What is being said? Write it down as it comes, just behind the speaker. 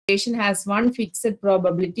has one fixed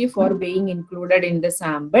probability for being included in the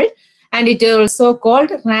sample, and it is also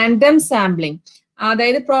called random sampling.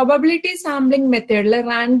 അതായത് probability sampling മെത്തേഡിൽ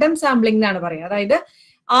random sampling എന്നാണ് പറയുക. അതായത്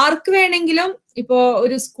ആർക്ക് വേണമെങ്കിലും ഇപ്പോ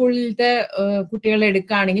ഒരു സ്കൂളിലത്തെ കുട്ടികളെ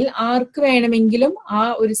എടുക്കുകയാണെങ്കിൽ ആർക്ക് വേണമെങ്കിലും ആ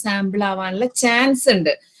ഒരു സാമ്പിൾ ആവാനുള്ള ചാൻസ്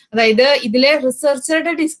ഉണ്ട്. അതായത് ഇതിലെ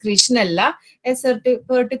റിസർച്ചറുടെ ഡിസ്ക്രിപ്ഷൻ അല്ല,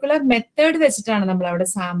 പെർട്ടിക്കുലർ മെത്തേഡ് വെച്ചിട്ടാണ് നമ്മൾ അവിടെ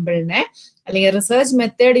സാമ്പിളിനെ, അല്ലെങ്കിൽ റിസർച്ച്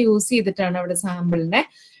മെത്തേഡ് യൂസ് ചെയ്തിട്ടാണ് അവിടെ സാമ്പിളിനെ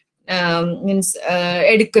മീൻസ്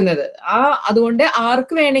എടുക്കുന്നത്. അതുകൊണ്ട്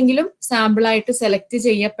ആർക്ക് വേണമെങ്കിലും സാമ്പിളായിട്ട് സെലക്ട്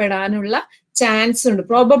ചെയ്യപ്പെടാനുള്ള ചാൻസ് ഉണ്ട്,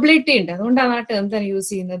 പ്രോബബിലിറ്റി ഉണ്ട്. അതുകൊണ്ടാണ് ആ ടേം തന്നെ യൂസ്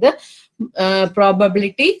ചെയ്യുന്നത്,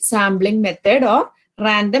 probability sampling method or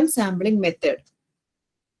random sampling method.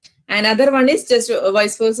 Another one is just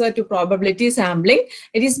vice versa to probability sampling.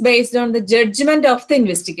 It is based on the judgment of the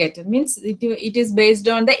investigator. Means it is based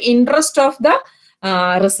on the interest of the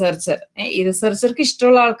researcher. ഈ റിസർച്ചർക്ക്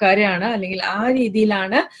ഇഷ്ടമുള്ള ആൾക്കാരെയാണ് അല്ലെങ്കിൽ ആ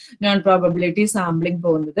രീതിയിലാണ് non probability sampling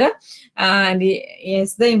പോകുന്നത്. And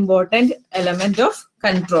is the important element of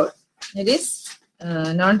control. It is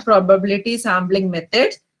known probability sampling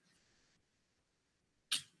method.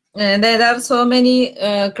 There are so many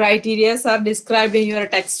criteria are described in your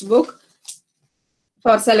textbook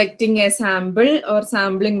for selecting a sample or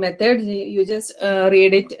sampling method. You just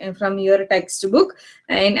read it from your textbook,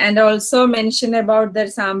 and also mention about the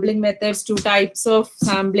sampling methods, two types of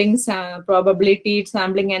sampling, probability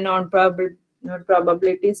sampling and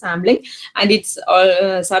non-probability sampling, and its all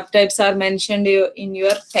subtypes are mentioned in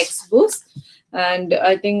your textbooks. And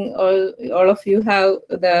I think all of you have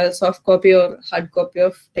the soft copy or hard copy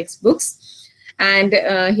of textbooks. And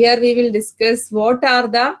here we will discuss what are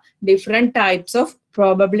the different types of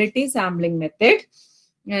probability sampling method.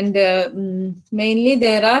 And mainly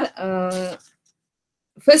there are,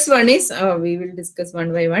 first one is, we will discuss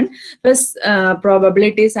one by one. First,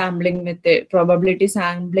 probability sampling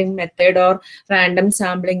method or random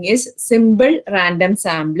sampling is simple random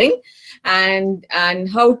sampling. And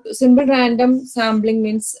how simple random sampling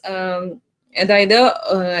means അതായത്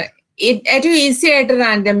ഏറ്റവും easy ആയിട്ട്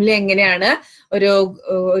randomly എങ്ങനെയാണ്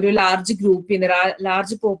ഒരു large ഗ്രൂപ്പിന്,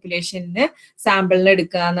 large population സാമ്പിളിന്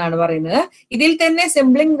എടുക്കുക എന്നാണ് പറയുന്നത്. ഇതിൽ തന്നെ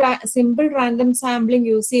സിമ്പിൾ റാൻഡം സാമ്പിളിംഗ്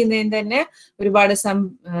യൂസ് ചെയ്യുന്നതിന് തന്നെ ഒരുപാട്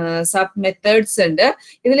സബ് മെത്തേഡ്സ് ഉണ്ട്.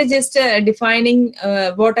 ഇതിൽ just defining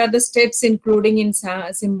what are the steps including in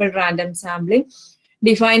simple random sampling.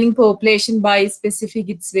 Defining population by specific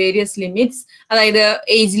it's various limits, അതായത്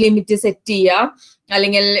ഏജ് ലിമിറ്റ് സെറ്റ് ചെയ്യുക,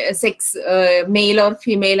 അല്ലെങ്കിൽ സെക്സ് മെയിൽ ഓർ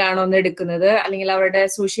ഫീമെയിൽ ആണോ എന്ന് എടുക്കുന്നത്, അല്ലെങ്കിൽ അവരുടെ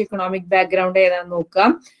സോഷ്യോ എക്കണോമിക് ബാക്ക്ഗ്രൗണ്ട് ഏതാണെന്ന് നോക്കുക.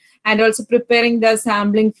 And also preparing the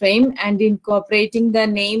sampling frame and incorporating the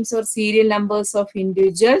names or serial numbers of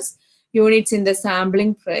individuals units in the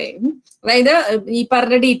sampling frame. അതായത് ഈ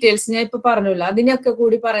പറഞ്ഞ ഡീറ്റെയിൽസ് ഞാൻ ഇപ്പൊ പറഞ്ഞല്ലോ, അതിനൊക്കെ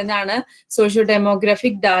കൂടി പറയുന്നതാണ് സോഷ്യോ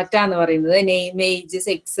ഡെമോഗ്രാഫിക് ഡാറ്റ എന്ന് പറയുന്നത്. Name, age,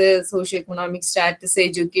 sex, socio economic status,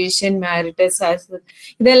 education, marital status,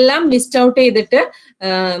 ഇതെല്ലാം ലിസ്റ്റ് ഔട്ട് ചെയ്തിട്ട്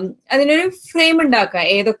അതിനൊരു ഫ്രെയിം ഉണ്ടാക്കുക,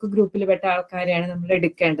 ഏതൊക്കെ ഗ്രൂപ്പിൽ പെട്ട ആൾക്കാരെയാണ് നമ്മൾ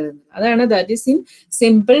എടുക്കേണ്ടതെന്ന്. അതാണ് that is in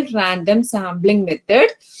simple random sampling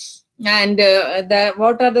method. And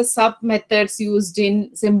what are the sub methods used in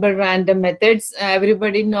simple random methods?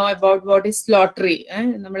 Everybody know about what is lottery.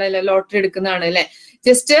 നമ്മളെല്ലാം ലോട്ടറി എടുക്കുന്നതാണ് അല്ലെ.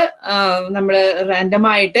 ജസ്റ്റ് നമ്മൾ റാൻഡം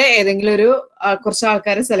ആയിട്ട് ഏതെങ്കിലും ഒരു കുറച്ച്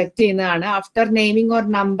ആൾക്കാരെ സെലക്ട് ചെയ്യുന്നതാണ്. After naming or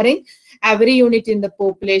numbering every unit in the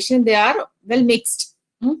population they are well mixed.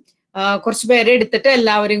 കുറച്ച് പേരെ എടുത്തിട്ട്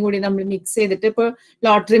എല്ലാവരെയും കൂടി നമ്മൾ മിക്സ് ചെയ്തിട്ട്, ഇപ്പൊ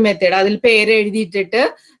ലോട്ടറി മെത്തേഡ് അതിൽ പേര് എഴുതിയിട്ടിട്ട്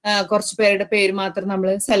കുറച്ച് പേരുടെ പേര് മാത്രം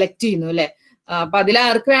നമ്മൾ സെലക്ട് ചെയ്യുന്നു അല്ലെ. അപ്പൊ അതിൽ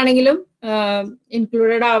ആർക്ക് വേണമെങ്കിലും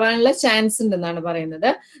ഇൻക്ലൂഡഡ് ആവാനുള്ള ചാൻസ് ഉണ്ടെന്നാണ് പറയുന്നത്.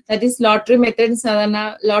 That is lottery method. സാധാരണ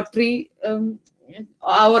ലോട്ടറി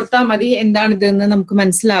ഓർത്താൽ മതി എന്താണ് ഇതെന്ന് നമുക്ക്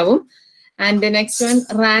മനസ്സിലാവും. And next one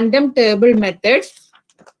random table method.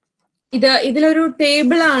 ഇതിലൊരു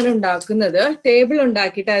ടേബിൾ ആണ് ഉണ്ടാക്കുന്നത്. ടേബിൾ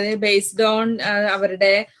ഉണ്ടാക്കിയിട്ട് അത് ബേസ്ഡ് ഓൺ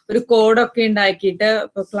അവരുടെ ഒരു കോഡൊക്കെ ഉണ്ടാക്കിയിട്ട്,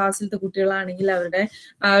 ഇപ്പൊ ക്ലാസ്സിലത്തെ കുട്ടികളാണെങ്കിൽ അവരുടെ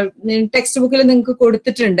ടെക്സ്റ്റ് ബുക്കിൽ നിങ്ങൾക്ക്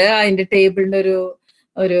കൊടുത്തിട്ടുണ്ട് അതിന്റെ ടേബിളിന്റെ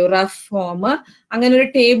ഒരു റഫ് ഫോം. അങ്ങനെ ഒരു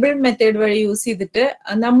ടേബിൾ മെത്തേഡ് വഴി യൂസ് ചെയ്തിട്ട്,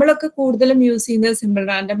 നമ്മളൊക്കെ കൂടുതലും യൂസ് ചെയ്യുന്നത് സിമ്പിൾ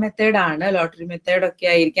റാൻഡം മെത്തേഡ് ആണ്. ലോട്ടറി മെത്തേഡ് ഒക്കെ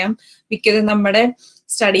ആയിരിക്കാം മിക്കതും നമ്മുടെ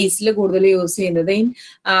സ്റ്റഡീസിൽ കൂടുതൽ യൂസ് ചെയ്യുന്നത്.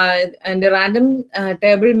 And random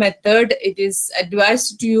table method, it is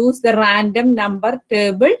advised to use the random number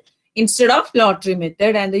table instead of lottery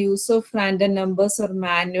method, and the use of random numbers or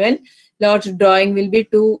manual lottery drawing will be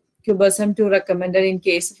too cumbersome to recommended in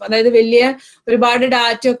case of, അതായത് വലിയ ഒരുപാട്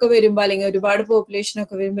data ഒക്കെ വരുമ്പോൾ അല്ലെങ്കിൽ ഒരുപാട് population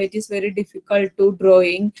ഒക്കെ വരുമ്പോൾ it is very difficult to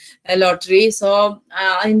drawing a lottery. So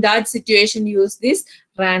in that situation use this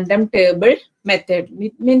random table method.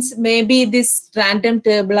 It means maybe this random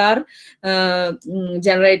table are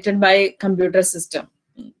generated by computer system,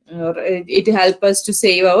 or it helps us to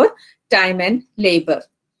save our time and labor.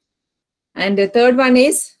 And the third one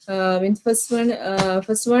is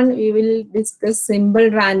first one we will discuss simple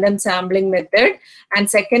random sampling method, and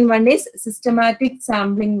second one is systematic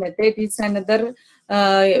sampling method. It's another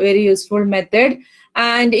very useful method,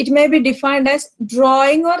 and it may be defined as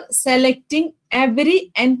drawing or selecting every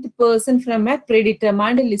nth person from a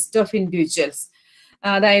predetermined list of individuals.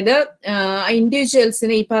 അതായത്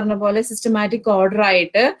ഇൻഡിവിജ്വൽസിന് ഈ പറഞ്ഞ പോലെ systematic order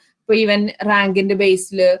ആയിട്ട് ഇപ്പൊ even റാങ്കിന്റെ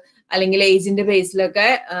ബേസിൽ അല്ലെങ്കിൽ ഏജിന്റെ ബേസിലൊക്കെ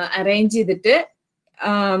arrange ചെയ്തിട്ട്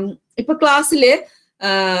ഇപ്പൊ ക്ലാസ്സില്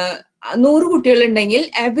 100 കുട്ടികളുണ്ടെങ്കിൽ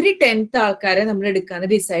എവറി 10th ആൾക്കാരെ നമ്മൾ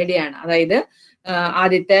എടുക്കാന്ന് ഡിസൈഡ് ചെയ്യാണ്. അതായത്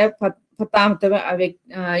ആദ്യത്തെ 10ാമത്തെ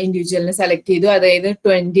ഇൻഡിവിജ്വലിനെ സെലക്ട് ചെയ്തു, അതായത്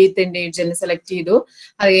 20th ഇൻഡിവിജ്വലിനെ സെലക്ട് ചെയ്തു,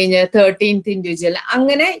 അത് കഴിഞ്ഞ് 13th ഇൻഡിവിജ്വൽ,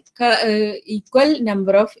 അങ്ങനെ ഈക്വൽ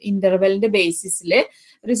നമ്പർ ഓഫ് ഇന്റർവെലിന്റെ ബേസിസിൽ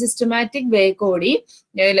ഒരു സിസ്റ്റമാറ്റിക് വേ കൂടി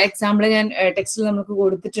എക്സാമ്പിൾ ഞാൻ ടെക്സ്റ്റിൽ നമുക്ക്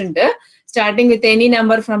കൊടുത്തിട്ടുണ്ട്. Starting with any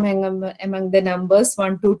number from among the numbers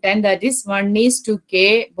 1 to 10, that is 1 is to k,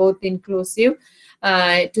 both inclusive,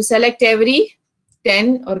 to select every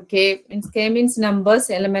 10 or k means numbers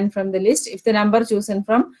element from the list. If the number chosen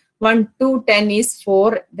from 1 to 10 is 4,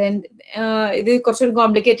 then ഇത് കുറച്ചൊരു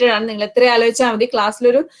complicated ആണ്. നിങ്ങൾ എത്ര ആലോചിച്ചാൽ മതി, ക്ലാസ്സിൽ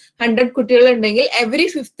ഒരു 100 കുട്ടികൾ ഉണ്ടെങ്കിൽ എവറി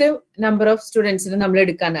 5th നമ്പർ ഓഫ് സ്റ്റുഡൻസിന് നമ്മൾ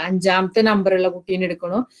എടുക്കാൻ 5ാമത്തെ നമ്പറുള്ള കുട്ടീനെ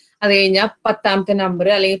എടുക്കണോ, അത് കഴിഞ്ഞാൽ 10ാമത്തെ നമ്പർ,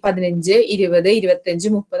 അല്ലെങ്കിൽ 15, 20,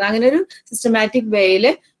 25, 30, അങ്ങനെ ഒരു സിസ്റ്റമാറ്റിക് വേയിൽ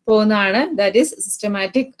പോകുന്നതാണ്. That is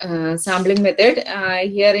systematic sampling method.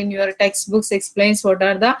 Here in your text books explains what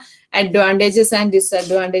are the advantages and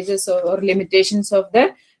disadvantages or limitations of the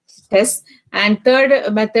test. And third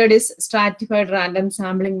method is stratified random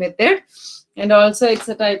sampling method, and also it's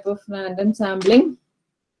a type of random sampling.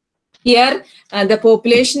 Here the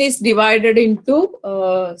population is divided into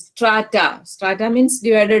strata. Strata means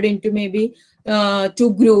divided into maybe 2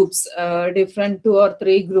 groups, different 2 or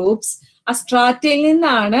 3 groups. A strata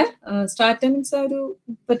നിന്നാണ്, strata means ഒരു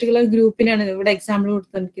particular ഗ്രൂപ്പിനാണ് ഇവിടെ example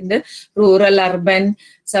കൊടുത്തിരിക്കുന്നത്. Rural, urban,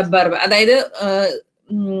 suburban, അതായത്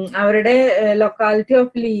അവരുടെ locality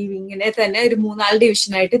of ലീവിങ്ങിനെ തന്നെ ഒരു 3-4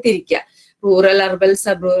 division ആയിട്ട് തിരിക്കുക. Rural, urban,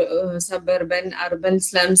 suburban, urban,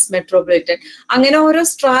 slums, metropolitan, അങ്ങനെ ഓരോ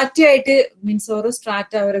സ്ട്രാറ്റ ആയിട്ട് മീൻസ് ഓരോ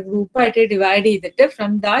സ്ട്രാറ്റ ഓരോ ഗ്രൂപ്പായിട്ട് ഡിവൈഡ് ചെയ്തിട്ട്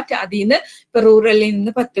ഫ്രം ദാറ്റ് അതിൽ നിന്ന് ഇപ്പൊ റൂറലിൽ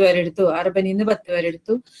നിന്ന് 10 പേരെടുത്തു, അർബനിൽ നിന്ന് 10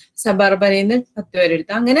 പേരെടുത്തു, സബർബനിൽ നിന്ന് 10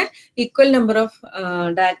 പേരെടുത്തു, അങ്ങനെ equal number of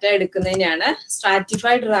data എടുക്കുന്നതിനാണ്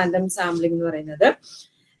stratified random sampling എന്ന് പറയുന്നത്.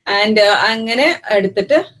 ആൻഡ് അങ്ങനെ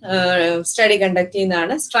എടുത്തിട്ട് സ്റ്റഡി കണ്ടക്ട്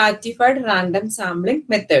ചെയ്യുന്നതാണ് stratified random sampling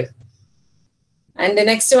method. And the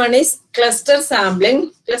next one is cluster sampling.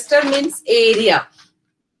 Cluster means area,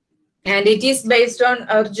 and it is based on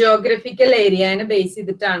our geographical area and base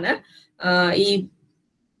ചെയ്തിട്ടാണ് ഈ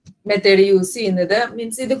method use ചെയ്യുന്നത്.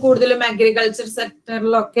 Means ഇത് കൂടുതലും അഗ്രികൾച്ചർ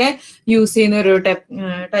സെക്ടറിലൊക്കെ യൂസ് ചെയ്യുന്ന ഒരു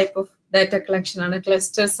type of data collection ആണ്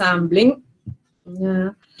cluster sampling.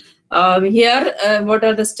 Here what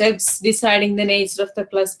are the steps deciding the nature of the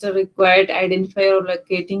cluster required, identify or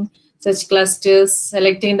locating such clusters,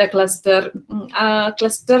 selecting the cluster.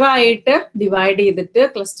 Cluster ആയിട്ട് divide ചെയ്തിട്ട്,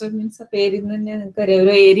 cluster means പേരിൽ തന്നെ നിങ്ങൾക്കറിയാം,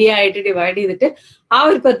 ഒരു area ആയിട്ട് divide ചെയ്തിട്ട് ആ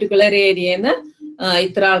ഒരു പെർട്ടിക്കുലർ ഏരിയന്ന്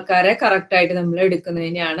ഇത്ര ആൾക്കാരെ കറക്റ്റ് ആയിട്ട് നമ്മൾ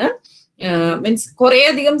എടുക്കുന്നതിനാണ്. മീൻസ് കുറെ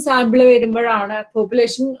അധികം സാമ്പിൾ വരുമ്പോഴാണ്,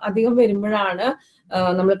 പോപ്പുലേഷൻ അധികം വരുമ്പോഴാണ്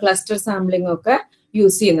നമ്മൾ ക്ലസ്റ്റർ സാമ്പിളിംഗ് ഒക്കെ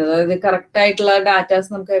യൂസ് ചെയ്യുന്നത്. അതായത് കറക്റ്റ് ആയിട്ടുള്ള ഡാറ്റാസ്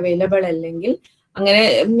നമുക്ക് അവൈലബിൾ അല്ലെങ്കിൽ, അങ്ങനെ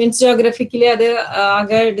മീൻസ് ജോഗ്രഫിക്കലി അത്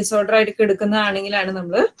ആകെ ഡിസോർഡർ ആയിട്ട് എടുക്കുന്നതാണെങ്കിലാണ്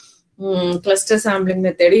നമ്മൾ ക്ലസ്റ്റർ സാമ്പിളിംഗ്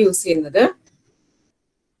മെത്തേഡ് യൂസ് ചെയ്യുന്നത്.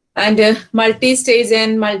 And multi stage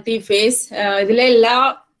and multi face, ഇതിലെ എല്ലാ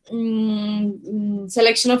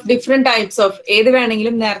selection of different types of ഏത്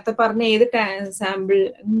വേണമെങ്കിലും നേരത്തെ പറഞ്ഞ ഏത് സാമ്പിൾ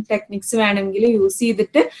ടെക്നിക്സ് വേണമെങ്കിലും യൂസ്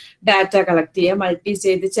ചെയ്തിട്ട് ഡാറ്റ കളക്ട് ചെയ്യുക. മൾട്ടി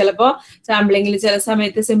സ്റ്റേജ് ചിലപ്പോൾ സാമ്പിളിംഗിൽ ചില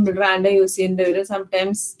സമയത്ത് സിമ്പിൾ റാൻഡം യൂസ് ചെയ്യേണ്ടി വരും.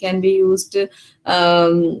 Sometimes can be used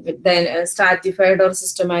stratified or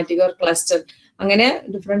systematic or cluster, അങ്ങനെ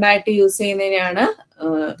ഡിഫറെന്റ് ആയിട്ട് യൂസ് ചെയ്യുന്നതിനാണ്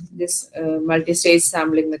this multi stage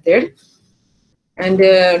sampling method. And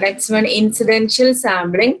next one ഇൻസിഡൻഷ്യൽ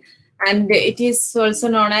sampling, and it is also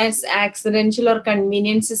known as accidental or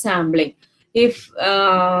convenience sampling. If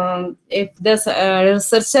the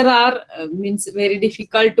researcher means very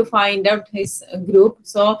difficult to find out his group,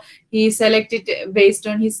 so he selected based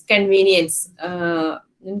on his convenience.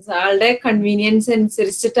 Means ആളുടെ convenience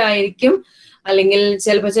അനുസരിച്ചിട്ടായിരിക്കും, അല്ലെങ്കിൽ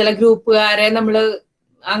ചിലപ്പോൾ ചില ഗ്രൂപ്പുകാരെ നമ്മൾ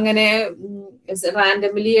അങ്ങനെ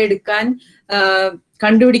randomly എടുക്കാൻ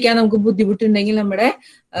കണ്ടുപിടിക്കാൻ നമുക്ക് ബുദ്ധിമുട്ടുണ്ടെങ്കിൽ നമ്മുടെ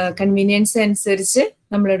കൺവീനിയൻസ് അനുസരിച്ച്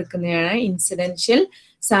നമ്മൾ എടുക്കുന്നതാണ് ഇൻസിഡൻഷ്യൽ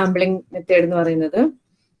സാമ്പിളിംഗ് മെത്തേഡ് എന്ന് പറയുന്നത്.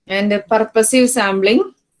 And purposive sampling.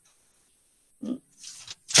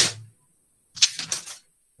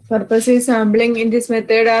 Purposive sampling in this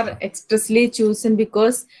method are expressly chosen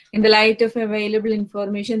because in the light of available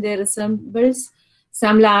information they resembles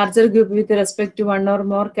some larger group with respect to one or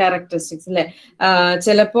more characteristics.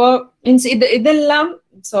 Chalapo means idellam,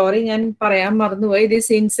 sorry, ഞാൻ പറയാൻ മറന്നുപോയി. This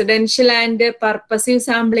incidential and purposive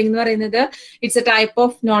sampling എന്ന് പറയുന്നത് it's a type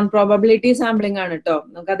of non probability sampling ആണ് കേട്ടോ.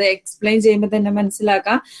 നമുക്കത് explain ചെയ്യുമ്പോൾ തന്നെ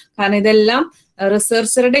മനസ്സിലാക്കാം. കാരണം ഇതെല്ലാം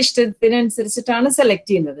റിസർച്ചറുടെ ഇഷ്ടത്തിനനുസരിച്ചിട്ടാണ് സെലക്ട്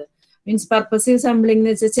ചെയ്യുന്നത്. മീൻസ് പർപ്പസീവ് സാമ്പിളിംഗ്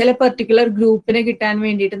എന്ന് വെച്ചാൽ ചില പെർട്ടിക്കുലർ ഗ്രൂപ്പിനെ കിട്ടാൻ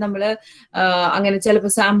വേണ്ടിയിട്ട് നമ്മൾ അങ്ങനെ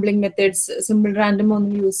ചിലപ്പോൾ സാമ്പിളിംഗ് മെത്തേഡ്സ് സിമ്പിൾ റാൻഡം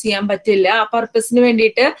ഒന്നും യൂസ് ചെയ്യാൻ പറ്റില്ല. ആ പർപ്പസിന്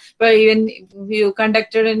വേണ്ടിയിട്ട് ഇപ്പൊ even U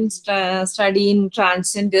conducted study in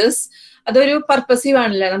transgenders, അതൊരു പർപ്പസീവ്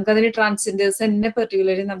ആണല്ലോ. നമുക്കതിന് ട്രാൻസ്ജെൻഡേഴ്സ് തന്നെ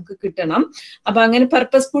പെർട്ടിക്കുലർലി നമുക്ക് കിട്ടണം. അപ്പൊ അങ്ങനെ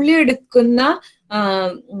പർപ്പസ്ഫുള്ളി എടുക്കുന്ന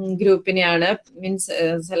ഗ്രൂപ്പിനെയാണ് മീൻസ്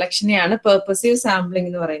സെലക്ഷനെയാണ് പർപ്പസീവ്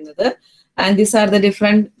സാമ്പിളിംഗ് എന്ന് പറയുന്നത്. And these are the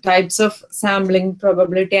different types of sampling,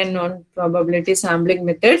 probability and non-probability sampling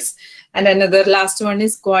methods. And another last one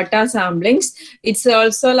is quota samplings. It's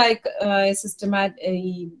also like a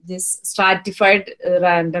this stratified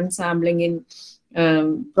random sampling in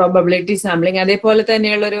probability sampling. അതേപോലെ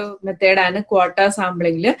തന്നെയുള്ളൊരു മെത്തേഡാണ് quota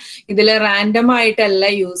സാമ്പിളിംഗിൽ. ഇതിൽ random ആയിട്ടല്ല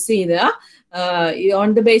use ചെയ്ത,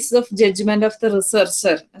 on the basis of judgment of the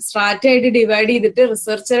researcher, strata ആയിട്ട് divide ചെയ്തിട്ട്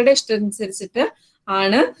റിസർച്ചറുടെ ഇഷ്ടം അനുസരിച്ചിട്ട്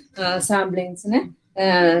ആണ് സാമ്പിളിങ്സിനെ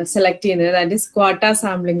സെലക്ട് ചെയ്യുന്നത്. That is quota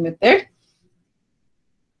sampling method.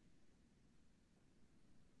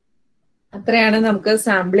 അത്രയാണ് നമുക്ക്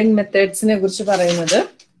സാമ്പിളിംഗ് മെത്തേഡ്സിനെ കുറിച്ച് പറയുന്നത്.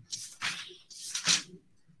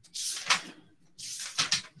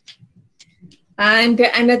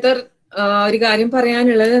 ആൻഡ് അനദർ ഒരു കാര്യം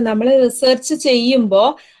പറയാനുള്ളത്, നമ്മൾ റിസർച്ച്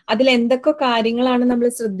ചെയ്യുമ്പോൾ അതിൽ എന്തൊക്കെ കാര്യങ്ങളാണ് നമ്മൾ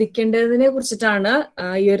ശ്രദ്ധിക്കേണ്ടതിനെ കുറിച്ചിട്ടാണ്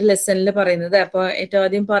ഈ ഒരു ലെസണിൽ പറയുന്നത്. അപ്പൊ ഏറ്റവും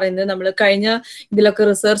ആദ്യം പറയുന്നത്, നമ്മൾ കഴിഞ്ഞ ഇതിലൊക്കെ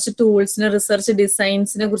റിസർച്ച് ടൂൾസിന് റിസർച്ച്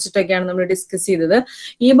ഡിസൈൻസിനെ കുറിച്ചിട്ടൊക്കെയാണ് നമ്മൾ ഡിസ്കസ് ചെയ്തത്.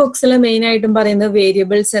 ഈ ബുക്സിൽ മെയിൻ ആയിട്ടും പറയുന്നത്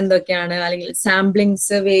വേരിയബിൾസ് എന്തൊക്കെയാണ്, അല്ലെങ്കിൽ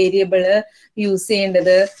സാമ്പിളിങ്സ് വേരിയബിള് യൂസ്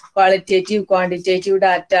ചെയ്യേണ്ടത്, ക്വാളിറ്റേറ്റീവ് ക്വാണ്ടിറ്റേറ്റീവ്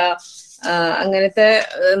ഡാറ്റ, അങ്ങനത്തെ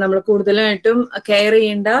നമ്മൾ കൂടുതലായിട്ടും കെയർ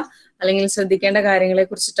ചെയ്യേണ്ട അല്ലെങ്കിൽ ശ്രദ്ധിക്കേണ്ട കാര്യങ്ങളെ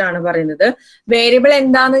കുറിച്ചിട്ടാണ് പറയുന്നത്. വേരിയബിൾ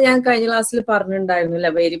എന്താന്ന് ഞാൻ കഴിഞ്ഞ ക്ലാസ്സിൽ പറഞ്ഞിട്ടുണ്ടായിരുന്നില്ല.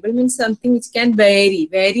 Variable means something which can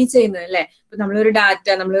vary ചെയ്യുന്നത് അല്ലെ. ഇപ്പൊ നമ്മളൊരു ഡാറ്റ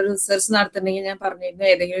നമ്മളൊരു റിസർച്ച് നടത്തുന്നുണ്ടെങ്കിൽ ഞാൻ പറഞ്ഞിരുന്നു,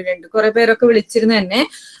 ഏതെങ്കിലും കുറെ പേരൊക്കെ വിളിച്ചിരുന്നു തന്നെ,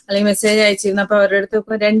 അല്ലെങ്കിൽ മെസ്സേജ് അയച്ചിരുന്നു. അപ്പൊ അവരുടെ അടുത്ത്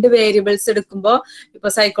ഇപ്പൊ 2 വേരിയബിൾസ് എടുക്കുമ്പോൾ ഇപ്പൊ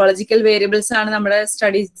സൈക്കോളജിക്കൽ വേരിയബിൾസ് ആണ് നമ്മുടെ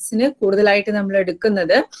സ്റ്റഡീസിന് കൂടുതലായിട്ട് നമ്മൾ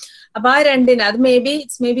എടുക്കുന്നത്. അപ്പൊ ആ രണ്ടിന് അത്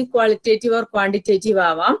it's may be qualitative or quantitative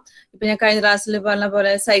ആവാം. ഇപ്പൊ ഞാൻ കഴിഞ്ഞ ക്ലാസ്സിൽ പറഞ്ഞ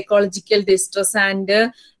പോലെ psychological distress and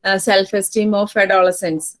self esteem of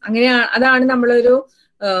Adolescence, അങ്ങനെയാണ് അതാണ് നമ്മളൊരു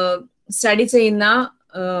സ്റ്റഡി ചെയ്യുന്ന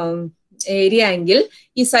ഏരിയ എങ്കിൽ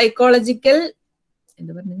ഈ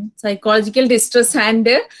psychological distress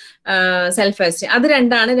and self esteem, അത്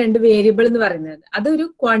രണ്ടാണ് 2 വേരിയബിൾ എന്ന് പറയുന്നത്. അതൊരു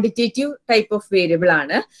ക്വാണ്ടിറ്റേറ്റീവ് ടൈപ്പ് ഓഫ് വേരിയബിൾ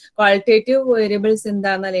ആണ്. ക്വാളിറ്റേറ്റീവ് വേരിയബിൾസ്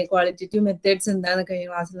എന്താണെന്ന് അല്ലെങ്കിൽ ക്വാളിറ്റേറ്റീവ് മെത്തേഡ്സ് എന്താണെന്ന് കഴിഞ്ഞ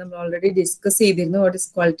ക്ലാസ്സിൽ നമ്മൾ ഓൾറെഡി ഡിസ്കസ് ചെയ്തിരുന്നു. What is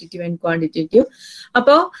qualitative and quantitative.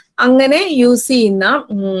 അപ്പോൾ അങ്ങനെ യൂസ് ചെയ്യുന്ന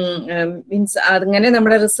മീൻസ് അങ്ങനെ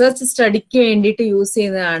നമ്മുടെ റിസർച്ച് സ്റ്റഡിക്ക് വേണ്ടിയിട്ട് യൂസ്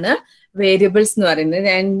ചെയ്യുന്നതാണ് വേരിയബിൾസ് എന്ന് പറയുന്നത്.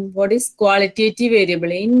 And what is qualitative variable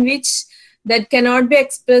in which that cannot be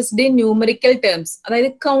expressed in numerical terms. അതായത്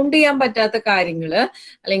കൗണ്ട് ചെയ്യാൻ പറ്റാത്ത കാര്യങ്ങള്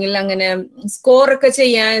അല്ലെങ്കിൽ അങ്ങനെ സ്കോർ ഒക്കെ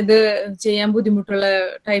ചെയ്യാൻ ബുദ്ധിമുട്ടുള്ള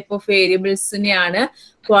ടൈപ്പ് ഓഫ് വേരിയബിൾസിനെയാണ്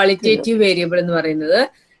ക്വാളിറ്റേറ്റീവ് വേരിയബിൾ എന്ന് പറയുന്നത്.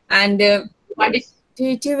 And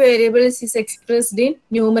quantitative variables is expressed in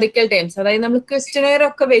numerical terms. അതായത് നമ്മൾ ക്വസ്റ്റ്യനെയർ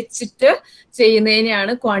ഒക്കെ വെച്ചിട്ട്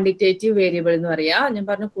ചെയ്യുന്നതിനെയാണ് ക്വാണ്ടിറ്റേറ്റീവ് വേരിയബിൾ എന്ന് പറയുക. ഞാൻ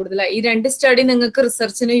പറഞ്ഞു കൂടുതലായി ഈ 2 സ്റ്റഡി നിങ്ങൾക്ക്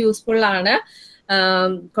റിസർച്ചിന് യൂസ്ഫുൾ ആണ്,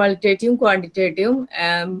 ക്വാളിറ്റേറ്റീവും ക്വാണ്ടിറ്റേറ്റീവും.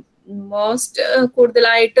 മോസ്റ്റ്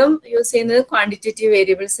കൂടുതലായിട്ടും യൂസ് ചെയ്യുന്നത് ക്വാണ്ടിറ്റേറ്റീവ്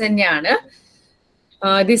വേരിയബിൾസ് തന്നെയാണ്.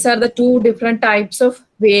 These are the 2 different types of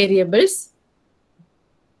variables.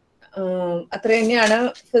 അത്ര തന്നെയാണ്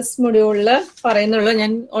ഫസ്റ്റ് മൊഡ്യൂളിൽ പറയുന്നുള്ളൂ.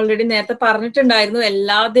 ഞാൻ ഓൾറെഡി നേരത്തെ പറഞ്ഞിട്ടുണ്ടായിരുന്നു,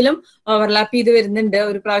 എല്ലാത്തിലും ഓവർലാപ്പ് ചെയ്ത് വരുന്നുണ്ട്.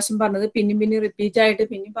 ഒരു പ്രാവശ്യം പറഞ്ഞത് പിന്നെയും റിപ്പീറ്റ് ആയിട്ട്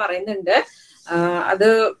പിന്നെയും പറയുന്നുണ്ട്. അത്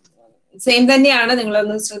സെയിം തന്നെയാണ്,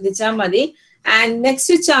 നിങ്ങളൊന്ന് ശ്രദ്ധിച്ചാൽ മതി. And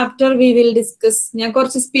next chapter we will discuss. ഞാൻ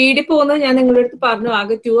കുറച്ച് സ്പീഡിൽ പോകുന്നത് ഞാൻ നിങ്ങളുടെ അടുത്ത് പറഞ്ഞു.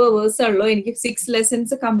 ആകെ 2 hours ഉള്ളൂ. എനിക്ക് 6 lessons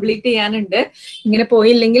കംപ്ലീറ്റ് ചെയ്യാനുണ്ട്. ഇങ്ങനെ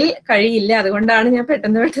പോയില്ലെങ്കിൽ കഴിയില്ല. അതുകൊണ്ടാണ് ഞാൻ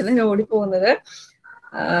പെട്ടെന്ന് ഓടി പോകുന്നത്.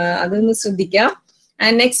 അതൊന്ന് ശ്രദ്ധിക്കാം.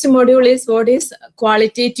 And next module is what is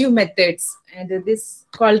qualitative methods. And this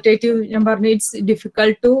qualitative ഞാൻ പറഞ്ഞു ഇറ്റ്സ്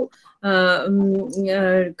ഡിഫിക്കൾട്ട് ടു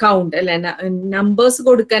കൗണ്ട് അല്ലെ, നമ്പേഴ്സ്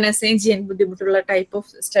കൊടുക്കാൻ അസൈൻ ചെയ്യാൻ ബുദ്ധിമുട്ടുള്ള ടൈപ്പ് ഓഫ്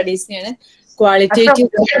സ്റ്റഡീസിനെയാണ് ക്വാളിറ്റേറ്റീവ്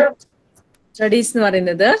studies എന്ന്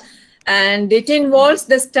പറയുന്നത്. And it involves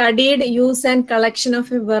the studied use and collection of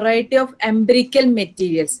a variety of empirical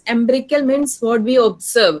materials. Empirical means what we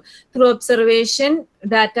observe. Through observation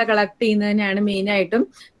data collect ചെയ്യുന്നതിനാണ് main ആയിട്ടും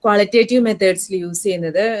qualitative മെത്തേഡ്സിൽ use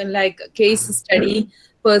ചെയ്യുന്നത്. Like case study,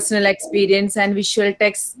 personal experience and visual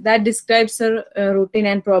text that describes a routine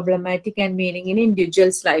and problematic and meaning in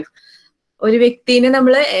individual's life. ഒരു വ്യക്തിനെ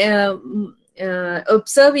നമ്മൾ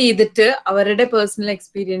observe ചെയ്തിട്ട് അവരുടെ personal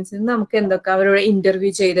എക്സ്പീരിയൻസിൽ നമുക്ക് എന്തൊക്കെ അവരോട്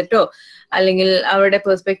ഇന്റർവ്യൂ ചെയ്തിട്ടോ അല്ലെങ്കിൽ അവരുടെ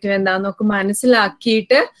പെർസ്പെക്റ്റീവ് എന്താണെന്നൊക്കെ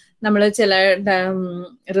മനസ്സിലാക്കിയിട്ട് നമ്മൾ ചില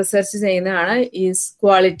റിസർച്ച് ചെയ്യുന്നതാണ് is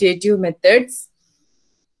qualitative methods.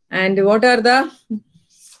 And what are the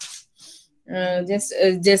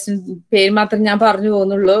just പേര് മാത്രം ഞാൻ പറഞ്ഞു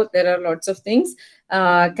പോകുന്നുള്ളൂ. There are lots of things.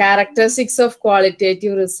 Characteristics of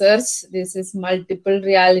qualitative research. This is multiple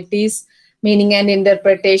realities, meaning and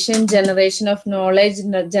interpretation, generation of knowledge,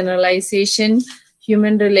 generalization,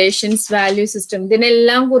 human relations, value system.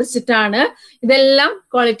 ഇതിനെല്ലാം കുറിച്ചിട്ടാണ്. ഇതെല്ലാം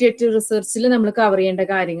qualitative റിസർച്ചിൽ നമ്മൾ cover ചെയ്യേണ്ട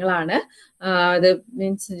കാര്യങ്ങളാണ്.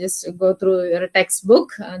 Means just go through your textbook.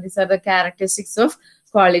 These are the characteristics of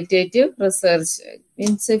qualitative research.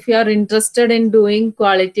 Means if you are interested in doing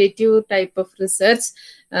qualitative type of research,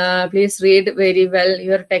 please read very well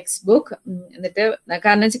your textbook. എന്നിട്ട്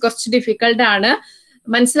കാരണം കുറച്ച് difficult ആണ്,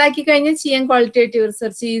 മനസ്സിലാക്കി കഴിഞ്ഞാൽ ചെയ്യാൻ qualitative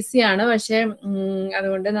research ഈസിയാണ്. പക്ഷെ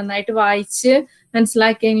അതുകൊണ്ട് നന്നായിട്ട് വായിച്ച്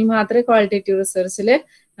മനസ്സിലാക്കിയെങ്കിൽ മാത്രമേ ക്വാളിറ്റേറ്റീവ് റിസർച്ചിൽ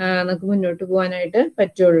നമുക്ക് മുന്നോട്ട് പോകാനായിട്ട്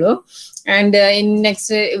പറ്റുള്ളൂ. And in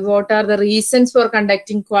next what are the reasons for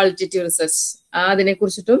conducting qualitative research, അതിനെ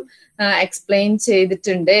കുറിച്ചിട്ടും എക്സ്പ്ലെയിൻ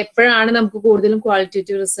ചെയ്തിട്ടുണ്ട്. എപ്പോഴാണ് നമുക്ക് കൂടുതലും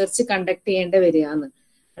ക്വാളിറ്റേറ്റീവ് റിസർച്ച് കണ്ടക്ട് ചെയ്യേണ്ടി വരിക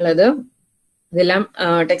എന്നുള്ളത് ഇതെല്ലാം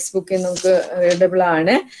ടെക്സ്റ്റ് ബുക്കിൽ നമുക്ക് അവൈലബിൾ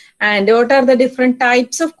ആണ്. And what are the different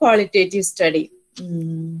types of qualitative study?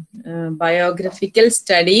 Biographical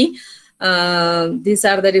study. These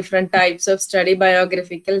are the different types of study: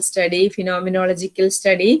 biographical study, phenomenological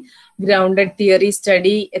study, grounded theory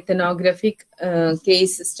study, ethnographic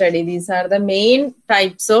case study. These are the main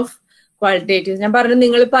types of qualitative. ഞാൻ പറഞ്ഞു,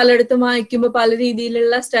 നിങ്ങൾ പലയിടത്തും വായിക്കുമ്പോൾ പല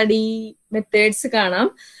രീതിയിലുള്ള study methods കാണാം.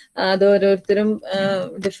 അത് ഓരോരുത്തരും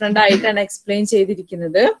ഡിഫറെന്റ് ആയിട്ടാണ് എക്സ്പ്ലെയിൻ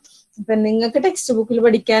ചെയ്തിരിക്കുന്നത്. ഇപ്പൊ നിങ്ങൾക്ക് ടെക്സ്റ്റ് ബുക്കിൽ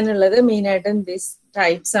പഠിക്കാനുള്ളത് മെയിൻ ആയിട്ടും ദിസ്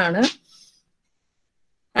ടൈപ്സ് ആണ്.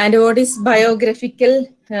 And what is biographical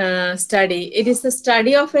study? It is the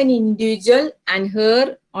study of an individual and her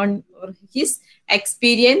on or his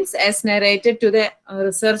experience as narrated to the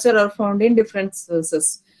researcher or found in different sources.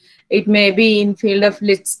 It may be in field of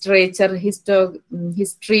literature,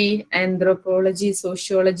 history, anthropology,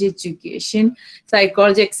 sociology, education,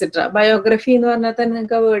 psychology, etc. Biography എന്ന് പറഞ്ഞാൽ തന്നെ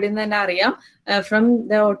നിങ്ങൾക്ക് വേർഡിൽ തന്നെ അറിയാം. From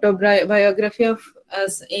the autobiography of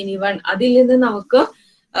anyone, അതിൽ നിന്ന് നമുക്ക്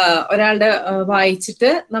ഒരാളുടെ വായിച്ചിട്ട്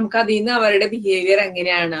നമുക്ക് അതിൽ നിന്ന് അവരുടെ ബിഹേവിയർ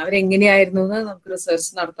എങ്ങനെയാണ്, അവരെങ്ങനെയായിരുന്നു എന്ന് നമുക്ക്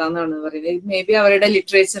റിസർച്ച് നടത്താമെന്നാണ് പറയുന്നത്. മേ ബി അവരുടെ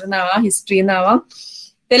ലിറ്ററേച്ചറിന്നാവാം, ഹിസ്റ്ററിന്നാവാം.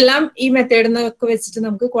 ഇതെല്ലാം ഈ മെത്തേഡിന്നൊക്കെ വെച്ചിട്ട്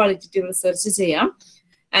നമുക്ക് ക്വാളിറ്റേറ്റീവ് റിസർച്ച് ചെയ്യാം.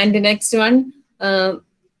 And next one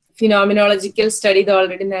phenomenological study. ഇത്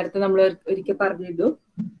ഓൾറെഡി നേരത്തെ നമ്മൾ ഒരിക്കൽ പറഞ്ഞിരുന്നു.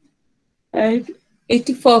 It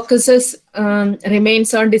focuses remains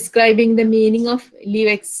on describing the meaning of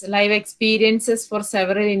live experiences for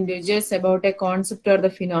several individuals about a concept or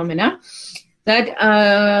the phenomena. That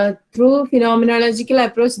through phenomenological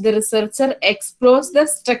approach, the researcher explores the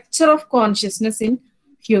structure of consciousness in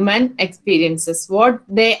human experiences, what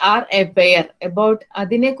they are aware about.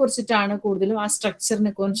 അതിനെ കുറിച്ചിട്ടാണ് കൂടുതലും, ആ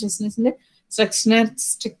സ്ട്രക്ചറിനെ, കോൺഷ്യസ്നെസിന്റെ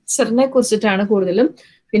സ്ട്രക്ചറിനെ കുറിച്ചിട്ടാണ് കൂടുതലും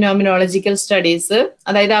phenomenological studies.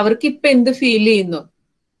 അതായത് അവർക്ക് ഇപ്പൊ എന്ത് ഫീൽ ചെയ്യുന്നു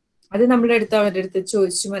അത് നമ്മുടെ അടുത്ത് അവരുടെ അടുത്ത്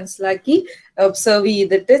ചോദിച്ചു മനസ്സിലാക്കി ഒബ്സർവ്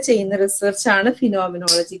ചെയ്തിട്ട് ചെയ്യുന്ന റിസർച്ച് ആണ്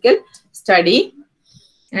phenomenological study.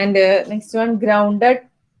 And next one grounded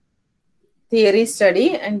theory study.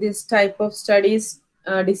 And this type of studies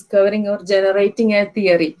discovering or generating A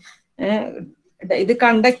theory. ഇത്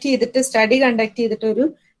സ്റ്റഡി കണ്ടക്ട് ചെയ്തിട്ട് ഒരു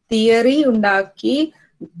തിയറി ഉണ്ടാക്കി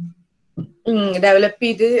ഡെവലപ്പ്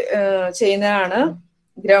ചെയ്ത് ചെയ്യുന്നതാണ്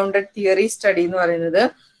ഗ്രൗണ്ടഡ് തിയറി സ്റ്റഡി എന്ന് പറയുന്നത്.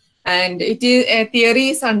 And theory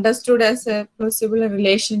is understood as a possible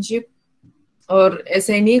relationship or as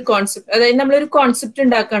any concept. അതായത് നമ്മളൊരു കോൺസെപ്റ്റ്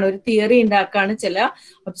ഉണ്ടാക്കാണ്, ഒരു തിയറി ഉണ്ടാക്കാണ് ചില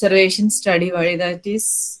ഒബ്സർവേഷൻ സ്റ്റഡി വഴി. That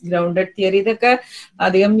is grounded theory. ഇതൊക്കെ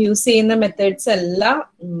അധികം യൂസ് ചെയ്യുന്ന മെത്തേഡ്സ് അല്ല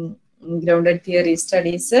grounded theory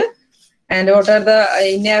studies. And what are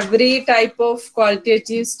in every type of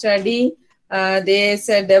qualitative study, they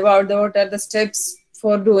said about what are the steps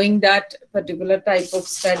for doing that particular type of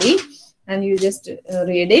study. And you just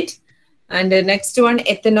read it. And next one,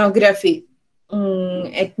 ethnography.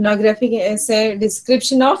 Ethnography is a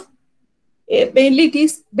description of, mainly it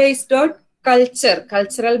is based on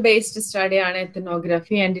cultural based study on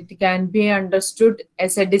ethnography, and it can be understood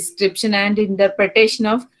as a description and interpretation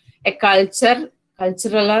of a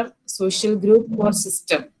cultural or social group or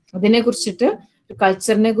system. അതിനെ കുറിച്ചിട്ട്,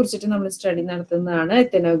 കൾച്ചറിനെ കുറിച്ചിട്ട് നമ്മൾ study നടത്തുന്നതാണ്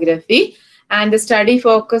ethnography. And the study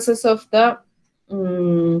focuses of the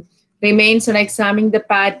remains on examining the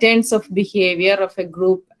patterns of behavior of a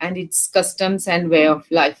group and its customs and way of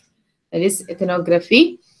life. That is ethnography.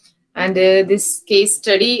 And this case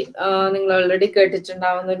study നിങ്ങൾ already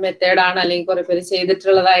കേട്ടിട്ടുണ്ടാവുന്ന ഒരു മെത്തേഡാണ്, അല്ലെങ്കിൽ കുറെ പേര്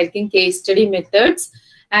ചെയ്തിട്ടുള്ളതായിരിക്കും. Case study methods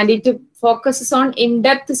and it focuses on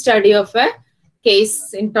in-depth study of a case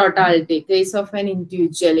in totality, case of an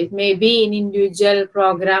individual. It may be an individual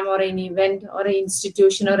program or an event or an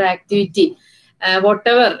institution or activity.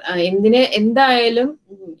 Whatever, എന്തായാലും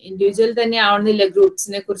individual തന്നെ ആവണമെന്നില്ല,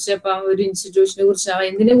 ഗ്രൂപ്പ്സിനെ കുറിച്ച്, ഒരു ഇൻസ്റ്റിറ്റ്യൂഷനെ കുറിച്ചാവാം,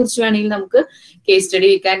 എന്തിനെ കുറിച്ച് വേണമെങ്കിലും നമുക്ക് case study,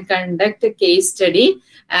 we can conduct case study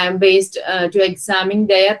based to examine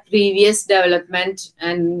their previous development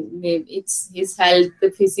and his health,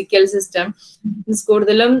 physical system.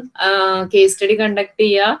 കൂടുതലും കേസ് സ്റ്റഡി കണ്ടക്ട്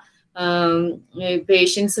ചെയ്യുക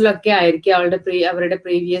പേഷ്യൻസിലൊക്കെ ആയിരിക്കും, അവരുടെ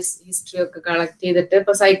പ്രീവിയസ് ഹിസ്റ്ററി ഒക്കെ കളക്ട് ചെയ്തിട്ട്.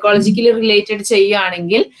 ഇപ്പൊ സൈക്കോളജിക്കലി റിലേറ്റഡ്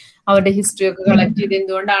ചെയ്യുകയാണെങ്കിൽ അവരുടെ ഹിസ്റ്ററി ഒക്കെ കളക്ട് ചെയ്ത്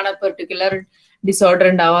എന്തുകൊണ്ടാണ് പെർട്ടിക്കുലർ ഡിസോർഡർ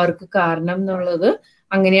ഉണ്ടാവുക, അവർക്ക് കാരണം എന്നുള്ളത്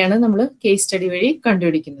അങ്ങനെയാണ് നമ്മൾ കേസ് സ്റ്റഡി വഴി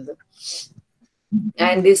കണ്ടുപിടിക്കുന്നത്.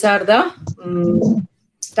 And these are the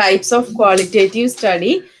types of qualitative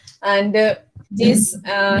study, and this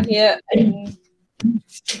here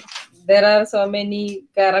there are so many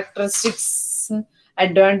characteristics,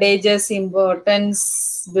 advantages, importance,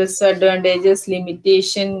 disadvantages,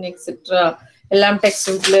 limitation, etc. Ellam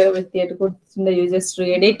textbook le vethiyattu koduttunde, you just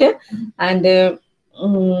read it. And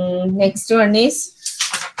next one is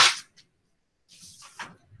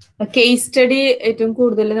case study. ഏറ്റവും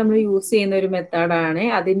കൂടുതൽ നമ്മൾ use ചെയ്യുന്ന ഒരു മെത്തേഡാണ്.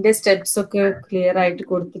 അതിന്റെ steps ഒക്കെ clear ആയിട്ട്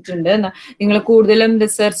കൊടുത്തിട്ടുണ്ട്. നിങ്ങൾ കൂടുതലും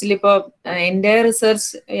റിസർച്ചിൽ, ഇപ്പോൾ എൻ്റെ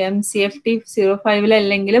റിസർച്ച് MCFT 05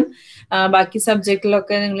 അല്ലെങ്കിലും ബാക്കി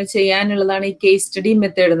സബ്ജക്റ്റിലൊക്കെ നിങ്ങൾ ചെയ്യാനുള്ളതാണ് ഈ കേസ് സ്റ്റഡി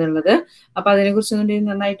മെത്തേഡ് എന്നുള്ളത്. അപ്പൊ അതിനെ കുറിച്ച്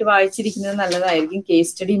നന്നായിട്ട് വായിച്ചിരിക്കുന്നത് നല്ലതായിരിക്കും, case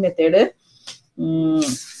study method.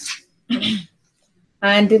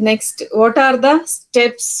 And next, what are the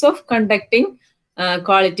steps of conducting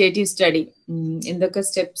qualitative study? എന്തൊക്കെ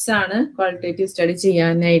സ്റ്റെപ്സ് ആണ് ക്വാളിറ്റേറ്റീവ് സ്റ്റഡി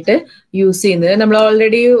ചെയ്യാനായിട്ട് യൂസ് ചെയ്യുന്നത്? നമ്മൾ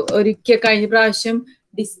ഓൾറെഡി ഒരിക്കൽ കഴിഞ്ഞ പ്രാവശ്യം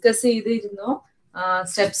ഡിസ്കസ് ചെയ്തിരുന്നു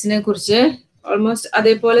സ്റ്റെപ്സിനെ കുറിച്ച്. ഓൾമോസ്റ്റ്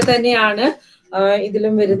അതേപോലെ തന്നെയാണ്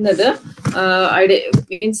ഇതിലും വരുന്നത്.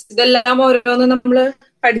 മീൻസ് ഇതെല്ലാം ഓരോന്നും നമ്മൾ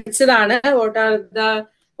പഠിച്ചതാണ്.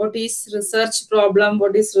 what is research problem,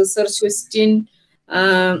 what is research question,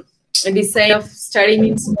 design of study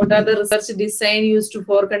means what are the research design used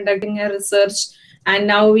for conducting a research. And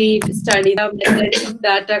now we study the method of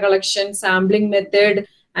data collection, sampling method,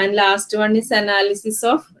 and last one is analysis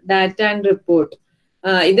of data and report.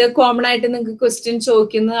 ഇത് common ആയിട്ട് നിങ്ങൾക്ക് question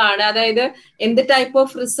ചോദിക്കുന്നതാണ്. അതായത് എന്ത് type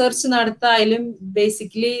of research നടത്തായാലും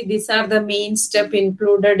basically these are the main step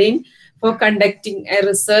included in for conducting a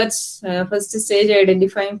research. First stage,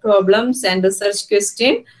 identifying problems and research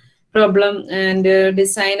question, problem and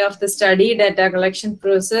design of the study, data collection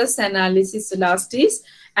process, analysis. Last is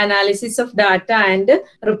analysis of data and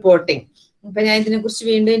reporting. അപ്പൊ ഞാൻ ഇതിനെ കുറിച്ച്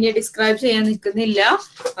വീണ്ടും ഇനി describe ചെയ്യാൻ നിൽക്കുന്നില്ല.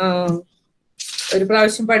 ഒരു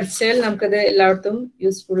പ്രാവശ്യം പഠിച്ചാൽ നമുക്കത് എല്ലായിടത്തും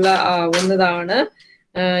യൂസ്ഫുൾ ആവുന്നതാണ്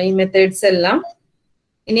ഈ മെത്തേഡ്സ് എല്ലാം.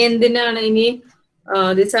 ഇനി എന്തിനാണ് ഇനി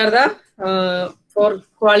these are the for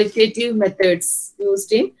qualitative methods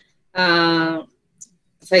used in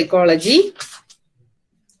psychology.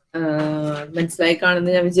 മനസ്സിലായി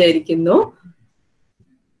കാണുമെന്ന് ഞാൻ വിചാരിക്കുന്നു.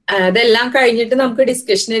 അതെല്ലാം കഴിഞ്ഞിട്ട് നമുക്ക്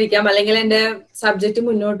ഡിസ്കഷൻ ഇരിക്കാം, അല്ലെങ്കിൽ എന്റെ സബ്ജക്ട്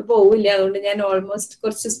മുന്നോട്ട് പോവില്ല. അതുകൊണ്ട് ഞാൻ ഓൾമോസ്റ്റ്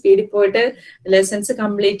കുറച്ച് സ്പീഡിൽ പോയിട്ട് ലെസൺസ്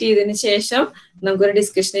കംപ്ലീറ്റ് ചെയ്തതിന് ശേഷം നമുക്കൊരു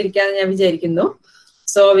ഡിസ്കഷൻ ഇരിക്കാമെന്ന് ഞാൻ വിചാരിക്കുന്നു.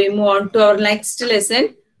 So we move on to our next lesson,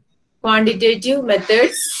 quantitative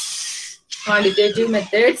methods. Quantitative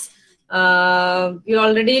methods. We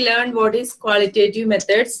already learned what is qualitative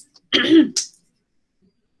methods.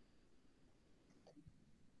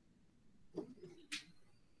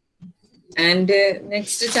 And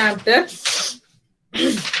next chapter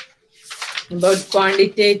about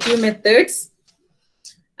quantitative methods.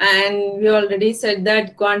 And we already said that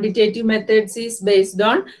quantitative methods is based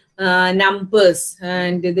on numbers,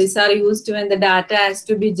 and these are used when the data has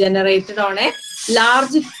to be generated on a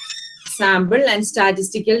large sample and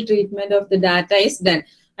statistical treatment of the data is done.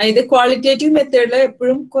 ഇത് qualitative മെത്തേഡിൽ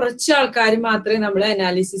എപ്പോഴും കുറച്ച് ആൾക്കാർ മാത്രമേ നമ്മൾ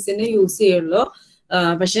അനാലിസിസിന് use ചെയ്യുള്ളൂ.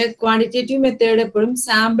 പക്ഷെ quantitative method എപ്പോഴും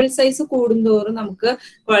സാമ്പിൾ സൈസ് കൂടുന്തോറും നമുക്ക്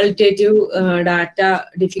ക്വാളിറ്റേറ്റീവ് ഡാറ്റ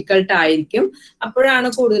ഡിഫിക്കൽട്ട് ആയിരിക്കും. അപ്പോഴാണ്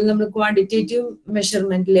കൂടുതൽ നമ്മൾ ക്വാണ്ടിറ്റേറ്റീവ്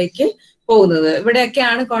മെഷർമെന്റിലേക്ക് പോകുന്നത്.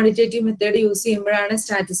 ഇവിടെയൊക്കെയാണ് ക്വാണ്ടിറ്റേറ്റീവ് മെത്തേഡ് യൂസ് ചെയ്യുമ്പോഴാണ്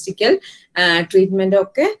സ്റ്റാറ്റിസ്റ്റിക്കൽ ട്രീറ്റ്മെന്റ്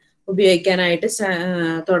ഒക്കെ ഉപയോഗിക്കാനായിട്ട്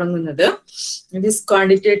തുടങ്ങുന്നത്. This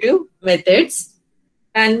quantitative methods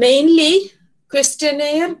and mainly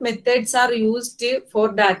questionnaire methods are used for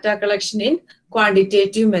data collection in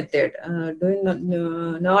quantitative method. Do you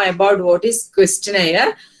know about what is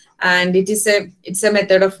questionnaire? And it's a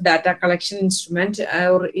method of data collection instrument,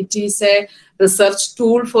 or it is a research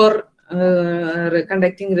tool for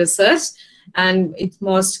conducting research, and it's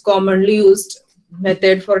most commonly used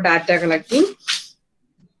method for data collecting.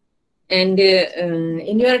 And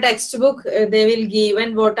in your textbook, they will given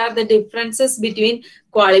what are the differences between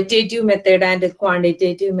qualitative method and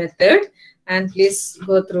quantitative method. And please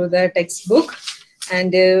go through the textbook.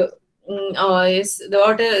 And yes,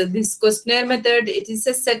 this questionnaire method, it is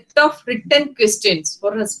a set of written questions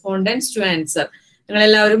for respondents to answer.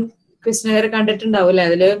 നിങ്ങളെല്ലാവരും questionnaire കണ്ടിട്ടുണ്ടാവില്ലേ?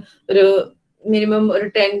 അതിൽ ഒരു minimum ഒരു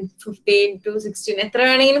 10, 15 to 16 എത്ര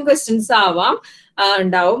വേണമെങ്കിലും questions ആവാം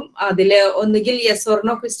ഉണ്ടാവും. അതിൽ ഒന്നുകിൽ യെസ് ഓർ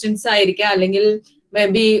നോ ക്വസ്റ്റ്യൻസ് ആയിരിക്കാം, അല്ലെങ്കിൽ may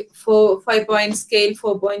be 5 point scale,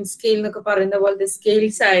 4 point scale എന്നൊക്കെ പറയുന്ന പോലത്തെ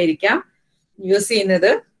സ്കെയിൽസ് ആയിരിക്കാം യൂസ്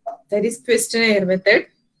ചെയ്യുന്നത്. That is questionnaire method.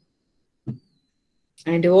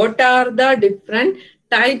 And what are the different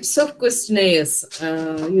types of questionnaires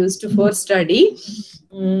used for study?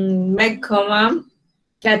 McCommon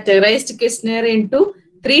categorized questionnaire into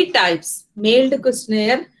 3 types: mailed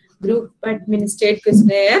questionnaire, group administered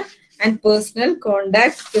questionnaire, and personal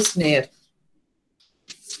contact questionnaire.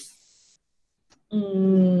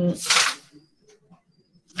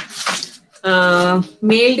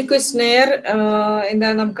 Mailed questionnaire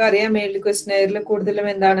എന്താണ് നമുക്കറിയാം. Mailed ക്വസ്റ്റ്നെയറിൽ കൂടുതലും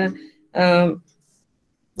എന്താണ്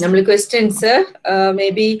നമ്മൾ questions may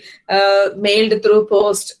be mailed through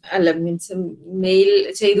post അല്ല, means mail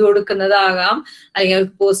ചെയ്തു കൊടുക്കുന്നതാകാം, അല്ലെങ്കിൽ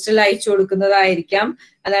പോസ്റ്റിൽ അയച്ചു കൊടുക്കുന്നതായിരിക്കാം.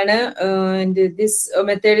 അതാണ് this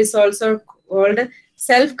method is also called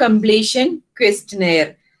self completion questionnaire.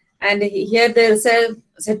 And here there is A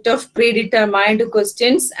set of predetermined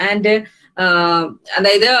questions. And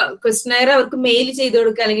അതായത് ക്വസ്റ്റ്നെയർ അവർക്ക് മെയിൽ ചെയ്ത്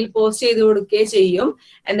കൊടുക്കുക അല്ലെങ്കിൽ പോസ്റ്റ് ചെയ്ത് കൊടുക്കുകയോ ചെയ്യും.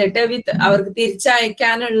 എന്നിട്ട് അവർക്ക്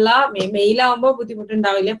തിരിച്ചയക്കാനുള്ള, മെയിലാവുമ്പോൾ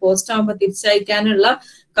ബുദ്ധിമുട്ടുണ്ടാവില്ല, പോസ്റ്റ് ആകുമ്പോൾ തിരിച്ചയക്കാനുള്ള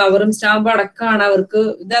കവറും സ്റ്റാമ്പും അടക്കമാണ് അവർക്ക്.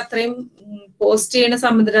 ഇത് അത്രയും പോസ്റ്റ് ചെയ്യുന്ന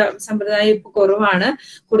സമ്പ്രദായം ഇപ്പൊ കുറവാണ്,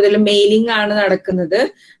 കൂടുതലും മെയിലിംഗ് ആണ് നടക്കുന്നത്.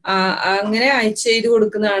 അങ്ങനെ അയച്ചു ചെയ്ത്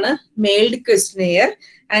കൊടുക്കുന്നതാണ് mailed questionnaire.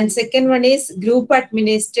 And second one is group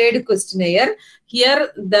administered questionnaire. Here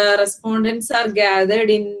the respondents are gathered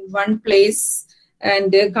in one place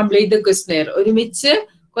and complete the questionnaire. ഒരുമിച്ച്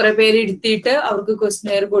കുറെ പേര് ഇരുത്തിയിട്ട് അവർക്ക്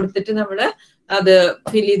ക്വസ്റ്റ്നെയർ കൊടുത്തിട്ട് നമ്മൾ അത്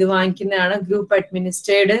ഫിൽ ചെയ്ത് വാങ്ങിക്കുന്നതാണ് ഗ്രൂപ്പ്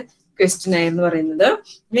അഡ്മിനിസ്ട്രേഡ് ക്വസ്റ്റ്നെയർ എന്ന് പറയുന്നത്.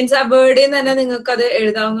 മീൻസ് ആ വേർഡിൽ നിന്ന് തന്നെ നിങ്ങൾക്ക് അത്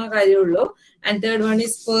എഴുതാവുന്ന കാര്യമുള്ളൂ. And third one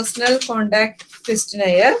is personal contact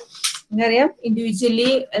questionnaire. എന്നറിയാം,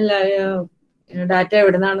 ഇൻഡിവിജ്വലി ഡാറ്റ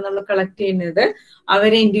എവിടെ നിന്നാണ് നമ്മൾ കളക്ട് ചെയ്യുന്നത്,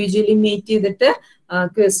 അവരെ ഇൻഡിവിജ്വലി മീറ്റ് ചെയ്തിട്ട്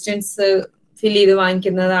ക്വസ്റ്റ്യൻസ് ഫിൽ ചെയ്ത്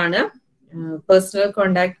വാങ്ങിക്കുന്നതാണ് personal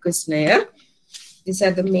contact questionnaire. These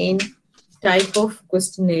are the main type of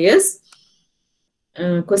questionnaires.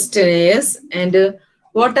 And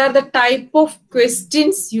what are the type of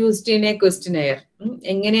questions used in a questionnaire?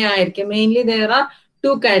 എങ്ങനെയായിരിക്കും? Mainly there are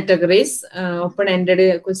 2 categories: open-ended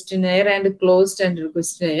questionnaire and closed-ended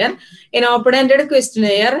questionnaire. In open-ended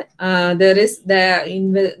questionnaire, there is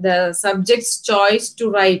the subject's choice to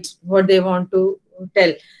write what they want to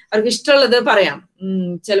tell. അവർക്ക് ഇഷ്ടമുള്ളത് പറയാം.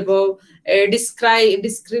 ചിലപ്പോ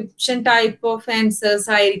description type of answers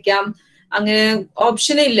ആയിരിക്കാം. അങ്ങനെ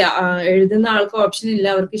option ഇല്ല, എഴുതുന്ന ആൾക്ക് ഓപ്ഷൻ ഇല്ല,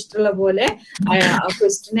 അവർക്ക് ഇഷ്ടമുള്ള പോലെ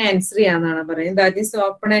ക്വസ്റ്റ്യൻ ആൻസർ ചെയ്യാന്നാണ് പറയുന്നത്. That is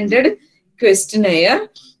open-ended questionnaire.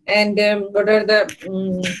 And what are the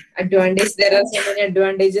advantages? There are so many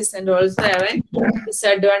advantages and also have a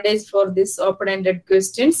disadvantage for this open-ended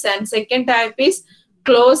questions. And second type is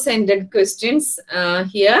close-ended questions.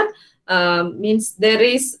 Here means there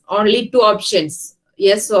is only 2 options: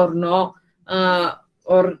 yes or no,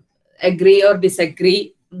 or agree or disagree.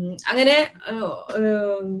 അങ്ങനെ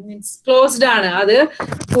means closed ആണ്. അത്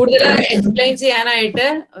കൂടുതൽ explain ചെയ്യാനായിട്ട്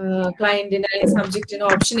ക്ലയന്റിന് സബ്ജക്റ്റിന്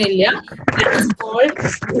option ഇല്ല.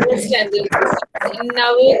 In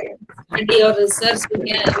our study or research,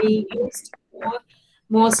 we used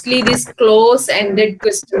mostly this close-ended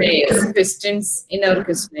questions in our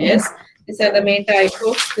questionnaires. These are the main type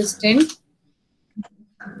of question.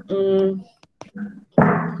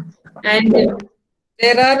 And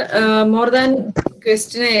there are more than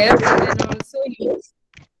questionnaire. We can also use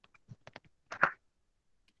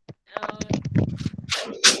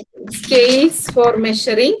scales for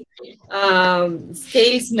measuring.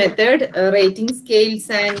 Scales method, rating scales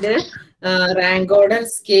and rank order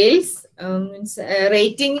scales. Means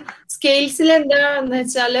rating scales എന്താന്ന്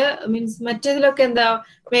വെച്ചാല് means മറ്റേതിലൊക്കെ എന്താ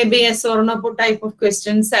may be S or no type of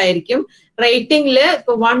questions ആയിരിക്കും. റേറ്റിംഗില്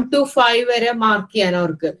ഇപ്പൊ 1 to 5 വരെ mark ചെയ്യാൻ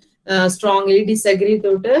അവർക്ക് strongly disagree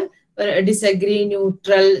തൊട്ട് disagree,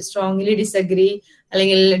 neutral, strongly disagree,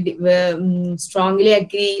 അല്ലെങ്കിൽ സ്ട്രോങ്ലി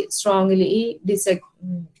അഗ്രി, സ്ട്രോങ്ലി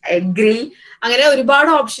അഗ്രി, അങ്ങനെ ഒരുപാട്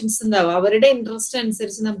ഓപ്ഷൻസ് ഉണ്ടാവും. അവരുടെ ഇൻട്രസ്റ്റ്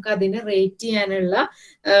അനുസരിച്ച് നമുക്ക് അതിനെ റേറ്റ് ചെയ്യാനുള്ള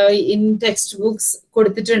ഇൻ ടെക്സ്റ്റ് ബുക്സ്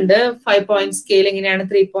കൊടുത്തിട്ടുണ്ട്. 5 point സ്കെയിൽ എങ്ങനെയാണ്,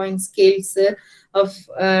 3 point സ്കെയിൽസ്, ഓഫ്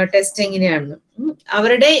ടെസ്റ്റ് എങ്ങനെയാണ്.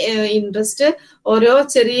 അവരുടെ ഇൻട്രസ്റ്റ് ഓരോ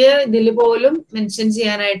ചെറിയ ഇതിൽ പോലും മെൻഷൻ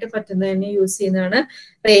ചെയ്യാനായിട്ട് പറ്റുന്നതിന് യൂസ് ചെയ്യുന്നതാണ്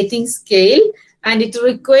rating scale. And it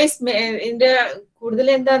requires ഇതിന്റെ കൂടുതൽ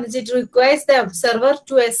എന്താണെന്ന് വെച്ചാൽ it requires the observer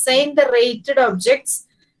to assign the rated objects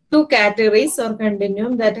to categories or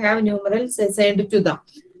continuum that have numerals assigned to them.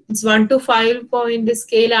 1 to 5 point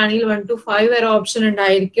scale ആണെങ്കിൽ 1 to 5 വരെ ഓപ്ഷൻ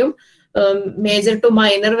ഉണ്ടായിരിക്കും. Major to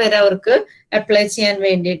minor വരെ അവർക്ക് apply ചെയ്യാൻ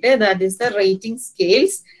വേണ്ടിയിട്ട്. That is the rating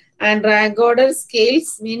scales. And rank order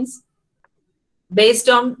scales means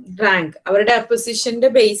based on rank, അവരുടെ പൊസിഷന്റെ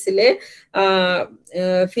ബേസിൽ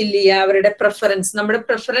fill ചെയ്യുക, അവരുടെ പ്രിഫറൻസ്, നമ്മുടെ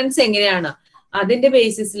പ്രിഫറൻസ് എങ്ങനെയാണ് അതിന്റെ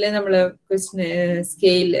ബേസിസിൽ നമ്മൾ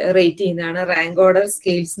സ്കെയിൽ റേറ്റ് ചെയ്യുന്നതാണ് റാങ്ക് ഓർഡർ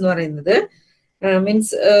സ്കെയിൽസ് എന്ന് പറയുന്നത്.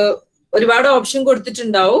 മീൻസ് ഒരുപാട് ഓപ്ഷൻ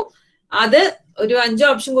കൊടുത്തിട്ടുണ്ടാവും. അത് ഒരു 5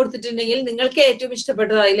 ഓപ്ഷൻ കൊടുത്തിട്ടുണ്ടെങ്കിൽ നിങ്ങൾക്ക് ഏറ്റവും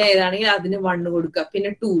ഇഷ്ടപ്പെട്ടത് അതിൽ ഏതാണെങ്കിൽ അതിന് 1 കൊടുക്കുക.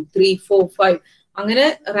 പിന്നെ 2, 3, 4, 5 അങ്ങനെ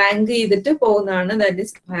റാങ്ക് ചെയ്തിട്ട് പോകുന്നതാണ്. That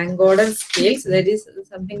is rank order scales. That is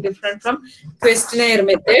something different from questionnaire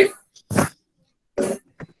method.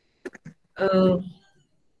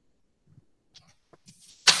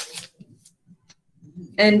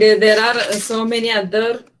 And there are so many other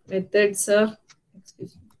methods.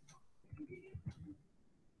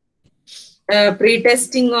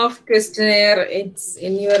 Pre-testing of questionnaire, it's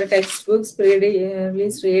in your textbooks.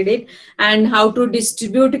 Please read it. And how to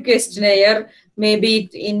distribute questionnaire, maybe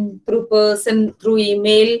in through person, through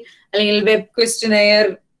email, web questionnaire.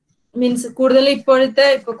 Means കൂടുതൽ ഇപ്പോഴത്തെ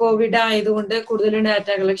Covid ആയതുകൊണ്ട് കൂടുതൽ data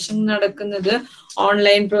collection നടക്കുന്നത്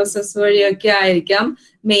online process വഴിയൊക്കെ ആയിരിക്കാം,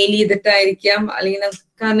 mail ചെയ്തിട്ടായിരിക്കാം, അല്ലെങ്കിൽ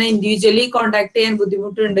കാരണം individually contact ചെയ്യാൻ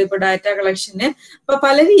ബുദ്ധിമുട്ടുണ്ട് ഇപ്പൊ ഡാറ്റ കളക്ഷന്. അപ്പൊ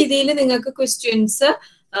പല രീതിയിൽ നിങ്ങൾക്ക് ക്വസ്റ്റ്യൻസ്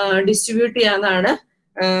ഡിസ്ട്രിബ്യൂട്ട് ചെയ്യാന്നാണ്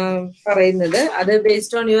പറയുന്നത്. അത്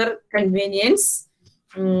ബേസ്ഡ് ഓൺ യുവർ കൺവീനിയൻസ്.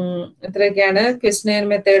 ഇത്രയൊക്കെയാണ് questionnaire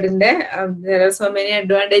മെത്തേഡിന്റെ. there are so many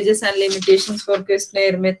advantages and limitations for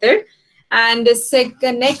questionnaire method. And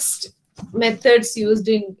next methods used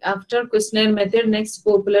in after questionnaire method, next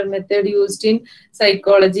popular method used in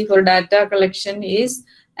psychology for data collection is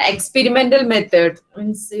experimental method.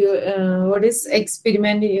 Means what is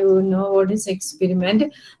experiment? You know what is experiment?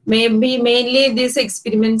 Maybe mainly these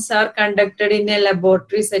experiments are conducted in a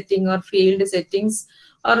laboratory setting or field settings,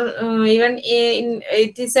 or even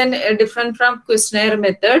it is different from questionnaire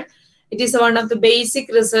method. It is one of the basic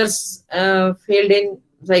research field in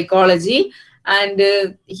psychology, and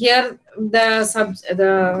here the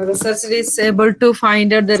researcher is able to find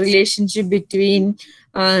out the relationship between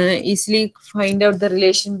easily find out the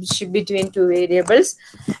relationship between two variables.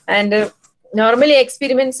 And normally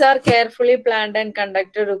experiments are carefully planned and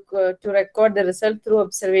conducted to record the result through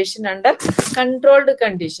observation under controlled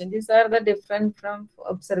conditions. These are the different from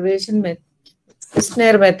observation method.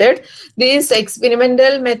 Questionnaire method. These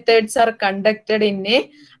experimental methods are conducted in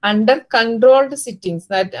under controlled settings.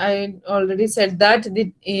 That I already said that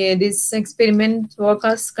this experiment work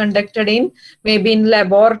is conducted in maybe in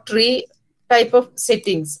laboratory type of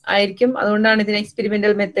settings. ആയിരിക്കും, അതുകൊണ്ടാണ് ഇതിന്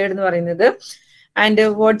experimental method എന്ന് പറയുന്നത്. And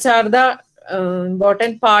what's are the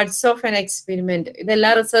important parts of N experiment.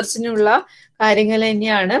 ഇതെല്ലാം റിസർച്ചിനുള്ള കാര്യങ്ങൾ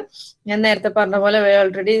തന്നെയാണ്. ഞാൻ നേരത്തെ പറഞ്ഞ പോലെ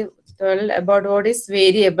already about what is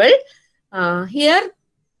variable. Here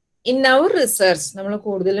in our research നമ്മൾ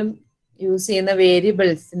കൂടുതലും യൂസ് ചെയ്യുന്ന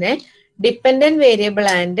വേരിയബിൾസിനെ dependent variable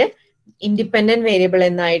and independent variable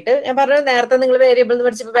എന്നായിട്ട് ഞാൻ പറഞ്ഞത്. നേരത്തെ നിങ്ങൾ വേരിയബിൾ എന്ന്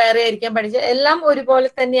പഠിച്ചപ്പോൾ വേറെ ആയിരിക്കാൻ പഠിച്ചത്. എല്ലാം ഒരുപോലെ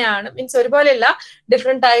തന്നെയാണ്, മീൻസ് ഒരുപോലെയല്ല,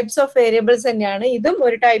 ഡിഫറെന്റ് ടൈപ്സ് ഓഫ് വേരിയബിൾസ് തന്നെയാണ്. ഇതും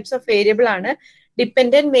ഒരു ടൈപ്സ് ഓഫ് വേരിയബിൾ ആണ്,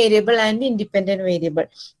 dependent variable and independent variable.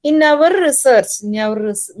 In our research, in our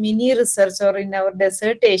mini research or in our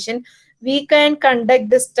dissertation, we can conduct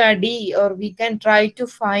the study or we can try to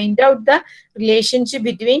find out the relationship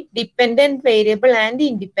between dependent variable and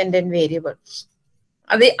independent variable.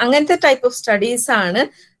 അത് അങ്ങനത്തെ type of studies ആണ്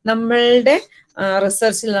നമ്മളുടെ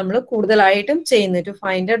റിസർച്ചിൽ നമ്മൾ കൂടുതലായിട്ടും ചെയ്യുന്നത്. To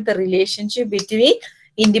find out the relationship between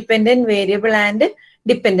independent variable and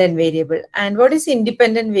dependent variable. And what is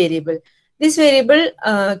independent variable? This variable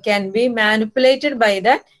can be manipulated by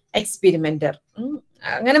the experimenter.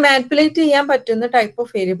 അങ്ങനെ manipulate ചെയ്യാൻ പറ്റുന്ന ടൈപ്പ്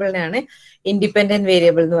ഓഫ് വേരിയബിളിനാണ് ഇൻഡിപെൻഡന്റ്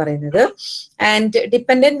വേരിയബിൾ എന്ന് പറയുന്നത്. And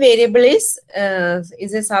dependent variable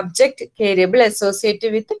is A subject variable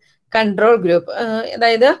associated with control group.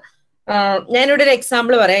 അതായത് ഞാനിവിടെ ഒരു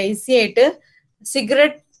example പറയാം easy ആയിട്ട്.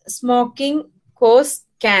 സിഗരറ്റ് സ്മോക്കിംഗ് കോസ്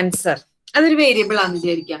ക്യാൻസർ, അതൊരു വേരിയബിൾ ആണെന്ന്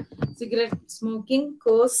വിചാരിക്കാം. സിഗരറ്റ് സ്മോക്കിംഗ്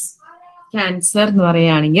കോസ് ക്യാൻസർ എന്ന്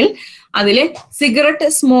പറയുകയാണെങ്കിൽ അതില് സിഗരറ്റ്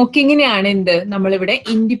സ്മോക്കിങ്ങിനെയാണ് എന്ത് നമ്മളിവിടെ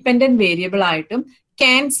ഇൻഡിപെൻഡന്റ് വേരിയബിൾ ആയിട്ടും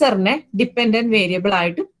ക്യാൻസറിനെ ഡിപ്പെൻഡന്റ് വേരിയബിൾ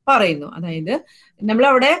ആയിട്ടും പറയുന്നു. അതായത് നമ്മൾ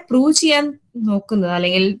അവിടെ പ്രൂവ് ചെയ്യാൻ നോക്കുന്നത്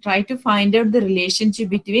അല്ലെങ്കിൽ try to find out the relationship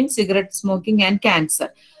between cigarette smoking and cancer.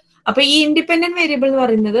 അപ്പൊ ഈ ഇൻഡിപെൻഡന്റ് വേരിയബിൾ എന്ന്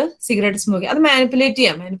പറയുന്നത് സിഗരറ്റ് സ്മോക്കിംഗ്. അത് മാനിപ്പുലേറ്റ്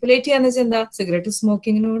ചെയ്യാന്ന് വെച്ചാൽ എന്താ, സിഗരറ്റ്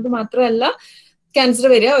സ്മോക്കിങ്ങിനോട് മാത്രമല്ല ക്യാൻസർ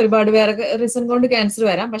വരിക, ഒരുപാട് വേറെ റീസൺ കൊണ്ട് ക്യാൻസർ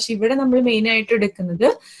വരാം. പക്ഷെ ഇവിടെ നമ്മൾ മെയിൻ ആയിട്ട് എടുക്കുന്നത്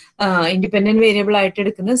ഇൻഡിപെൻഡന്റ് വേരിയബിൾ ആയിട്ട്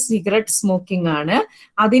എടുക്കുന്നത് സിഗരറ്റ് സ്മോക്കിംഗ് ആണ്.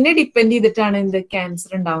 അതിനെ ഡിപ്പെൻഡ് ചെയ്തിട്ടാണ് എന്ത്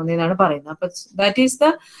ക്യാൻസർ ഉണ്ടാവുന്നതെന്നാണ് പറയുന്നത്. അപ്പൊ ദാറ്റ് ഈസ് ദ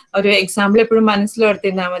ഒരു എക്സാമ്പിൾ എപ്പോഴും മനസ്സിൽ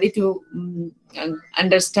ഓർത്തിരുന്നാൽ മതി to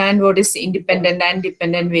understand what is independent and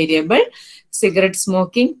dependent variable. Cigarette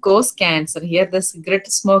smoking cause cancer. Here the cigarette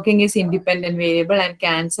smoking is independent variable and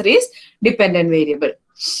cancer is dependent variable.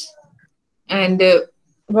 And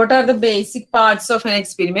what are the basic parts of an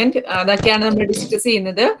experiment? അതൊക്കെയാണ് നമ്മൾ discuss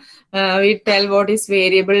ചെയ്യുന്നത്. We tell what is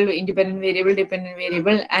variable, independent variable, dependent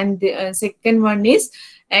variable, and second one is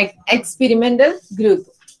experimental group.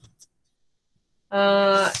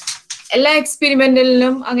 എല്ലാ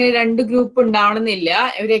എക്സ്പെരിമെന്റലിനും അങ്ങനെ 2 group ഉണ്ടാവണമെന്നില്ല.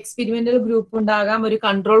 ഒരു experimental group ഉണ്ടാകാം, ഒരു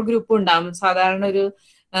control group ഉണ്ടാകും. സാധാരണ ഒരു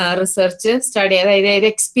റിസർച്ച് സ്റ്റഡി, അതായത്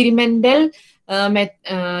എക്സ്പെരിമെന്റൽ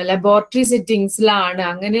ലബോറട്ടറി സെറ്റിംഗ്സിലാണ്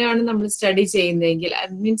അങ്ങനെയാണ് നമ്മൾ സ്റ്റഡി ചെയ്യുന്നതെങ്കിൽ,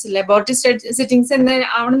 മീൻസ് ലബോറട്ടറി സെറ്റിംഗ്സ് എന്ന്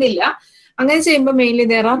ആവണമെന്നില്ല. അങ്ങനെ ചെയ്യുമ്പോൾ മെയിൻലി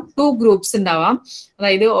there are 2 ഗ്രൂപ്പ്സ് ഉണ്ടാവാം.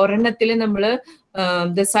 അതായത് ഒരെണ്ണത്തിൽ നമ്മൾ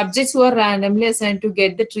the subjects who are randomly assigned to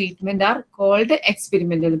get the treatment are called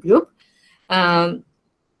experimental group.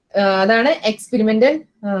 അതാണ് എക്സ്പെരിമെന്റൽ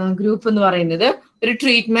ഗ്രൂപ്പ് എന്ന് പറയുന്നത്. ഒരു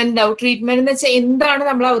ട്രീറ്റ്മെന്റ് എന്ന് വെച്ചാൽ എന്താണ്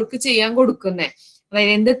നമ്മൾ അവർക്ക് ചെയ്യാൻ കൊടുക്കുന്നത്,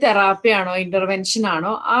 അതായത് എന്ത് തെറാപ്പി ആണോ ഇന്റർവെൻഷൻ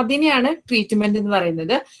ആണോ അതിനെയാണ് ട്രീറ്റ്മെന്റ് എന്ന്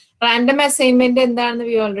പറയുന്നത്. റാൻഡം അസൈൻമെന്റ് എന്താണെന്ന്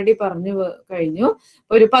വി ഓൾറെഡി പറഞ്ഞു കഴിഞ്ഞു.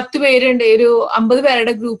 ഒരു 10 പേരുണ്ട്, ഒരു 50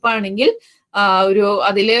 പേരുടെ ഗ്രൂപ്പ് ആണെങ്കിൽ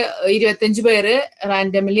അതില് 25 പേര്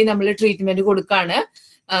റാൻഡംലി നമ്മൾ ട്രീറ്റ്മെന്റ് കൊടുക്കാണ്.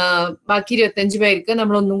 ബാക്കി 25 പേർക്ക്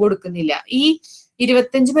നമ്മൾ ഒന്നും കൊടുക്കുന്നില്ല. ഈ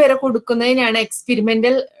 25 പേരെ കൊടുക്കുന്നതിനാണ്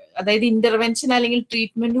എക്സ്പെരിമെന്റൽ, അതായത് ഇന്റർവെൻഷൻ അല്ലെങ്കിൽ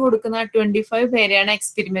ട്രീറ്റ്മെന്റ് കൊടുക്കുന്ന 25 പേരെയാണ്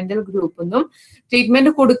എക്സ്പെരിമെന്റൽ ഗ്രൂപ്പ് എന്നും,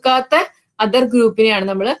 ട്രീറ്റ്മെന്റ് കൊടുക്കാത്ത അതർ ഗ്രൂപ്പിനെയാണ്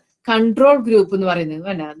നമ്മൾ കൺട്രോൾ ഗ്രൂപ്പ് എന്ന് പറയുന്നത്.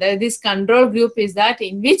 അതായത് this control group is that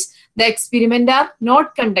in which the experiment are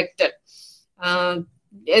not conducted.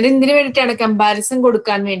 എന്തിനു വേണ്ടിയിട്ടാണ്? കമ്പാരിസൺ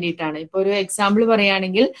കൊടുക്കാൻ വേണ്ടിയിട്ടാണ്. ഇപ്പൊ ഒരു എക്സാമ്പിൾ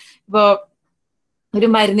പറയുകയാണെങ്കിൽ, ഒരു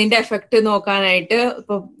മരുന്നിന്റെ എഫക്ട് നോക്കാനായിട്ട്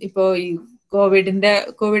ഇപ്പോ ഈ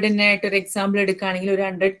കോവിഡിനായിട്ട് ഒരു എക്സാമ്പിൾ എടുക്കുകയാണെങ്കിൽ, ഒരു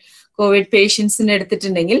 100 കോവിഡ് പേഷ്യൻസിന്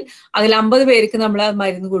എടുത്തിട്ടുണ്ടെങ്കിൽ അതിൽ 50 പേർക്ക് നമ്മൾ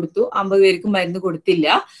മരുന്ന് കൊടുത്തു, 50 പേർക്ക് മരുന്ന് കൊടുത്തില്ല.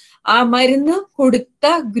 ആ മരുന്ന് കൊടുത്ത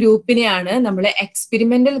ഗ്രൂപ്പിനെയാണ് നമ്മൾ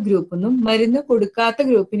എക്സ്പെരിമെന്റൽ ഗ്രൂപ്പ് എന്നും, മരുന്ന് കൊടുക്കാത്ത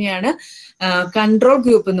ഗ്രൂപ്പിനെയാണ് കൺട്രോൾ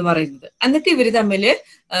ഗ്രൂപ്പ് എന്ന് പറയുന്നത്. എന്നിട്ട് ഇവര് തമ്മിൽ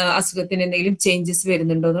അസുഖത്തിന് എന്തെങ്കിലും ചേഞ്ചസ്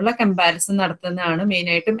വരുന്നുണ്ടോ എന്നുള്ള കമ്പാരിസൺ നടത്തുന്നതാണ് മെയിൻ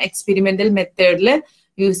ആയിട്ടും എക്സ്പെരിമെന്റൽ മെത്തേഡിൽ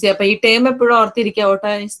യൂസ് ചെയ്യുക. അപ്പൊ ഈ ടേം എപ്പോഴും ഓർത്തിരിക്കുക,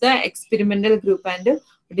 what is the experimental group and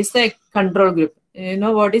what is the control group. You know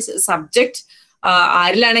what is subject?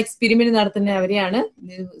 ആരിലാണ് experiment നടത്തുന്നത് അവരെയാണ്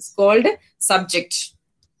called subject.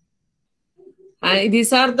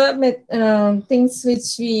 These are the things which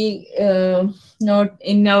we note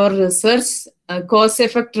in our research. Cause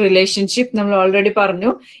effect relationship നമ്മൾ already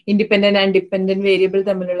പറഞ്ഞു. Independent and dependent variable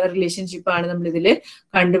തമ്മിലുള്ള relationship ആണ് നമ്മൾ ഇതിൽ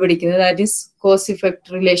കണ്ടുപിടിക്കുന്നത്. That is cos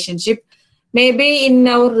effect relationship. Maybe in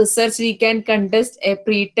our research we can contest a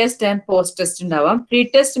pre-test and post-test ഉണ്ടാവാം.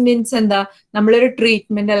 Pre-test means എന്താ, നമ്മളൊരു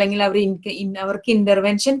ട്രീറ്റ്മെന്റ് അല്ലെങ്കിൽ അവർക്ക്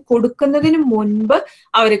ഇന്റർവെൻഷൻ കൊടുക്കുന്നതിന് മുൻപ്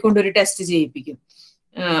അവരെ കൊണ്ടൊരു ടെസ്റ്റ് ചെയ്യിപ്പിക്കും.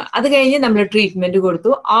 അത് കഴിഞ്ഞ് നമ്മൾ ട്രീറ്റ്മെന്റ്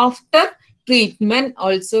കൊടുത്തു. After treatment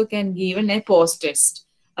also can given A post test.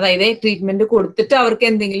 അതായത് ട്രീറ്റ്മെന്റ് കൊടുത്തിട്ട് അവർക്ക്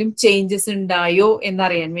എന്തെങ്കിലും ചേഞ്ചസ് ഉണ്ടായോ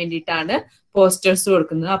എന്നറിയാൻ വേണ്ടിയിട്ടാണ് പോസ്റ്റേഴ്സ്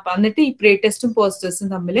കൊടുക്കുന്നത്. അപ്പൊ എന്നിട്ട് ഈ പ്രീ ടെസ്റ്റും പോസ്റ്റേഴ്സും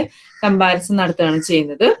തമ്മിൽ കമ്പാരിസൺ നടത്തുകയാണ്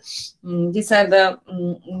ചെയ്യുന്നത്. These are the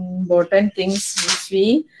important things which we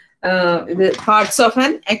parts of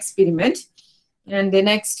an experiment. And the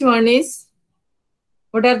next one is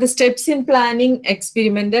what are the steps in planning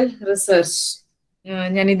experimental research.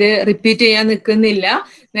 ഞാനിത് റിപ്പീറ്റ് ചെയ്യാൻ നിൽക്കുന്നില്ല.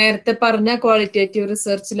 നേരത്തെ പറഞ്ഞ ക്വാളിറ്റേറ്റീവ്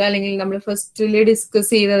റിസർച്ചിലോ അല്ലെങ്കിൽ നമ്മൾ ഫസ്റ്റില്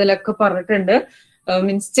ഡിസ്കസ് ചെയ്തതിലൊക്കെ പറഞ്ഞിട്ടുണ്ട്.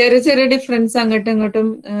 മീൻസ് ചെറിയ ഡിഫറൻസ് അങ്ങോട്ടും ഇങ്ങോട്ടും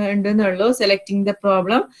ഉണ്ടെന്നുള്ളൂ. Selecting the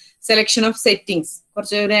problem, selection of settings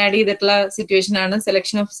കുറച്ച് ഒരു ആഡ് ചെയ്തിട്ടുള്ള സിറ്റുവേഷൻ ആണ്.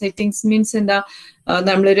 സെലക്ഷൻ ഓഫ് സെറ്റിംഗ്സ് മീൻസ് എന്താ,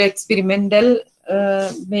 നമ്മളൊരു എക്സ്പെരിമെന്റൽ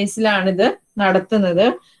ബേസിലാണിത് നടത്തുന്നത്.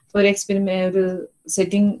 ഒരു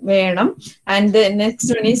സെറ്റിംഗ് വേണം. And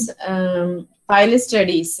next one is pilot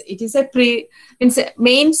studies. It is means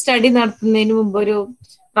main study നടത്തുന്നതിന് മുമ്പ് ഒരു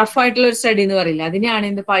റഫ് ആയിട്ടുള്ള ഒരു സ്റ്റഡി എന്ന് പറയില്ല, അതിനെയാണ്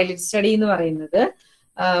ഇത് പൈലറ്റ് സ്റ്റഡി എന്ന് പറയുന്നത്.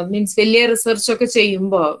 മീൻസ് വലിയ റിസർച്ച് ഒക്കെ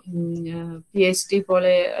ചെയ്യുമ്പോൾ PhD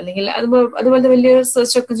പോലെ അല്ലെങ്കിൽ അതുപോലത്തെ വലിയ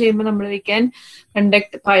റിസർച്ച് ഒക്കെ ചെയ്യുമ്പോൾ നമ്മൾ we can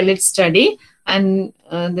conduct pilot study and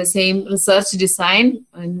the same research design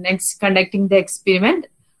next conducting the experiment.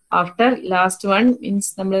 After last one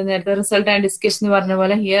means നമ്മൾ നേരത്തെ റിസൾട്ട് ആൻഡ് ഡിസ്കഷൻ പറഞ്ഞ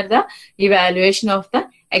പോലെ here the evaluation of the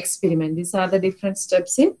experiment. These are the different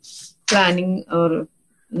steps in planning or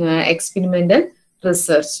experimental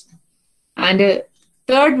research. And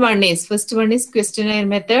third one is, first one is questionnaire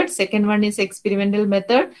method, second one is experimental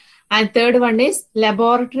method, And third one is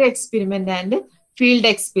laboratory experiment and field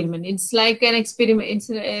experiment. It's like an experiment. It's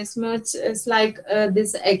as much as like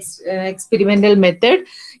this experimental method.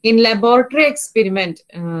 In laboratory experiment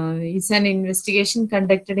is an investigation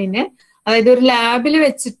conducted in a ലാബിൽ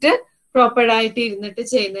വെച്ചിട്ട് proper ആയിട്ട് ഇരുന്നിട്ട്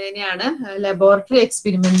ചെയ്യുന്നതിനെയാണ് laboratory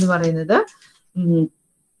experiment എന്ന് പറയുന്നത്.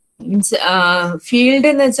 Means field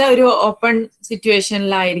എന്ന് വെച്ചാൽ ഒരു open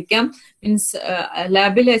സിറ്റുവേഷനിലായിരിക്കാം. Means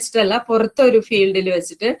ലാബിൽ വെച്ചിട്ടല്ല, പുറത്തൊരു ഫീൽഡിൽ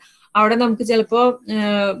വെച്ചിട്ട് അവിടെ നമുക്ക് ചിലപ്പോ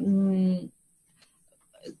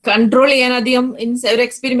കൺട്രോൾ ചെയ്യാൻ അധികം ഒരു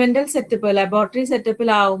എക്സ്പെരിമെന്റൽ സെറ്റപ്പ് ലബോറട്ടറി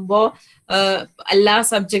സെറ്റപ്പിലാവുമ്പോൾ എല്ലാ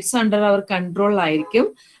സബ്ജക്ട്സും അണ്ടർ അവർ കൺട്രോളിലായിരിക്കും.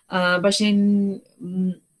 പക്ഷെ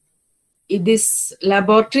this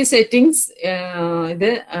laboratory settings ഇത്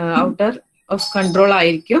ഔട്ടർ ഓഫ് കൺട്രോൾ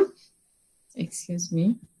ആയിരിക്കും. Excuse me.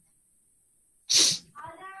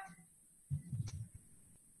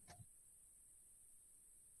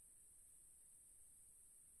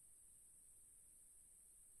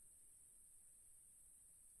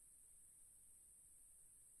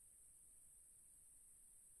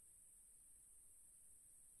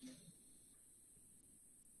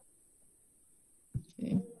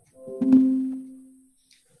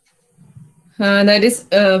 That is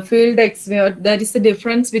field experiment. That is the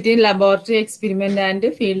difference between laboratory experiment and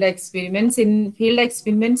field experiments. In field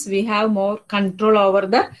experiments, we have more control over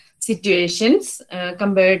the situations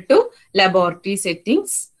compared to laboratory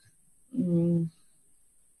settings.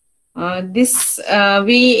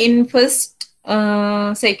 We in first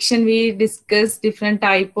section we discussed different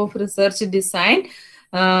type of research design.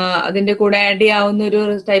 അതിന്റെ കൂടെ add ചെയ്യാവുന്ന ഒരു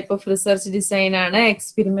type of research design ആണ്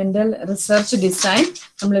experimental research design.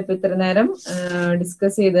 നമ്മളിപ്പോ ഇത്ര നേരം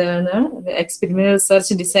discuss ചെയ്തതാണ് experimental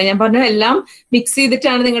research design. ഞാൻ പറഞ്ഞ എല്ലാം മിക്സ്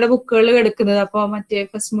ചെയ്തിട്ടാണ് നിങ്ങളുടെ ബുക്കുകളിൽ എടുക്കുന്നത്. അപ്പോൾ മറ്റേ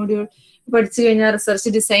ഫസ്റ്റ് മൊഡ്യൂൾ പഠിച്ചു കഴിഞ്ഞാൽ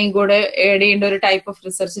റിസർച്ച് ഡിസൈൻ കൂടെ ആഡ് ചെയ്യേണ്ട ഒരു ടൈപ്പ് ഓഫ്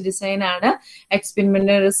റിസർച്ച് ഡിസൈൻ ആണ്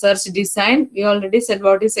experimental research design. We already Z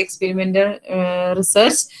what is experimental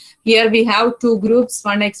research. Here we have 2 groups,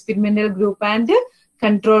 one experimental group and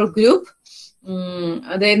control group.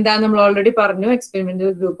 അതെന്താ നമ്മൾ ഓൾറെഡി പറഞ്ഞു. എക്സ്പെരിമെന്റൽ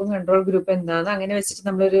ഗ്രൂപ്പും കൺട്രോൾ ഗ്രൂപ്പും എന്താണ്, അങ്ങനെ വെച്ചിട്ട്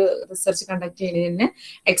നമ്മളൊരു റിസർച്ച് കണ്ടക്ട് ചെയ്യുന്നതിന്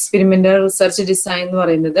എക്സ്പെരിമെന്റൽ റിസർച്ച് ഡിസൈൻ എന്ന്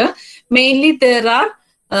പറയുന്നത്. Mainly there are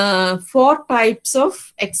 4 types of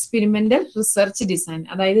experimental research design.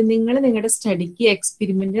 അതായത് നിങ്ങൾ നിങ്ങളുടെ സ്റ്റഡിക്ക്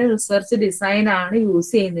എക്സ്പെരിമെന്റൽ റിസർച്ച് ഡിസൈൻ ആണ്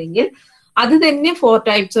യൂസ് ചെയ്യുന്നതെങ്കിൽ അത് തന്നെ 4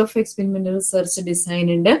 types of experimental research design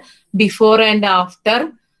ഉണ്ട്. Before and after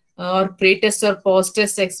or pre-test or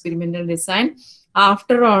post-test experimental design,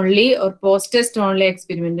 after only or post-test only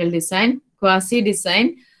experimental design, quasi-design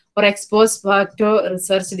or ex-post facto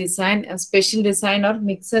research design, a special design or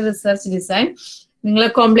mixed research design. നിങ്ങൾ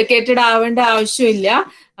complicated ആവേണ്ട ആവശ്യമില്ല.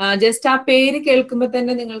 Just ആ പേര് കേൾക്കുമ്പോൾ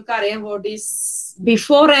തന്നെ നിങ്ങൾക്ക് അറിയാം what is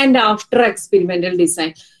before and after experimental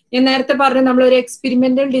design. ഞാൻ നേരത്തെ പറഞ്ഞു നമ്മൾ ഒരു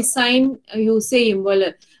എക്സ്പെരിമെന്റൽ ഡിസൈൻ യൂസ് ചെയ്യുമ്പോൾ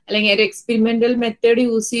അല്ലെങ്കിൽ ഒരു എക്സ്പെരിമെന്റൽ മെത്തേഡ്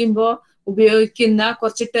യൂസ് ചെയ്യുമ്പോൾ ഉപയോഗിക്കുന്ന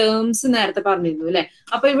കുറച്ച് ടേംസ് നേരത്തെ പറഞ്ഞിരുന്നു അല്ലെ.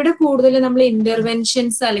 അപ്പൊ ഇവിടെ കൂടുതൽ നമ്മൾ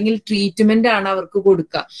ഇന്റർവെൻഷൻസ് അല്ലെങ്കിൽ ട്രീറ്റ്മെന്റ് ആണ് അവർക്ക്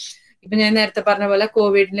കൊടുക്കുക. ഇപ്പൊ ഞാൻ നേരത്തെ പറഞ്ഞ പോലെ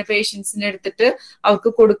കോവിഡിന്റെ പേഷ്യൻസിനെ എടുത്തിട്ട് അവർക്ക്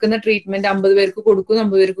കൊടുക്കുന്ന ട്രീറ്റ്മെന്റ് 50 പേർക്ക് കൊടുക്കും,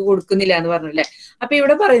 50 പേർക്ക് കൊടുക്കുന്നില്ല എന്ന് പറഞ്ഞല്ലേ. അപ്പൊ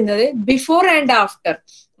ഇവിടെ പറയുന്നത് ബിഫോർ ആൻഡ് ആഫ്റ്റർ,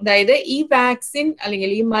 അതായത് ഈ വാക്സിൻ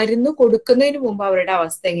അല്ലെങ്കിൽ ഈ മരുന്ന് കൊടുക്കുന്നതിന് മുമ്പ് അവരുടെ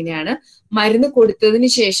അവസ്ഥ എങ്ങനെയാണ്, മരുന്ന് കൊടുത്തതിന്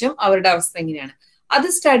ശേഷം അവരുടെ അവസ്ഥ എങ്ങനെയാണ്, അത്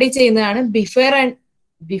സ്റ്റഡി ചെയ്യുന്നതാണ്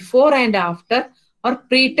before and after or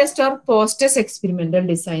pre-test or post-test experimental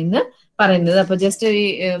design എന്ന് പറയുന്നത്. അപ്പൊ ജസ്റ്റ് ഈ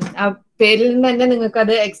ആ പേരിൽ നിന്ന് തന്നെ നിങ്ങൾക്ക്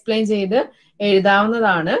അത് എക്സ്പ്ലെയിൻ ചെയ്ത്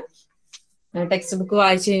എഴുതാവുന്നതാണ്. ടെക്സ്റ്റ് ബുക്ക്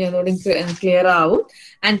വായിച്ചു കഴിഞ്ഞാൽ ക്ലിയർ ആവും.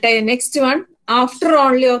 And next one after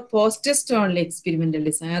only or post-test only experimental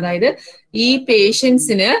design. അതായത് ഈ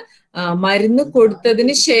പേഷ്യൻസിന് മരുന്ന്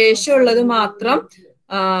കൊടുത്തതിന് ശേഷമുള്ളത് മാത്രം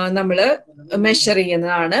നമ്മൾ മെഷർ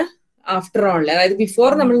ചെയ്യുന്നതാണ് ആഫ്റ്റർ ഓൺലി. അതായത് ബിഫോർ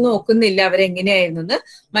നമ്മൾ നോക്കുന്നില്ല അവരെങ്ങനെയായിരുന്നു,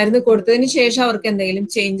 മരുന്ന് കൊടുത്തതിന് ശേഷം അവർക്ക് എന്തെങ്കിലും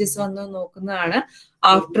ചേഞ്ചസ് വന്നു നോക്കുന്നതാണ്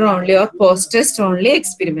after only or post-test only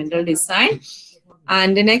experimental design.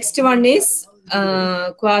 And next one is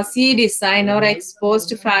quasi design or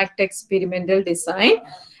ex post fact experimental design.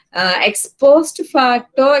 Ex post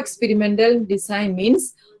facto experimental design means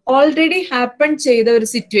already happen ചെയ്ത ഒരു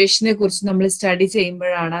സിറ്റുവേഷനെ കുറിച്ച് നമ്മൾ സ്റ്റഡി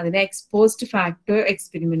ചെയ്യുമ്പോഴാണ് അതിനെ എക്സ്പോസ്റ്റ് ഫാക്ടോ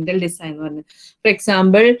എക്സ്പെരിമെന്റൽ ഡിസൈൻ എന്ന് പറഞ്ഞത്. ഫോർ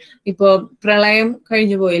എക്സാമ്പിൾ ഇപ്പോ പ്രളയം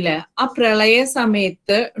കഴിഞ്ഞു പോയില്ലേ, ആ പ്രളയ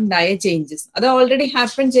സമയത്ത് ഉണ്ടായ ചേഞ്ചസ് അത് ഓൾറെഡി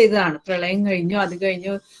ഹാപ്പൺ ചെയ്തതാണ്. പ്രളയം കഴിഞ്ഞു, അത്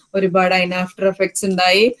കഴിഞ്ഞു ഒരുപാട് അതിന് ആഫ്റ്റർ എഫക്ട്സ്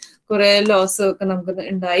ഉണ്ടായി, കുറെ ലോസ് ഒക്കെ നമുക്ക്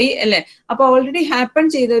ഉണ്ടായി അല്ലെ. അപ്പൊ ഓൾറെഡി ഹാപ്പൺ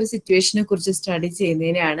ചെയ്ത ഒരു സിറ്റുവേഷനെ കുറിച്ച് സ്റ്റഡി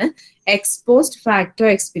ചെയ്യുന്നതിനാണ് എക്സ്പോസ്റ്റ് ഫാക്ടോ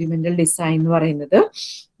എക്സ്പെരിമെന്റൽ ഡിസൈൻ എന്ന് പറയുന്നത്.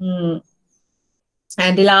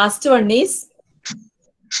 And the last one is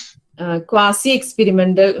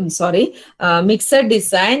quasi-experimental, mixed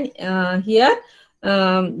design. Here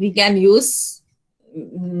we can use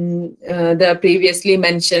the previously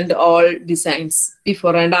mentioned all designs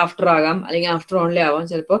before and after ആകാം അല്ലെങ്കിൽ after only ആവാം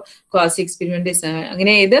ചിലപ്പോൾ ക്വാസി എക്സ്പെരിമെന്റ് ഡിസൈൻ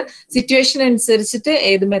അങ്ങനെ ഏത് സിറ്റുവേഷൻ അനുസരിച്ചിട്ട്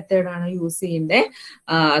ഏത് മെത്തേഡാണ് യൂസ് ചെയ്യേണ്ടത്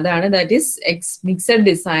അതാണ് that is mixed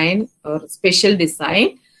design or special design.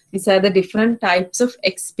 These are the different types of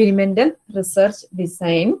experimental research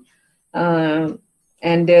design.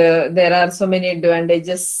 And there are so many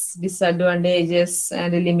advantages, disadvantages,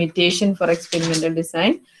 and limitation for experimental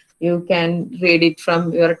design. You can read it from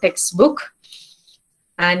your textbook.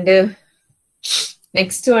 And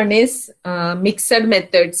next one is mixed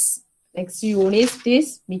methods. Next unit is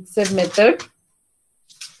mixed method.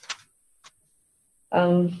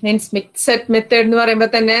 Means mixed method എന്ന്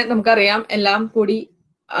പറയുമ്പോൾ തന്നെ നമുക്കറിയാം എല്ലാം കൂടി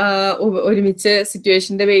ഒരുമിച്ച്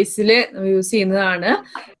സിറ്റുവേഷന്റെ ബേസിൽ use ചെയ്യുന്നതാണ്.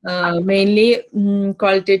 Mainly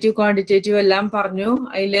qualitative quantitative എല്ലാം പറഞ്ഞു.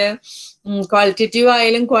 അതില് ക്വാളിറ്റേറ്റീവ്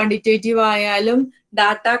ആയാലും ക്വാണ്ടിറ്റേറ്റീവ് ആയാലും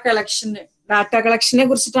ഡാറ്റ കളക്ഷനെ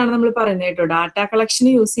കുറിച്ചിട്ടാണ് നമ്മൾ പറയുന്നത് കേട്ടോ. ഡാറ്റ കളക്ഷൻ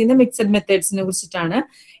യൂസ് ചെയ്യുന്ന മിക്സഡ് മെത്തേഡ്സിനെ കുറിച്ചിട്ടാണ്.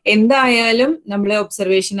 എന്തായാലും നമ്മൾ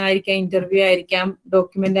ഒബ്സർവേഷൻ ആയിരിക്കാം, ഇന്റർവ്യൂ ആയിരിക്കാം,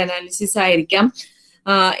 ഡോക്യുമെന്റ് അനാലിസിസ് ആയിരിക്കാം,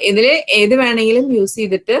 ഇതില് ഏത് വേണമെങ്കിലും യൂസ്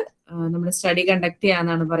ചെയ്തിട്ട് നമ്മൾ സ്റ്റഡി കണ്ടക്ട്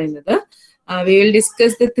ചെയ്യാന്നാണ് പറയുന്നത്. We will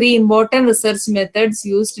discuss the 3 important research methods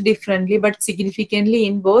used differently but significantly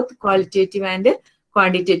in both qualitative and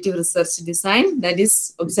quantitative research design. That is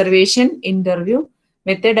observation, interview,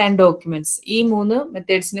 method and documents. ഈ 3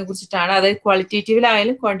 മെത്തേഡ്സിനെ കുറിച്ചിട്ടാണ്, അതായത്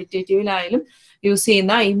ക്വാളിറ്റേറ്റീവിലായാലും ക്വാണ്ടിറ്റേറ്റീവിലായാലും യൂസ്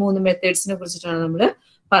ചെയ്യുന്ന ഈ 3 മെത്തേഡ്സിനെ കുറിച്ചിട്ടാണ് നമ്മൾ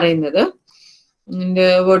പറയുന്നത്.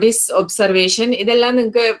 What is observation? ഇതെല്ലാം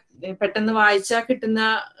നിങ്ങൾക്ക് പെട്ടെന്ന് വായിച്ചാൽ കിട്ടുന്ന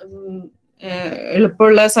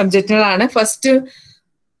എളുപ്പമുള്ള സബ്ജക്റ്റുകളാണ്. ഫസ്റ്റ്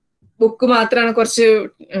ബുക്ക് മാത്രമാണ് കുറച്ച്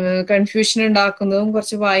കൺഫ്യൂഷൻ ഉണ്ടാക്കുന്നതും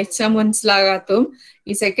കുറച്ച് വായിച്ചാൽ മനസ്സിലാകാത്തതും.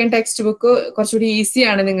 ഈ സെക്കൻഡ് ടെക്സ്റ്റ് ബുക്ക് കുറച്ചുകൂടി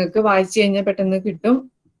ഈസിയാണ്, നിങ്ങൾക്ക് വായിച്ചു കഴിഞ്ഞാൽ പെട്ടെന്ന് കിട്ടും.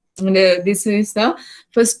 This is the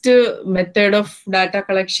first method of data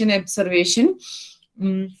collection, observation.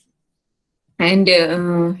 And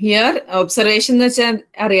here observation എന്ന് വെച്ചാൽ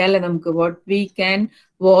അറിയാലോ നമുക്ക്, what we can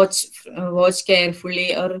watch carefully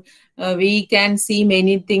or we can see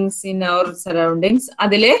many things in our surroundings.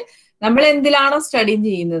 അതില് നമ്മൾ എന്തിലാണോ സ്റ്റഡി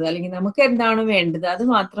ചെയ്യുന്നത് അല്ലെങ്കിൽ നമുക്ക് എന്താണോ വേണ്ടത് അത്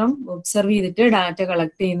മാത്രം ഒബ്സർവ് ചെയ്തിട്ട് ഡാറ്റ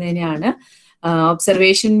കളക്ട് ചെയ്യുന്നതിനാണ്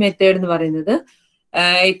ഒബ്സർവേഷൻ മെത്തേഡ് എന്ന് പറയുന്നത്.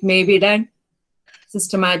 It may be done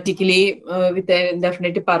systematically with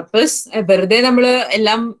definite purpose. വെറുതെ നമ്മൾ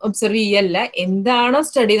എല്ലാം ഒബ്സർവ് ചെയ്യല്ല, എന്താണോ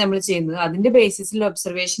സ്റ്റഡി നമ്മൾ ചെയ്യുന്നത് അതിന്റെ ബേസിസിൽ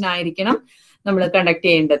ഒബ്സർവേഷൻ ആയിരിക്കണം നമ്മൾ കണ്ടക്ട്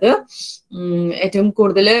ചെയ്യേണ്ടത്. ഏറ്റവും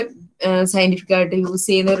കൂടുതൽ സയന്റിഫിക് ആയിട്ട് യൂസ്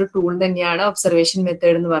ചെയ്യുന്ന ഒരു ടൂൾ തന്നെയാണ് ഒബ്സർവേഷൻ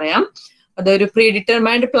മെത്തേഡ് എന്ന് പറയാം. അതൊരു പ്രീ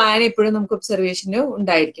ഡിറ്റർമൈൻഡ് പ്ലാൻ എപ്പോഴും നമുക്ക് ഒബ്സർവേഷന്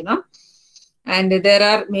ഉണ്ടായിരിക്കണം. And there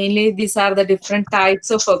are mainly these are the different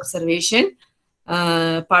types of observation: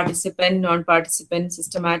 participant, non participant,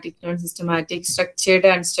 systematic, non systematic, structured,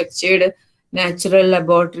 unstructured, natural,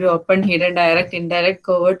 laboratory, open, hidden, direct, indirect,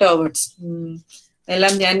 covert, ഓവേർട്സ്.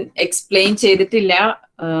 എല്ലാം ഞാൻ explain ചെയ്തിട്ടില്ല,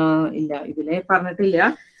 ഇതിലെ പറഞ്ഞിട്ടില്ല.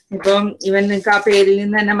 ഇപ്പം ഇവൻ നിങ്ങൾക്ക് ആ പേരിൽ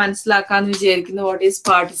നിന്ന് തന്നെ മനസ്സിലാക്കാന്ന് വിചാരിക്കുന്നു. What is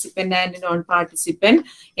participant and non participant?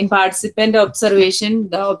 In participant observation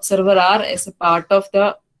the observer R as A part of the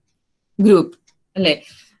group, അല്ലെ?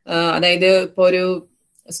 അതായത് ഇപ്പൊ ഒരു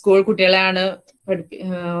സ്കൂൾ കുട്ടികളെയാണ്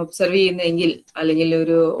ഒബ്സർവ് ചെയ്യുന്നതെങ്കിൽ അല്ലെങ്കിൽ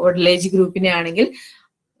ഒരു ഓൾഡ് ഏജ് ഗ്രൂപ്പിനെ ആണെങ്കിൽ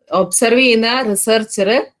ഒബ്സർവ് ചെയ്യുന്ന റിസർച്ചർ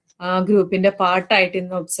ആ ഗ്രൂപ്പിന്റെ പാർട്ടായിട്ട്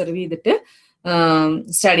ഇന്ന് ഒബ്സർവ് ചെയ്തിട്ട്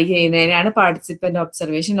സ്റ്റഡി ചെയ്യുന്നതിനാണ് പാർട്ടിസിപ്പന്റ്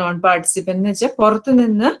ഒബ്സർവേഷൻ. നോൺ പാർട്ടിസിപ്പന്റ് എന്ന് വെച്ചാൽ പുറത്തു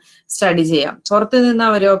നിന്ന് സ്റ്റഡി ചെയ്യാം, പുറത്തു നിന്ന്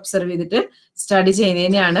അവരെ ഒബ്സർവ് ചെയ്തിട്ട് സ്റ്റഡി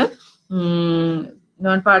ചെയ്യുന്നതിനാണ്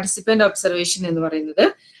നോൺ പാർട്ടിസിപ്പന്റ് ഒബ്സർവേഷൻ എന്ന് പറയുന്നത്.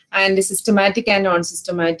 And systematic and non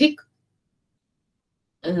systematic.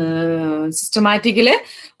 സിസ്റ്റമാറ്റിക്കില്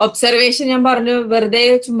observation ഞാൻ പറഞ്ഞു, വെറുതെ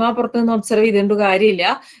ചുമ്മാ പുറത്തുനിന്ന് ഒബ്സർവ് ചെയ്തുകൊണ്ട് കാര്യമില്ല,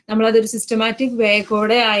 നമ്മളതൊരു സിസ്റ്റമാറ്റിക് വേ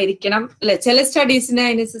കൂടെ ആയിരിക്കണം, അല്ലെ? ചില സ്റ്റഡീസിന്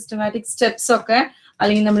അതിന് സിസ്റ്റമാറ്റിക് സ്റ്റെപ്സ് ഒക്കെ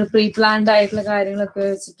അല്ലെങ്കിൽ നമ്മൾ പ്രീ പ്ലാൻഡ് ആയിട്ടുള്ള കാര്യങ്ങളൊക്കെ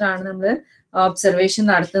വെച്ചിട്ടാണ് നമ്മൾ ഒബ്സർവേഷൻ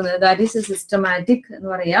നടത്തുന്നത്. ദാറ്റ് ഈസ് എ സിസ്റ്റമാറ്റിക് എന്ന്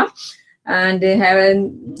പറയാം. And have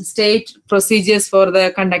state procedures for the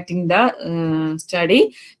conducting the study.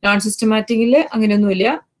 Non സിസ്റ്റമാറ്റിക്കിൽ അങ്ങനെയൊന്നുമില്ല,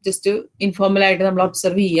 ജസ്റ്റ് ഇൻഫോർമൽ ആയിട്ട് നമ്മൾ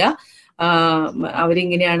ഒബ്സർവ് ചെയ്യുക,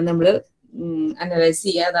 അവരിങ്ങനെയാണ് നമ്മൾ അനലൈസ്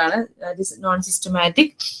ചെയ്യുക. അതാണ് non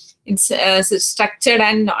systematic. It's structured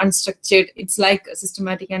and unstructured. It's like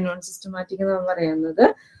systematic and non systematic എന്ന് പറയുന്നത്.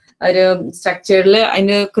 ഒരു സ്ട്രക്ചേർഡിൽ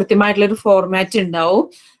അതിന് കൃത്യമായിട്ടുള്ള ഒരു ഫോർമാറ്റ് ഉണ്ടാവും,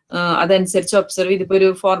 അതനുസരിച്ച് ഒബ്സർവ് ചെയ്തിപ്പോ ഒരു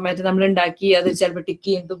ഫോർമാറ്റ് നമ്മൾ ഉണ്ടാക്കി അത് ചിലപ്പോൾ ടിക്ക്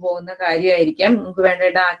ചെയ്ത് പോകുന്ന കാര്യമായിരിക്കാം. നമുക്ക്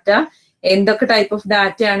വേണ്ട ഡാറ്റ എന്തൊക്കെ ടൈപ്പ് ഓഫ്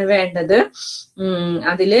ഡാറ്റയാണ് വേണ്ടത്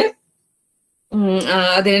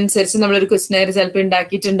അതിനനുസരിച്ച് നമ്മളൊരു ക്വസ്റ്റ്യനയർ ചിലപ്പോൾ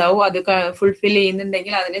ഉണ്ടാക്കിയിട്ടുണ്ടാവും. അത് ഫുൾഫിൽ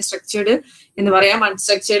ചെയ്യുന്നുണ്ടെങ്കിൽ അതിനെ സ്ട്രക്ചേർഡ് എന്ന് പറയാം.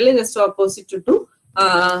 അൺസ്ട്രക്ചേർഡിൽ just opposite to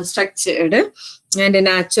structured. And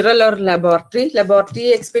natural or laboratory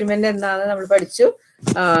experiment എന്താണെന്ന് നമ്മൾ പഠിച്ചു,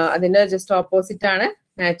 അതിന്റെ ജസ്റ്റ് ഓപ്പോസിറ്റ് ആണ്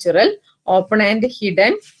natural. open and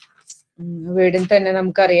hidden. Wordin തന്നെ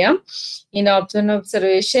നമുക്കറിയാം. In open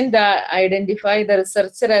observation, identify the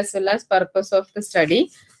researcher as well as purpose of the study.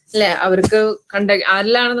 അല്ലെ, അവർക്ക്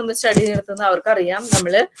ആരിലാണ് നമ്മൾ സ്റ്റഡി നടത്തുന്നത് അവർക്കറിയാം.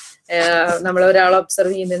 നമ്മൾ ഒരാളെ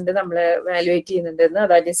ഒബ്സർവ് ചെയ്യുന്നുണ്ട്, നമ്മളെ വാല്യുവേറ്റ് ചെയ്യുന്നുണ്ടെന്ന്.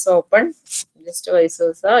 That is open. Just vice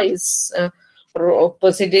versa is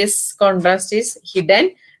opposite is contrast is hidden.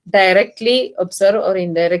 Directly observe or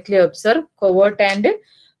indirectly observe. Covert and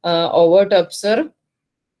overt observe.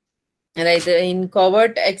 Right, in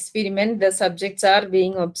covert experiment, the subjects are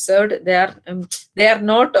being observed. They are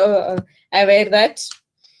not aware that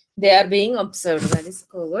they are being observed. That is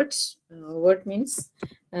covert. Overt means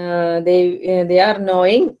they are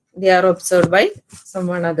knowing they are observed by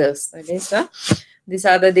someone others. That is these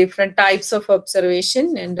are the different types of observation,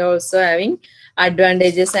 and also having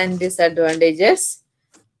advantages and disadvantages.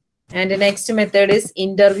 And the next method is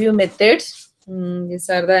interview method. These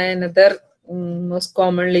are the another most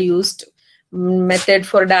commonly used method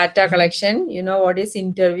for data collection. You know what is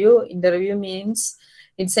interview? Interview means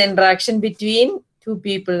it's an interaction between two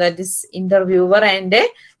people, that is interviewer and a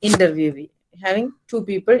interviewee. Having two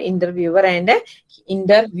people, interviewer and a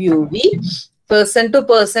interviewee. Person to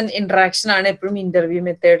person interaction ആണ് എപ്പോഴും interview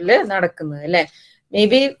മെത്തേഡിൽ നടക്കുന്നത് അല്ലെ. May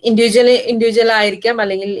be individual ആയിരിക്കാം,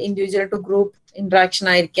 അല്ലെങ്കിൽ individual to group interaction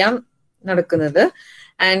ആയിരിക്കാം നടക്കുന്നത്.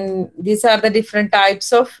 And these are the different types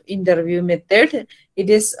of interview method. It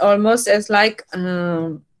is almost as like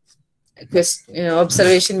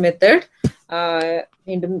observation method.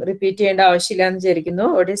 Repeat ചെയ്യേണ്ട ആവശ്യമില്ലാന്ന് വിചാരിക്കുന്നു.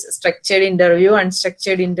 What is structured interview,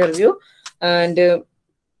 unstructured interview, and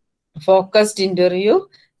focused interview.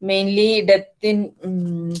 Mainly depth in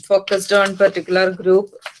focused on particular group.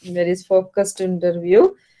 There is focused interview.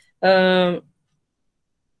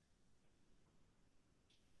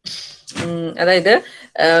 അതായത്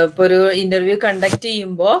ഇപ്പൊ ഒരു interview conduct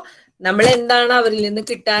ചെയ്യുമ്പോൾ നമ്മൾ എന്താണ് അവരിൽ നിന്ന്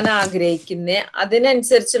കിട്ടാൻ ആഗ്രഹിക്കുന്നത്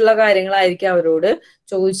അതിനനുസരിച്ചുള്ള കാര്യങ്ങളായിരിക്കും അവരോട്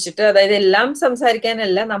ചോദിച്ചിട്ട്, അതായത് എല്ലാം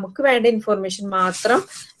സംസാരിക്കാനല്ല, നമുക്ക് വേണ്ട ഇൻഫർമേഷൻ മാത്രം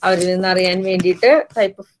അവരിൽ നിന്ന് അറിയാൻ വേണ്ടിയിട്ട്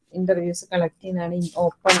ടൈപ്പ് ഓഫ് ഇന്റർവ്യൂസ് കളക്ട് ചെയ്യുന്നതാണ്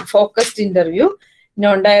open focused interview.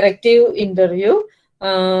 Non directive interview,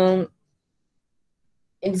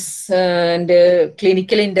 and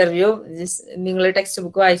clinical interview. നിങ്ങൾ ടെക്സ്റ്റ്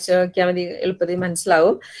ബുക്ക് വായിച്ചു നോക്കിയാൽ മതി, എളുപ്പത്തിൽ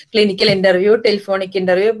മനസ്സിലാവും. Clinical interview, telephonic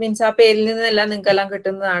interview means ആ പേരിൽ നിന്നെല്ലാം നിങ്ങൾക്ക് എല്ലാം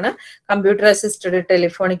കിട്ടുന്നതാണ്. Computer assisted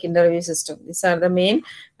telephonic interview system. These are the main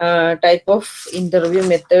type of interview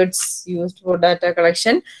methods used for data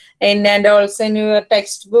collection. And also in your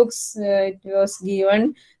textbooks it was given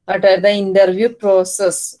what are the interview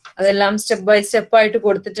process. അതെല്ലാം step by step ആയിട്ട്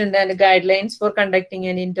കൊടുത്തിട്ടുണ്ട്. And guide lines for conducting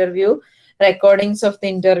an interview, recordings of the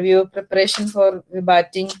interview, preparation for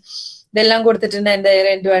റിബാറ്റിംഗ്, ഇതെല്ലാം കൊടുത്തിട്ടുണ്ട്. അതിന്റെ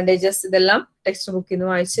advantages ഇതെല്ലാം text ബുക്കിൽ നിന്ന്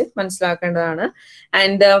വായിച്ച് മനസ്സിലാക്കേണ്ടതാണ്.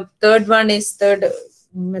 And third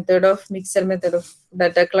method of mixed method of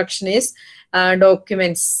data collection is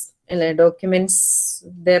documents. Documents,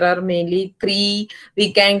 there are mainly three. We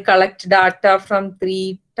can collect data from three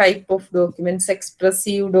type of documents: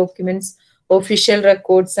 expressive documents, official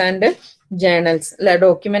records, and journals.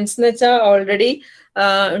 Documents എന്ന് വെച്ചാൽ already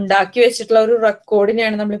ഉണ്ടാക്കി വെച്ചിട്ടുള്ള ഒരു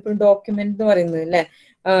റെക്കോർഡിനെയാണ് നമ്മളിപ്പോൾ document എന്ന് പറയുന്നത് അല്ലെ.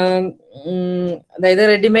 അതായത്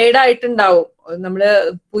റെഡിമെയ്ഡ് ആയിട്ടുണ്ടാവും, നമ്മള്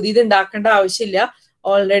പുതിയത് ഉണ്ടാക്കേണ്ട ആവശ്യമില്ല.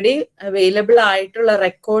 ഓൾറെഡി അവൈലബിൾ ആയിട്ടുള്ള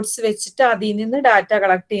റെക്കോർഡ്സ് വെച്ചിട്ട് അതിൽ നിന്ന് data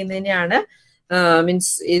collect ചെയ്യുന്നതിനെയാണ്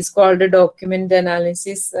means is called document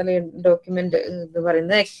analysis അല്ലെങ്കിൽ ഡോക്യുമെന്റ് എന്ന്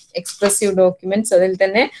പറയുന്നത്. എക്സ്പ്രസീവ് ഡോക്യുമെന്റ്സ്, അതിൽ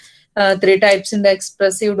തന്നെ ത്രീ ടൈപ്സ് ഉണ്ട്.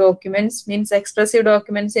 Expressive documents means expressive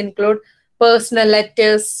documents include personal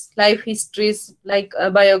letters, life histories like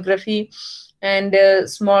biography, and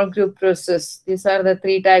small group process. These are the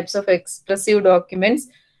three types of expressive documents.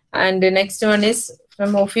 And the next one is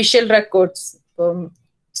from official records. From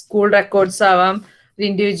school records ആവാം,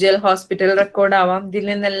 individual hospital record ആവാം. ഇതിൽ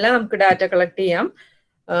നിന്നെല്ലാം നമുക്ക് data collect ചെയ്യാം.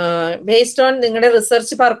 Based on നിങ്ങളുടെ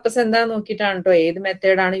research purpose എന്താന്ന് നോക്കിയിട്ടാണ് കേട്ടോ ഏത്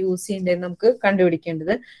മെത്തേഡാണ് യൂസ് ചെയ്യേണ്ടതെന്ന് നമുക്ക്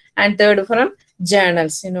കണ്ടുപിടിക്കേണ്ടത്. And third from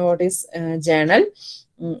journals. You know what is journal.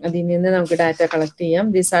 അതിൽ നിന്ന് നമുക്ക് ഡാറ്റ കളക്ട് ചെയ്യാം.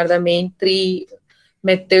 These are the main three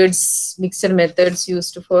methods, mixed methods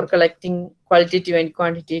used for collecting qualitative and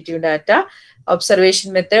quantitative data: observation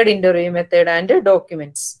method, interview method, and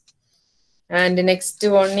documents. And the next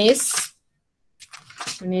one is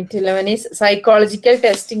unit 11 is psychological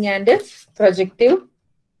testing and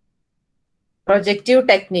projective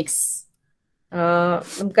techniques.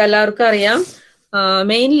 നമുക്ക് എല്ലാവർക്കും അറിയാം,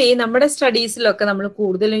 mainly നമ്മുടെ സ്റ്റഡീസിലൊക്കെ നമ്മൾ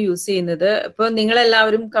കൂടുതലും use ചെയ്യുന്നത്, ഇപ്പൊ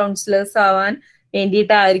നിങ്ങളെല്ലാവരും councillors ആവാൻ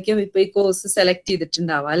വേണ്ടിയിട്ടായിരിക്കും ഇപ്പൊ ഈ കോഴ്സ് സെലക്ട്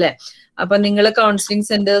ചെയ്തിട്ടുണ്ടാവാം അല്ലെ. അപ്പൊ നിങ്ങൾ കൗൺസിലിംഗ്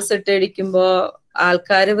സെന്റേഴ്സ് ഇട്ടടിക്കുമ്പോ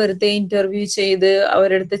ആൾക്കാര് വെറുതെ ഇന്റർവ്യൂ ചെയ്ത്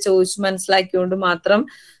അവരടുത്ത് ചോദിച്ച് മനസ്സിലാക്കിക്കൊണ്ട് മാത്രം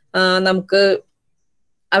നമുക്ക്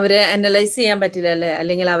അവരെ അനലൈസ് ചെയ്യാൻ പറ്റില്ല അല്ലെ,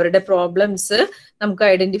 അല്ലെങ്കിൽ അവരുടെ പ്രോബ്ലംസ് നമുക്ക്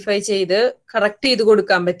ഐഡന്റിഫൈ ചെയ്ത് കറക്റ്റ് ചെയ്ത്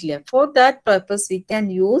കൊടുക്കാൻ പറ്റില്ല. For that purpose we can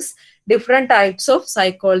use different types of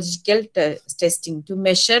psychological testing to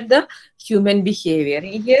measure the human behavior.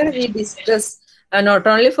 Here we discuss not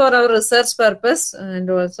only for our research purpose and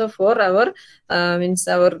also for our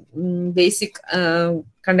basic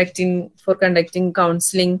conducting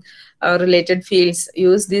counseling related fields,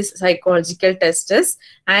 use these psychological tests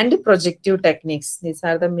and projective techniques. These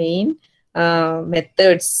are the main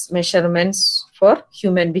methods, measurements for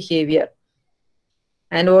human behavior.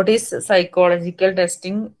 And what is psychological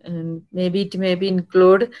testing? Maybe it may be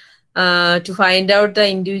include to find out the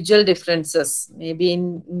individual differences, maybe in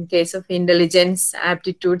case of intelligence,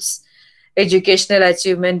 aptitudes, educational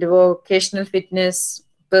achievement, vocational fitness,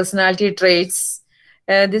 personality traits.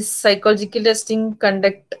 This psychological testing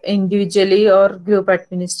conduct individually or group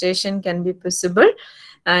administration can be possible,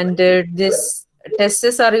 and this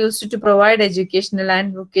tests are used to provide educational and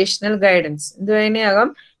vocational guidance.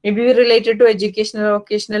 Maybe related to educational or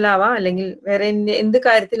vocational in the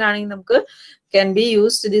can be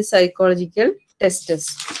used the psychological tests.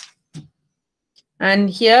 And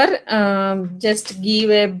here just give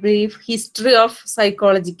a brief history of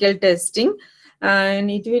psychological testing, and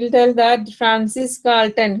it will tell that Francis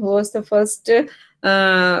Galton, who was the first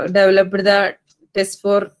developed the test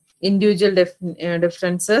for individual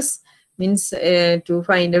differences, means to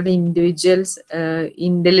find out individuals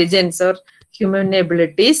intelligence or human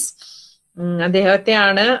abilities.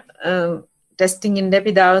 അദ്ദേഹത്തെയാണ് ടെസ്റ്റിങ്ങിന്റെ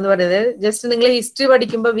പിതാവ് എന്ന് പറയുന്നത്. Just നിങ്ങൾ history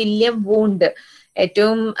പഠിക്കുമ്പോൾ William Wundt,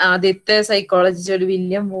 ഏറ്റവും ആദ്യത്തെ psychologist ഒരു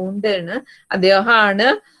William Wundt ആണ്. അദ്ദേഹമാണ്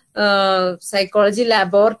സൈക്കോളജി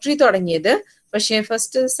ലാബോറട്ടറി തുടങ്ങിയത്. പക്ഷേ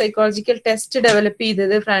ഫസ്റ്റ് സൈക്കോളജിക്കൽ ടെസ്റ്റ് ഡെവലപ്പ്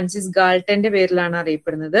ചെയ്തത് ഫ്രാൻസിസ് ഗാൾട്ടന്റെ പേരിലാണ്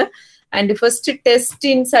അറിയപ്പെടുന്നത്. And first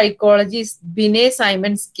test in psychology is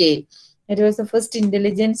ബിനെ-സൈമൺ scale. It was the first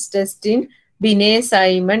intelligence test in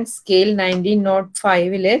ബിനെ-സൈമൺ scale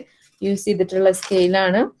 1905 use ചെയ്തിട്ടുള്ള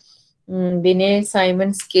സ്കെയിലാണ് ബിനെ-സൈമൺ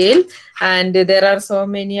scale. And there are so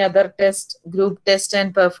many other test, group test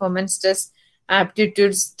and performance test,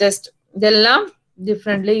 aptitudes test, ഇതെല്ലാം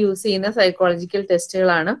differently use ചെയ്യുന്ന psychological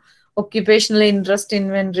ടെസ്റ്റുകളാണ്. Occupational interest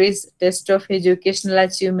inventories, test of educational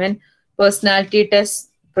achievement, personality test,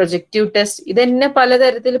 projective test, ഇതന്നെ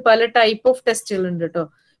പലതരത്തിൽ പല type of ടെസ്റ്റുകൾ ഉണ്ട് കേട്ടോ.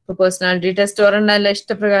 ഇപ്പൊ personality test ഒരെണ്ണല്ല,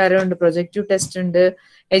 ഇഷ്ടപ്രകാരം ഉണ്ട്. പ്രൊജക്റ്റീവ് ടെസ്റ്റ് ഉണ്ട്,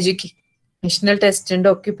 എഡ്യൂക്കേഷണൽ ടെസ്റ്റ് ഉണ്ട്,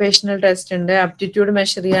 ഒക്യുപേഷണൽ ടെസ്റ്റ് ഉണ്ട്, ആപ്റ്റിറ്റ്യൂഡ്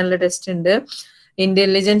മെഷർ ചെയ്യാനുള്ള ടെസ്റ്റ് ഉണ്ട്,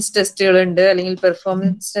 ഇന്റലിജൻസ് ടെസ്റ്റുകൾ ഉണ്ട്, അല്ലെങ്കിൽ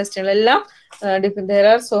പെർഫോമൻസ് ടെസ്റ്റുകൾ എല്ലാം. There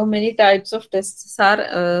are so many types of tests are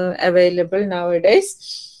available nowadays.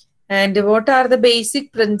 And what are the basic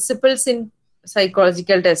principles in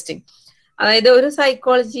psychological testing? അതായത് ഒരു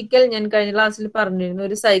സൈക്കോളജിക്കൽ, ഞാൻ കഴിഞ്ഞ ക്ലാസ്സിൽ പറഞ്ഞിരുന്നു,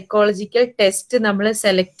 ഒരു സൈക്കോളജിക്കൽ ടെസ്റ്റ് നമ്മൾ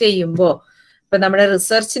സെലക്ട് ചെയ്യുമ്പോൾ, ഇപ്പൊ നമ്മുടെ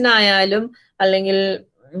റിസർച്ചിനായാലും അല്ലെങ്കിൽ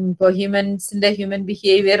ഇപ്പോൾ ഹ്യൂമൻ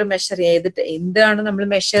ബിഹേവിയർ മെഷർ ചെയ്തിട്ട് എന്താണ് നമ്മൾ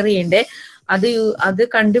മെഷർ ചെയ്യേണ്ടത്, അത്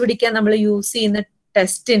കണ്ടുപിടിക്കാൻ നമ്മൾ യൂസ് ചെയ്യുന്ന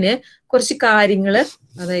ടെസ്റ്റിന് കുറച്ച് കാര്യങ്ങൾ,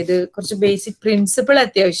 അതായത് കുറച്ച് ബേസിക് പ്രിൻസിപ്പിൾ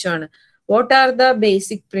അത്യാവശ്യമാണ്. What are the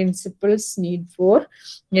basic principles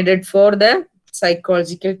needed for the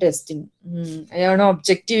psychological testing?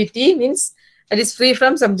 Objectivity means it is free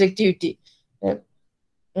from subjectivity.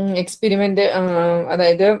 Experiment,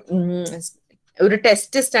 അതായത് ഒരു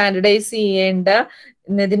ടെസ്റ്റ് സ്റ്റാൻഡർഡൈസ്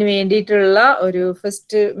ചെയ്യേണ്ടതിന് വേണ്ടിയിട്ടുള്ള ഒരു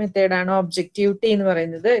ഫസ്റ്റ് മെത്തേഡാണ് ഒബ്ജക്റ്റിവിറ്റി എന്ന്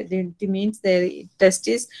പറയുന്നത്. It means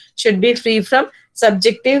test should be free from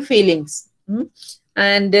subjective feelings.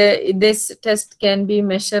 And this test can be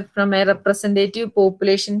measured from a representative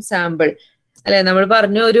population sample. അല്ലെ, നമ്മൾ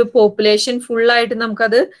പറഞ്ഞു ഒരു പോപ്പുലേഷൻ ഫുൾ ആയിട്ട്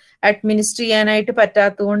നമുക്കത് അഡ്മിനിസ്റ്റർ ചെയ്യാനായിട്ട്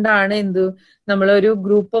പറ്റാത്തത് കൊണ്ടാണ് നമ്മളൊരു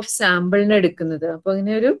ഗ്രൂപ്പ് ഓഫ് സാമ്പിളിന് എടുക്കുന്നത്. അപ്പൊ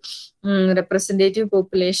ഇങ്ങനെ ഒരു റെപ്രസെന്റേറ്റീവ്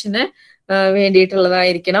പോപ്പുലേഷന്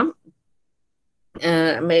വേണ്ടിയിട്ടുള്ളതായിരിക്കണം.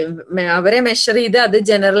 അവരെ മെഷർ ചെയ്ത് അത്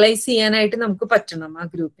ജനറലൈസ് ചെയ്യാനായിട്ട് നമുക്ക് പറ്റണം ആ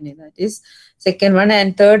ഗ്രൂപ്പിന്. That is second one.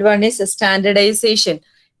 And third one is standardisation.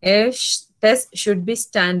 Test should be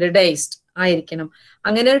standardised ആയിരിക്കണം.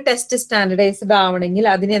 അങ്ങനെ ഒരു ടെസ്റ്റ് സ്റ്റാൻഡർഡൈസ്ഡ് ആവണമെങ്കിൽ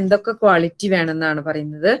അതിന് എന്തൊക്കെ ക്വാളിറ്റി വേണമെന്നാണ്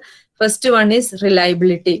പറയുന്നത്. First one is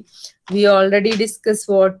reliability. We already discuss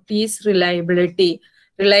what is reliability.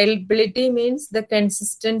 Reliability means the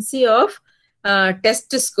consistency of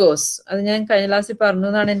test scores. അത് ഞാൻ കഴിഞ്ഞ ക്ലാസ്സിൽ പറഞ്ഞു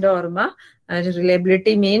എന്നാണ് എൻ്റെ ഓർമ്മ.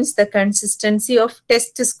 Reliability means the consistency of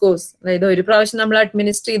test scores. അതായത് ഒരു പ്രാവശ്യം നമ്മൾ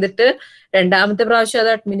അഡ്മിനിസ്റ്റർ ചെയ്തിട്ട് രണ്ടാമത്തെ പ്രാവശ്യം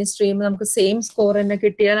അത് അഡ്മിനിസ്റ്റർ ചെയ്യുമ്പോൾ നമുക്ക് സെയിം സ്കോർ തന്നെ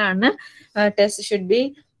കിട്ടിയാലാണ് ടെസ്റ്റ് ഷുഡ് ബി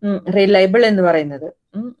റിലയബിൾ എന്ന് പറയുന്നത്.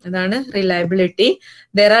 അതാണ് reliability.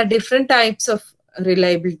 There are different types of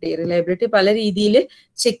reliability പല രീതിയിൽ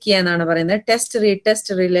ചെക്ക് ചെയ്യാന്നാണ് പറയുന്നത്. Test,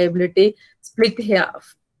 retest, reliability, split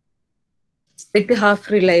split half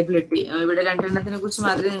reliability. ഇവിടെ രണ്ടെണ്ണത്തിനെ കുറിച്ച്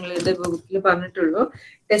മാത്രമേ നിങ്ങൾ ഇത് ബുക്കിൽ പറഞ്ഞിട്ടുള്ളൂ.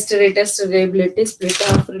 Test retest reliability, split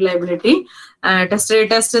half reliability. Test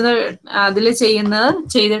retest അതിൽ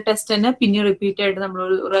ചെയ്ത ടെസ്റ്റ് തന്നെ പിന്നെ റിപ്പീറ്റ് ആയിട്ട് നമ്മൾ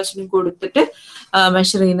ഒരു പ്രാവശ്യം കൊടുത്തിട്ട്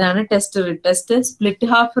മെഷർ ചെയ്യുന്നതാണ് test retest. Split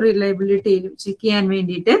half reliability check ചെയ്യാൻ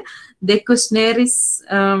വേണ്ടിയിട്ട് the questionnaire is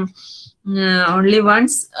only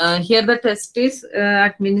once. Here the test is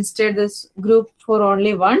administered this group for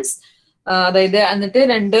only once. അതായത്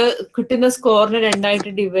എന്നിട്ട് കിട്ടുന്ന സ്കോറിനെ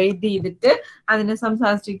രണ്ടായിട്ട് ഡിവൈഡ് ചെയ്തിട്ട് അതിന് സം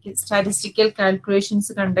സ്റ്റാറ്റിസ്റ്റിക്കൽ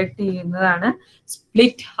കാൽക്കുലേഷൻസ് കണ്ടക്ട് ചെയ്യുന്നതാണ്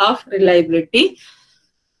സ്പ്ലിറ്റ് ഹാഫ് റിലയബിലിറ്റി.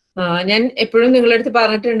 ഞാൻ എപ്പോഴും നിങ്ങളുടെ അടുത്ത്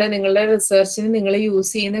പറഞ്ഞിട്ടുണ്ട്, നിങ്ങളുടെ റിസർച്ചിന് നിങ്ങൾ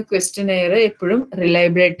യൂസ് ചെയ്യുന്ന ക്വസ്റ്റ്യനെയർ എപ്പോഴും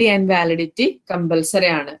റിലയബിലിറ്റി ആൻഡ് വാലിഡിറ്റി കമ്പൽസറി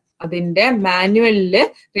ആണ്. അതിന്റെ മാനുവലില്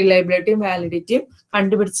റിലയബിലിറ്റിയും വാലിഡിറ്റിയും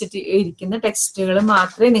കണ്ടുപിടിച്ചിട്ട് ഇരിക്കുന്ന ടെക്സ്റ്റുകൾ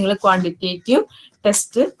മാത്രമേ നിങ്ങൾ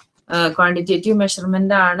ക്വാണ്ടിറ്റേറ്റീവ്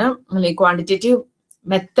മെഷർമെന്റ് ആണ് അല്ലെങ്കിൽ ക്വാണ്ടിറ്റേറ്റീവ്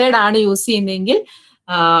മെത്തേഡ് ആണ് യൂസ് ചെയ്യുന്നതെങ്കിൽ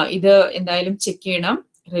ഇത് എന്തായാലും ചെക്ക് ചെയ്യണം,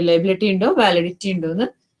 റിലയബിലിറ്റി ഉണ്ടോ വാലിഡിറ്റി ഉണ്ടോ എന്ന്.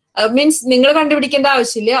 മീൻസ് നിങ്ങൾ കണ്ടുപിടിക്കേണ്ട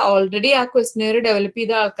ആവശ്യമില്ല, ഓൾറെഡി ആ ക്വസ്റ്റ്യനെയർ ഡെവലപ്പ്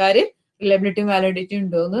ചെയ്ത ആൾക്കാർ റിലയബിലിറ്റിയും വാലിഡിറ്റിയും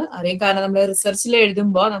ഉണ്ടോ എന്ന് അറിയാം. കാരണം നമ്മൾ റിസർച്ചിൽ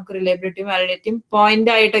എഴുതുമ്പോൾ നമുക്ക് റിലയബിലിറ്റിയും വാലിഡിറ്റിയും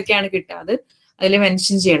പോയിന്റ് ആയിട്ടൊക്കെയാണ് കിട്ടുക, അതിൽ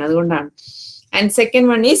മെൻഷൻ ചെയ്യണം, അതുകൊണ്ടാണ്. And second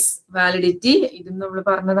one is validity. ഇതും നമ്മൾ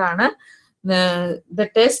പറഞ്ഞതാണ്. The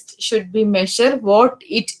test should be measure what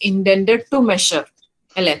it intended to measure.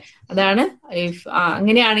 അല്ലെ, അതാണ്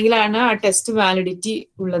അങ്ങനെയാണെങ്കിലാണ് ആ ടെസ്റ്റ് വാലിഡിറ്റി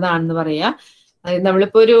ഉള്ളതാണെന്ന് പറയാ.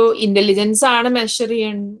 നമ്മളിപ്പോ ഒരു ഇന്റലിജൻസ് ആണ് മെഷർ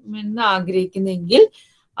ചെയ്യണമെന്ന് ആഗ്രഹിക്കുന്നെങ്കിൽ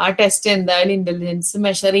ആ ടെസ്റ്റ് എന്തായാലും ഇന്റലിജൻസ്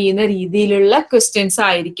മെഷർ ചെയ്യുന്ന രീതിയിലുള്ള ക്വസ്റ്റ്യൻസ്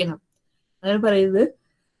ആയിരിക്കണം. അതാണ് പറയുന്നത്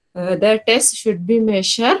the test should be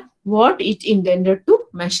measure what it intended to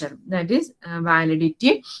measure. That is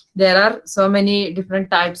validity. There are so many different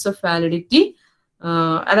types of validity.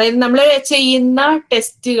 അതായത് നമ്മൾ ചെയ്യുന്ന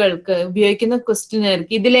ടെസ്റ്റുകൾക്ക് ഉപയോഗിക്കുന്ന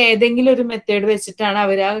ക്വസ്റ്റ്യനെയർക്ക് ഇതിൽ ഏതെങ്കിലും ഒരു മെത്തേഡ് വെച്ചിട്ടാണ്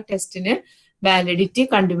അവർ ആ ടെസ്റ്റിന് വാലിഡിറ്റി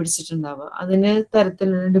കണ്ടുപിടിച്ചിട്ടുണ്ടാവുക. അതിന്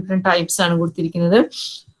തരത്തിലുള്ള ഡിഫറെന്റ് ടൈപ്സ് ആണ് കൊടുത്തിരിക്കുന്നത്.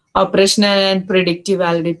 Operational and predictive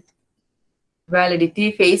validity,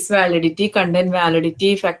 face validity, content validity,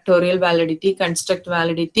 factorial validity, construct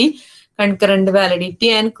validity, concurrent validity,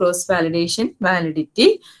 and cross validation validity.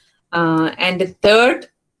 And the third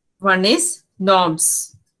one is norms.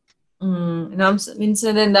 Norms means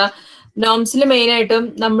എന്താ, നോംസിൽ മെയിൻ ആയിട്ടും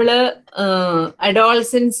നമ്മള്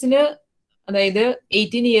അഡോളസൻസിന്, അതായത്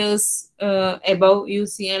 18 years എബവ്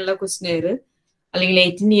യൂസ് ചെയ്യാനുള്ള questionnaire അല്ലെങ്കിൽ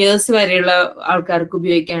 18 years വരെയുള്ള ആൾക്കാർക്ക്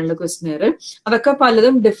ഉപയോഗിക്കാനുള്ള questionnaire, അതൊക്കെ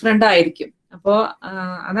പലതും ഡിഫറെന്റ് ആയിരിക്കും. അപ്പോ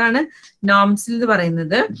അതാണ് നോംസിൽ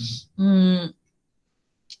പറയുന്നത്.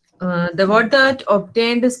 What that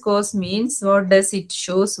obtained scores means, what does it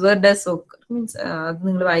shows, where does occur means, അത്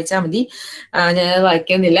നിങ്ങൾ വായിച്ചാൽ മതി, ഞാൻ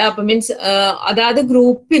വായിക്കുന്നില്ല. അപ്പൊ മീൻസ് അതായത്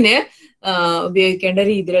ഗ്രൂപ്പിന് ഉപയോഗിക്കേണ്ട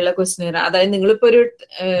രീതിയിലുള്ള ക്വസ്റ്റ്യനെയർ. അതായത് നിങ്ങളിപ്പോ ഒരു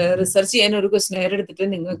റിസർച്ച് ചെയ്യാൻ ഒരു ക്വസ്റ്റ്യനെയർ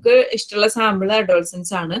എടുത്തിട്ട് നിങ്ങൾക്ക് ഇഷ്ടമുള്ള സാമ്പിൾ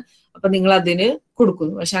അഡോളസൻസ് ആണ്, അപ്പൊ നിങ്ങൾ അതിന്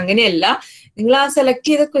കൊടുക്കുന്നു. പക്ഷെ അങ്ങനെയല്ല, നിങ്ങൾ ആ സെലക്ട്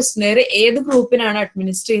ചെയ്ത ക്വസ്റ്റ്യനെയർ ഏത് ഗ്രൂപ്പിനാണ്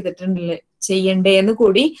അഡ്മിനിസ്റ്റർ ചെയ്യണ്ടേന്ന്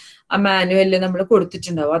കൂടി ആ മാനുവലിൽ നമ്മൾ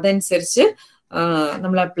കൊടുത്തിട്ടുണ്ടാവും. അതനുസരിച്ച്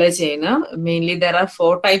നമ്മൾ അപ്ലൈ ചെയ്യുന്ന mainly there are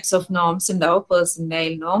 4 types of norms ഉണ്ടാവും.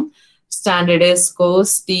 പെർസെന്റൈൽ നോം, standard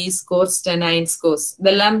scores, T scores, 9 scores.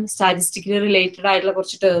 ഇതെല്ലാം സ്റ്റാറ്റിസ്റ്റിക്കലി റിലേറ്റഡ് ആയിട്ടുള്ള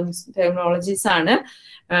കുറച്ച് ടെർമിനോളജീസ് ആണ്.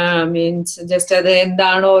 മീൻസ് ജസ്റ്റ് അത്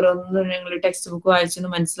എന്താണോ ഓരോന്നും ഞങ്ങൾ ടെക്സ്റ്റ് ബുക്ക്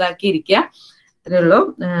വായിച്ചൊന്ന് മനസ്സിലാക്കിയിരിക്കുക, അത്രേ ഉള്ളൂ.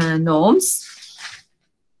 Norms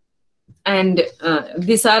and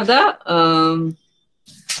these are the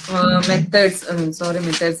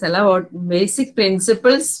methods അല്ല, basic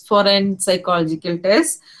principles for a psychological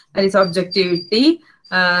test. That is objectivity,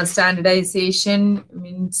 standardization.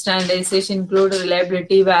 Standardization include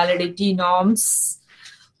reliability, validity, norms,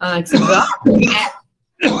 etc.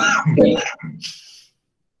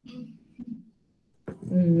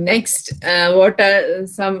 Next, what are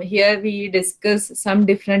some, here we discuss some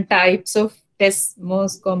different types of tests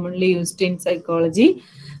most commonly used in psychology.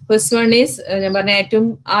 First one is, ഞാൻ പറഞ്ഞ ഏറ്റവും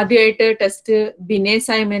ആദ്യമായിട്ട് test ബിനെ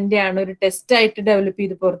സൈമന്റെ ആണ് ഒരു test ആയിട്ട് develop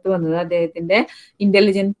ചെയ്ത് പുറത്തു വന്നത്. അദ്ദേഹത്തിന്റെ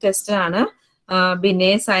ഇന്റലിജൻസ് ടെസ്റ്റ് ആണ് ബിനെ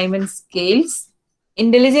സൈമൺ സ്കെയിൽസ്.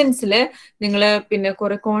 ഇന്റലിജൻസില് നിങ്ങൾ പിന്നെ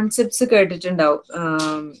കുറെ കോൺസെപ്റ്റ്സ് കേട്ടിട്ടുണ്ടാവും.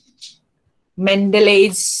 മെന്റൽ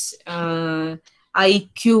ഏജ്,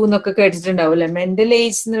 IQ എന്നൊക്കെ കേട്ടിട്ടുണ്ടാവും അല്ലെ. മെന്റൽ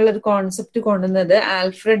ഏജ് എന്നുള്ള ഒരു കോൺസെപ്റ്റ് കൊണ്ടുവന്നത്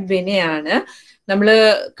ആൽഫ്രഡ് ബിനെയാണ്. നമ്മള്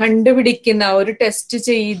കണ്ടുപിടിക്കുന്ന ഒരു ടെസ്റ്റ്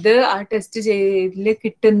ചെയ്ത് ആ ടെസ്റ്റ് ചെയ്തിൽ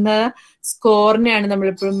കിട്ടുന്ന സ്കോറിനെയാണ്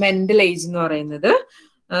നമ്മളിപ്പോഴും മെന്റൽ ഏജ് എന്ന് പറയുന്നത്.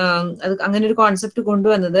 അത് അങ്ങനെ ഒരു കോൺസെപ്റ്റ്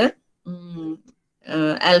കൊണ്ടുവന്നത്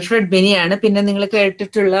ആൽഫ്രഡ് ബെനിയാണ്. പിന്നെ നിങ്ങൾ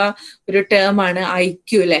കേട്ടിട്ടുള്ള ഒരു ടേം ആണ്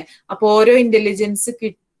IQ അല്ലെ. അപ്പൊ ഓരോ ഇന്റലിജൻസ്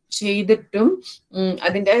ചെയ്തിട്ടും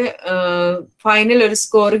അതിന്റെ ഫൈനൽ ഒരു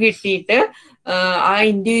സ്കോർ കിട്ടിയിട്ട് ആ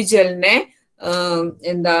ഇൻഡിവിജ്വലിനെ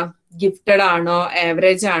എന്താ ഗിഫ്റ്റഡ് ആണോ,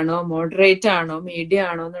 ആവറേജ് ആണോ, മോഡറേറ്റ് ആണോ, മീഡിയം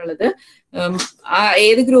ആണോ എന്നുള്ളത്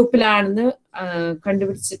ഏത് ഗ്രൂപ്പിലാണെന്ന്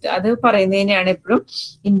കണ്ടുപിടിച്ചിട്ട് അത് പറയുന്നതിനെയാണ് എപ്പോഴും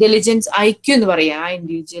ഇന്റലിജൻസ് IQ എന്ന് പറയുക. ആ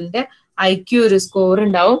ഇൻഡിവിജ്വലിന്റെ IQ ഒരു സ്കോർ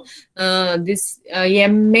ഉണ്ടാവും. This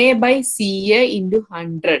MA/CA ×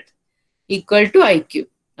 100 equal to IQ.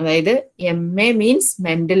 അതായത് MA means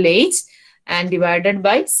mental age and divided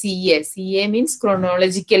by CA. CA means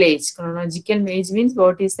chronological age. Chronological age means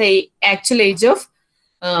what is the actual age of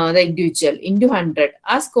the individual into 100.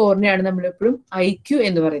 ആ സ്കോറിനെയാണ് നമ്മൾ എപ്പോഴും IQ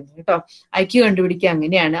എന്ന് പറയുന്നത് കേട്ടോ. IQ കണ്ടുപിടിക്കുക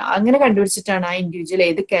അങ്ങനെയാണ്. അങ്ങനെ കണ്ടുപിടിച്ചിട്ടാണ് ആ ഇൻഡിവിജ്വൽ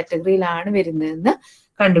ഏത് കാറ്റഗറിയിലാണ് വരുന്നതെന്ന്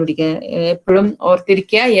കണ്ടുപിടിക്കുക. എപ്പോഴും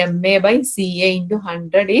ഓർത്തിരിക്കുക, MA/CA ×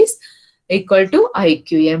 100 is equal to IQ.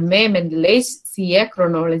 MA mental age, CA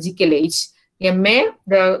chronological age. MA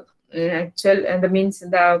the actual and means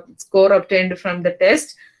the score obtained from the test.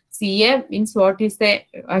 CA means what is the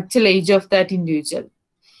actual age of that individual,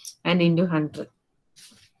 and into 100.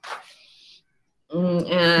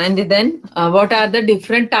 And then what are the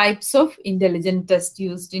different types of intelligence tests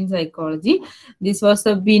used in psychology? This was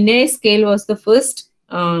the Binet scale was the first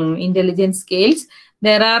intelligence scales.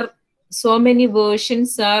 There are so many versions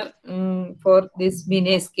are for this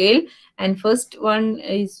Binet scale, and first one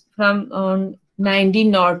is from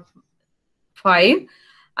 1905.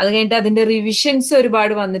 അത് കഴിഞ്ഞിട്ട് അതിന്റെ revisions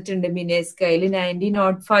ഒരുപാട് വന്നിട്ടുണ്ട്. ബിനെ scale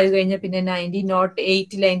 1905 കഴിഞ്ഞ പിന്നെ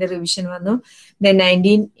 1908 അതിന്റെ revision വന്നു.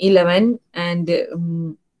 1911 and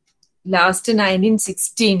last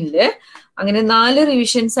 1916 അങ്ങനെ 4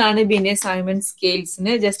 റിവിഷൻസ് ആണ് ബിനെ സൈമൺ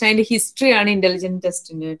സ്കെയിൽസിന്. ജസ്റ്റ് അതിന്റെ ഹിസ്റ്ററി ആണ് ഇന്റലിജന്റ്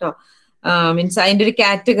ടെസ്റ്റിന് കേട്ടോ. മീൻസ് അതിന്റെ ഒരു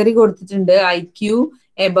കാറ്റഗറി കൊടുത്തിട്ടുണ്ട്. IQ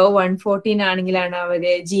എബവ് 114 ആണെങ്കിലാണ്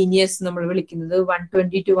അവരെ ജീനിയസ് നമ്മൾ വിളിക്കുന്നത്.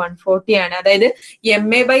 120 to 140 ആണ്. അതായത്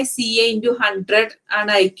MA/CA × 100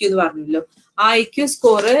 ആണ് IQ എന്ന് പറഞ്ഞല്ലോ. ആ IQ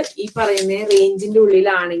സ്കോർ ഈ പറയുന്ന റേഞ്ചിന്റെ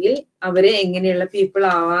ഉള്ളിലാണെങ്കിൽ അവര് എങ്ങനെയുള്ള പീപ്പിൾ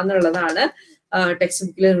ആവാന്നുള്ളതാണ് ടെക്സ്റ്റ്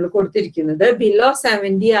ബുക്കിൽ നമ്മൾ കൊടുത്തിരിക്കുന്നത്. ബിലോ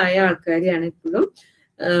 70 ആയ ആൾക്കാരെയാണ് എപ്പോഴും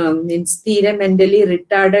മീൻസ് തീരെ മെന്റലി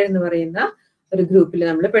റിട്ടാർഡ് എന്ന് പറയുന്ന ഒരു ഗ്രൂപ്പിൽ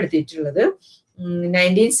നമ്മൾ പെടുത്തിയിട്ടുള്ളത്.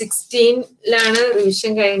 1916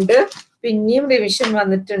 റിവിഷൻ കഴിഞ്ഞിട്ട് പിന്നെയും റിവിഷൻ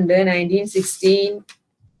വന്നിട്ടുണ്ട്. 1916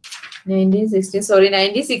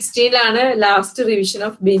 last revision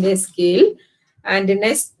of ബിനെ scale. And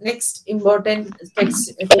next important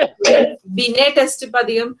ബിനെ test ഇപ്പം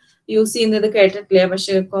അധികം യൂസ് ചെയ്യുന്നത് കേട്ടിട്ടില്ല,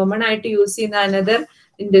 പക്ഷെ കോമൺ ആയിട്ട് യൂസ് ചെയ്യുന്ന അനദർ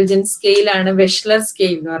ഇന്റലിജൻസ് സ്കെയിൽ ആണ് വെഷ്ലർ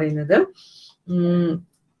സ്കെയിൽ എന്ന് പറയുന്നത്.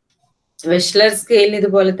 വെഷ്ലർ സ്കെയിലിന്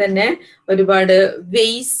ഇതുപോലെ തന്നെ ഒരുപാട്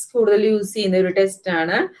വെയ്സ് കൂടുതൽ യൂസ് ചെയ്യുന്ന ഒരു ടെസ്റ്റ്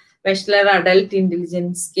ആണ്. വെഷ്ലർ അഡൽട്ട്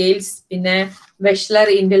ഇന്റലിജൻസ് സ്കെയിൽസ്, പിന്നെ Wechsler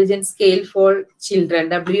intelligence scale for children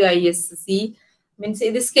WISC. Means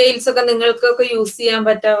ഇത് സ്കെയിൽസ് ഒക്കെ നിങ്ങൾക്കൊക്കെ യൂസ് ചെയ്യാൻ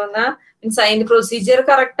പറ്റാവുന്ന, മീൻസ് അതിന്റെ പ്രൊസീജിയർ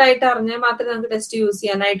കറക്റ്റ് ആയിട്ട് അറിഞ്ഞാൽ മാത്രമേ നമുക്ക് ടെസ്റ്റ് യൂസ്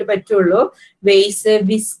ചെയ്യാനായിട്ട് പറ്റുള്ളൂ. വെയ്സ്,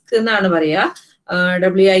 വിസ്ക് എന്നാണ് പറയാ,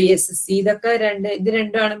 WISC. ഇതൊക്കെ ഇത്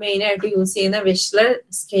രണ്ടുമാണ് മെയിൻ ആയിട്ട് യൂസ് ചെയ്യുന്ന Wechsler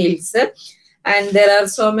scales. And there are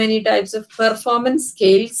so many types of performance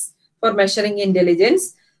scales for measuring intelligence.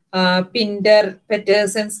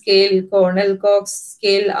 Pinder-Peterson scale, Cornell-Cox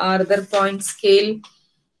scale, Arthur Point scale.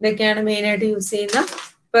 ഇതൊക്കെയാണ് മെയിൻ ആയിട്ട് യൂസ് ചെയ്യുന്ന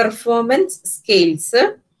പെർഫോമൻസ് സ്കെയിൽസ്.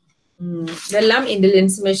 ഇതെല്ലാം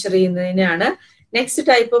ഇന്റലിജൻസ് മെഷർ ചെയ്യുന്നതിനാണ്. Next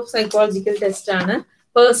type of psychological test ആണ്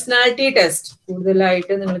personality test.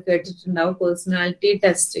 കൂടുതലായിട്ട് നിങ്ങൾ കേട്ടിട്ടുണ്ടാവും personality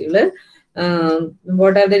ടെസ്റ്റുകൾ.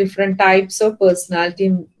 What are the different types of personality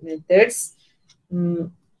methods?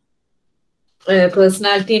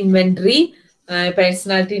 Personality inventory.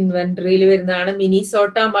 Personality inventory വരുന്നതാണ്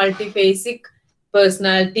Minnesota multiphasic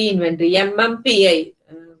personality inventory, MMPI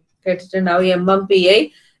കേട്ടിട്ടുണ്ടാവും. MMPI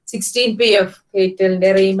 16PF കേറ്റലിന്റെ,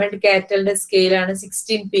 Raymond കാറ്റലിന്റെ സ്കെയിലാണ്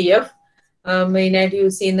 16PF main ആയിട്ട്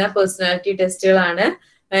use ചെയ്യുന്ന personality ടെസ്റ്റുകളാണ്.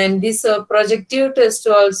 And this projective test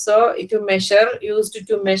also used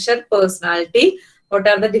to measure personality. What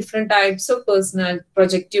are the different types of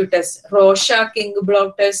projective tests? Rorschach-King-Block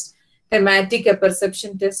test, thematic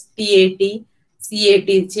apperception test, TAT, CAT,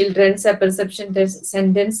 children's apperception test,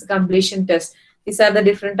 sentence completion test. These are the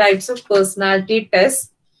different types of personality tests.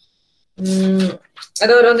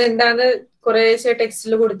 അത് ഓരോന്ന് എന്താണ് കുറേശ്ശെ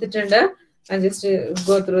ടെക്സ്റ്റിൽ കൊടുത്തിട്ടുണ്ട്. I just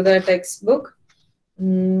go through the textbook.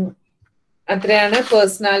 അത്രയാണ്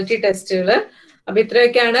personality ടെസ്റ്റുകൾ. അപ്പൊ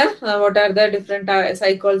ഇത്രയൊക്കെയാണ് what are the different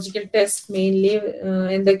psychological test mainly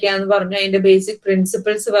എന്തൊക്കെയാന്ന് പറഞ്ഞു, അതിന്റെ ബേസിക്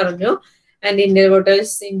പ്രിൻസിപ്പിൾസ് പറഞ്ഞു. And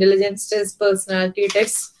intelligence test, personality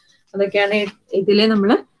test, അതൊക്കെയാണ് ഇതില്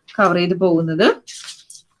നമ്മൾ കവർ ചെയ്ത് പോകുന്നത്.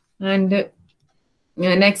 And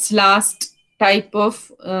next last type of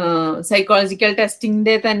psychological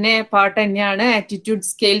ടെസ്റ്റിംഗിന്റെ തന്നെ പാർട്ട് തന്നെയാണ് attitude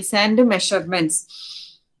scales and measurements.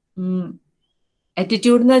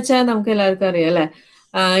 Attitude എന്ന് വെച്ചാൽ നമുക്ക് എല്ലാവർക്കും അറിയാം അല്ലെ,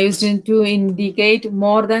 used to indicate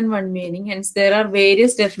more than one meaning. Hence, there are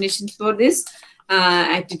various definitions for this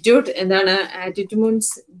attitude എന്താണ്? Attitude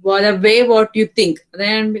means the way what you think.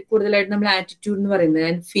 അതാണ് കൂടുതലായിട്ട് നമ്മൾ ആറ്റിറ്റ്യൂഡ് എന്ന് പറയുന്നത്.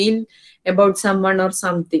 And feel about someone or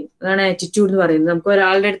something. അതാണ് ആറ്റിറ്റ്യൂഡ് എന്ന് പറയുന്നത്. നമുക്ക്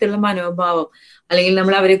ഒരാളുടെ അടുത്തുള്ള മനോഭാവം, അല്ലെങ്കിൽ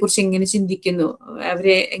നമ്മൾ അവരെ കുറിച്ച് എങ്ങനെ ചിന്തിക്കുന്നു,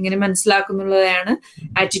 അവരെ എങ്ങനെ മനസ്സിലാക്കുന്നുള്ളതാണ്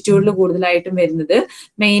ആറ്റിറ്റ്യൂഡിൽ കൂടുതലായിട്ടും വരുന്നത്.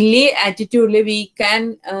 Mainly ആറ്റിറ്റ്യൂഡിൽ we can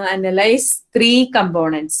analyse 3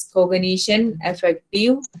 components: cognition,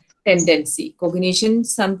 affective, tendency. Cognition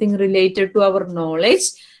something related to our knowledge,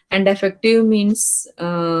 and affective means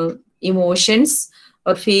emotions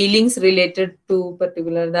or feelings related to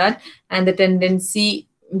particular that, and the tendency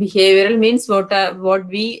behavioral means what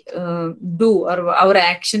we do, or our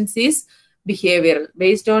actions is behavioral.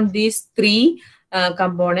 Based on these 3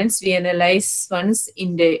 components, we analyze one's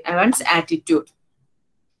attitude.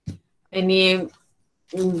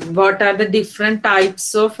 What are the different types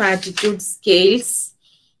of attitude scales?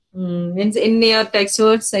 Means in your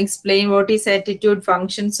textbooks explain what is attitude,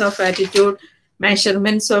 functions of attitude,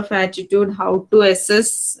 measurements of attitude, how to assess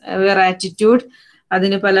our attitude.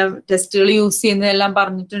 അതിന് പല ടെസ്റ്റുകൾ use ചെയ്യുന്നതെല്ലാം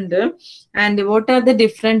പറഞ്ഞിട്ടുണ്ട്. And what are the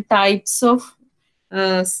different types of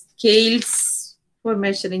scales for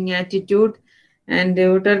measuring attitude, and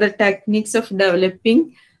what are the techniques of developing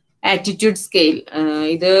attitude scale.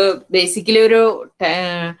 ഇത് basically ഒരു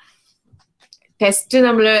test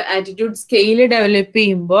നമ്മൾ attitude scale develop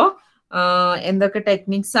ചെയ്യുമ്പോൾ എന്തൊക്കെ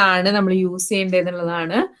ടെക്നിക്സ് ആണ് നമ്മൾ യൂസ്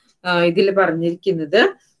ചെയ്യേണ്ടതെന്നുള്ളതാണ് ഇതിൽ പറഞ്ഞിരിക്കുന്നത്.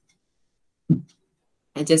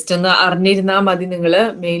 ജസ്റ്റ് ഒന്ന് അറിഞ്ഞിരുന്നാൽ മതി നിങ്ങൾ.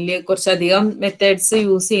 മെയിൻലി കുറച്ചധികം മെത്തേഡ്സ്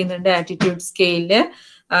യൂസ് ചെയ്യുന്നുണ്ട് attitude സ്കെയിലില്.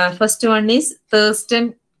 First one is Thurstone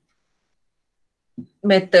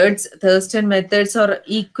methods or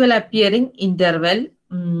equal appearing interval.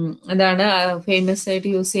 അതാണ് ഫേമസ് ആയിട്ട്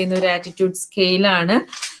യൂസ് ചെയ്യുന്ന ഒരു ആറ്റിറ്റ്യൂഡ് സ്കെയിലാണ്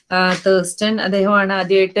തേഴ്സ്റ്റൺ. അദ്ദേഹമാണ്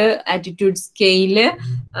ആദ്യമായിട്ട് ആറ്റിറ്റ്യൂഡ് സ്കെയില്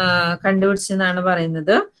കണ്ടുപിടിച്ചെന്നാണ്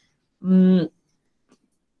പറയുന്നത്.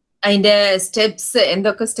 അതിന്റെ സ്റ്റെപ്സ്,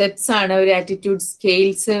 എന്തൊക്കെ സ്റ്റെപ്സ് ആണ് ഒരു ആറ്റിറ്റ്യൂഡ്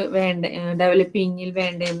സ്കെയിൽസ് ഡെവലപ്പിംഗിൽ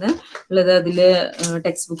വേണ്ടതെന്ന് ഉള്ളത് അതില്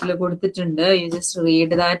ടെക്സ്റ്റ് ബുക്കിൽ കൊടുത്തിട്ടുണ്ട്. You just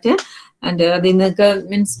read that and അതിൽ നിന്നൊക്കെ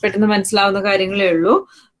മീൻസ് പെട്ടെന്ന് മനസ്സിലാവുന്ന കാര്യങ്ങളേ ഉള്ളൂ.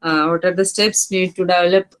 What are the steps need to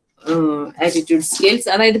develop attitude scales.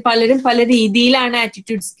 അതായത് പലരും പല രീതിയിലാണ്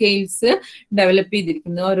ആറ്റിറ്റ്യൂഡ് സ്കെയിൽസ് ഡെവലപ്പ്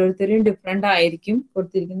ചെയ്തിരിക്കുന്നത്. ഓരോരുത്തരും ഡിഫറെന്റ് ആയിരിക്കും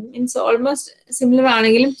കൊടുത്തിരിക്കുന്നത്. മീൻസ് ഓൾമോസ്റ്റ് സിമിലർ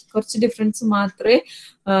ആണെങ്കിലും കുറച്ച് ഡിഫറൻസ് മാത്രമേ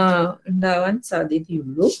ഉണ്ടാവാൻ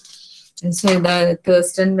സാധ്യതയുള്ളൂ. So the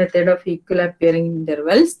Thurston method of equal appearing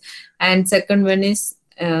intervals, and second one is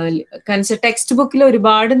text ബുക്കിൽ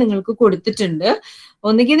ഒരുപാട് നിങ്ങൾക്ക് കൊടുത്തിട്ടുണ്ട്.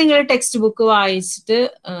 ഒന്നുകിൽ നിങ്ങൾ ടെക്സ്റ്റ് ബുക്ക് വായിച്ചിട്ട്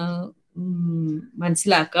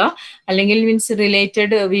മനസ്സിലാക്കുക, അല്ലെങ്കിൽ മീൻസ്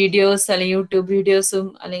റിലേറ്റഡ് വീഡിയോസ് അല്ലെങ്കിൽ യൂട്യൂബ് വീഡിയോസും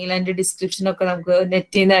അല്ലെങ്കിൽ അതിന്റെ ഡിസ്ക്രിപ്ഷനൊക്കെ നമുക്ക്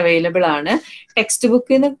നെറ്റിൽ നിന്ന് അവൈലബിൾ ആണ്. ടെക്സ്റ്റ്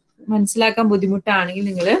ബുക്കിൽ നിന്ന് മനസ്സിലാക്കാൻ ബുദ്ധിമുട്ടാണെങ്കിൽ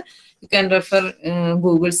നിങ്ങൾ you can refer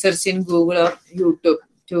Google search in Google or YouTube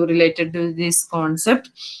to related to this concept.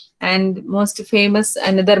 And most famous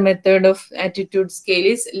another method of attitude scale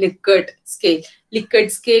is Likert scale. Likert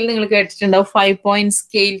scale നിങ്ങൾ കേട്ടിട്ടുണ്ടാവും. 5 point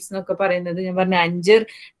scales എന്നൊക്കെ പറയുന്നത്. ഞാൻ പറഞ്ഞ 5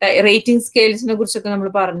 റേറ്റിംഗ് സ്കെയിൽസിനെ കുറിച്ചൊക്കെ നമ്മൾ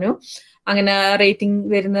പറഞ്ഞു. അങ്ങനെ റേറ്റിംഗ്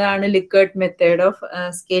വരുന്നതാണ് ലിക്കേർട്ട് method of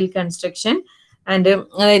scale construction. And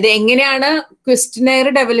അതായത് എങ്ങനെയാണ് ക്വസ്റ്റ്യനെയർ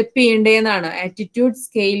ഡെവലപ്പ് ചെയ്യേണ്ടതെന്നാണ്, ആറ്റിറ്റ്യൂഡ്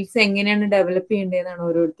സ്കെയിൽസ് എങ്ങനെയാണ് ഡെവലപ്പ് ചെയ്യേണ്ടതെന്നാണ്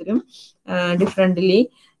ഓരോരുത്തരും ഡിഫറെന്റ്ലി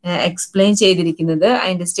എക്സ്പ്ലെയിൻ ചെയ്തിരിക്കുന്നത്.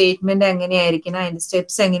 അതിന്റെ സ്റ്റേറ്റ്മെന്റ് എങ്ങനെയായിരിക്കണം, അതിന്റെ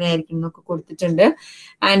സ്റ്റെപ്സ് എങ്ങനെയായിരിക്കണം എന്നൊക്കെ കൊടുത്തിട്ടുണ്ട്.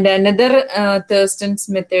 And another തേഴ്സ്റ്റൺസ്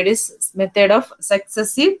method is method of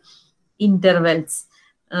successive intervals.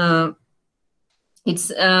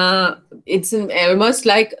 it's almost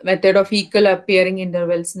like method of equal appearing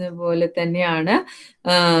intervals പോലെ തന്നെയാണ്.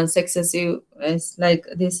 Successive is like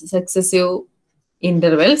this successive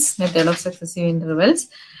intervals, method of successive intervals.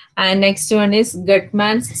 And next one is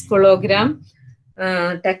Gutmann's scologram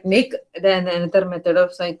technique, then another method of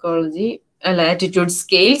psychology attitude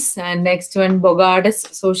scales. And next one Bogart's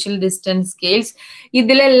social distance scales.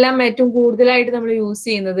 ഇതിലെല്ലാം ഏറ്റവും കൂടുതലായിട്ട് നമ്മൾ use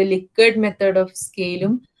ചെയ്യുന്നത് ലിക്കേർട്ട് method of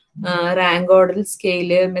സ്കെയിലും rank order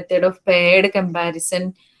scale, method of paired comparison,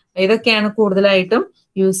 ഇതൊക്കെയാണ് കൂടുതലായിട്ടും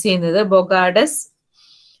use ചെയ്യുന്നത്. ബൊഗാർഡസ്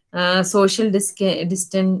social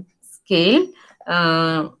distance scale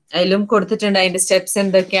അതിലും കൊടുത്തിട്ടുണ്ട്. അതിന്റെ സ്റ്റെപ്സ്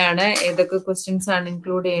എന്തൊക്കെയാണ്, ഏതൊക്കെ ക്വസ്റ്റ്യൻസ് ആണ്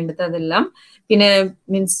ഇൻക്ലൂഡ് ചെയ്യേണ്ടത് അതെല്ലാം. പിന്നെ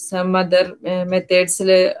means some other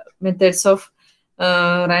methods of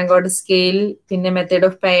rank order scale, പിന്നെ method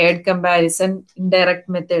of paired comparison,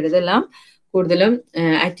 indirect method, ഇതെല്ലാം കൂടുതലും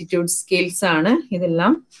ആറ്റിറ്റ്യൂഡ് സ്കെയിൽസ് ആണ്.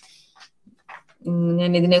 ഇതെല്ലാം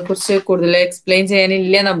ഞാൻ ഇതിനെ കുറിച്ച് കൂടുതൽ എക്സ്പ്ലെയിൻ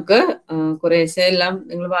ചെയ്യാനില്ല. നമുക്ക് കുറേശ്ശെ എല്ലാം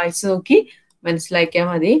നിങ്ങൾ വായിച്ചു നോക്കി മനസ്സിലാക്കിയാൽ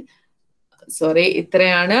മതി. സോറി,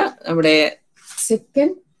 ഇത്രയാണ് നമ്മുടെ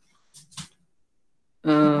second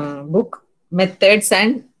book, methods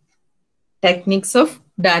and techniques of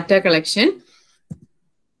data collection.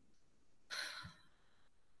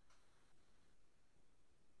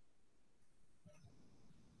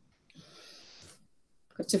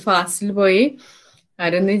 കുറച്ച് ഫാസ്റ്റിൽ പോയി,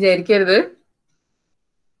 ആരൊന്നും വിചാരിക്കരുത്.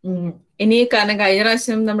 ഇനി കാരണം കഴിഞ്ഞ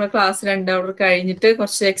പ്രാവശ്യം നമ്മുടെ ക്ലാസ് 2 അവർ കഴിഞ്ഞിട്ട്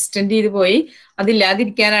കുറച്ച് എക്സ്റ്റെൻഡ് ചെയ്ത് പോയി.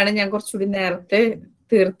 അതില്ലാതിരിക്കാനാണ് ഞാൻ കുറച്ചുകൂടി നേരത്തെ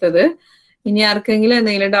തീർത്തത്. ഇനി ആർക്കെങ്കിലും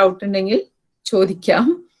എന്തെങ്കിലും ഡൗട്ട് ഉണ്ടെങ്കിൽ ചോദിക്കാം.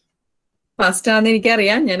 ഫാസ്റ്റ് ആണെന്ന്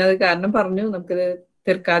എനിക്കറിയാം, ഞാനത് കാരണം പറഞ്ഞു, നമുക്കത്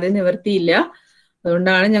തീർക്കാതെ നിവർത്തിയില്ല.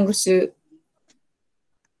 അതുകൊണ്ടാണ് ഞാൻ കുറച്ച്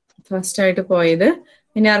ഫാസ്റ്റ് ആയിട്ട് പോയത്.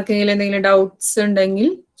 ഇനി ആർക്കെങ്കിലും എന്തെങ്കിലും ഡൗട്ട്സ് ഉണ്ടെങ്കിൽ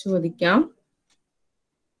ചോദിക്കാം.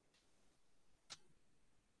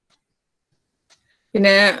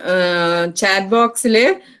 പിന്നെ ചാറ്റ് ബോക്സിൽ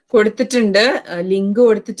കൊടുത്തിട്ടുണ്ട്, ലിങ്ക്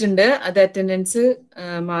കൊടുത്തിട്ടുണ്ട്. അത് അറ്റൻഡൻസ്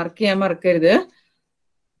മാർക്ക് ചെയ്യാൻ മറക്കരുത്.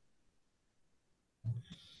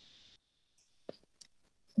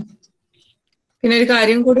 പിന്നെ ഒരു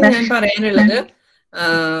കാര്യം കൂടി ഞാൻ പറയാനുള്ളത്,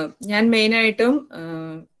 ഞാൻ മെയിനായിട്ടും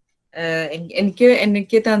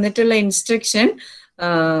എനിക്ക് തന്നിട്ടുള്ള ഇൻസ്ട്രക്ഷൻ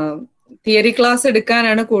തിയറി ക്ലാസ്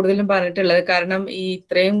എടുക്കാനാണ് കൂടുതലും പറഞ്ഞിട്ടുള്ളത്. കാരണം ഈ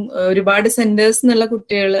ഇത്രയും ഒരുപാട് സെന്റേഴ്സ് എന്നുള്ള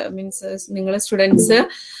കുട്ടികൾ, മീൻസ് നിങ്ങളെ സ്റ്റുഡൻസ്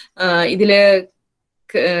ഇതില്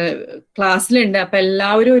ക്ലാസ്സിലുണ്ട്. അപ്പൊ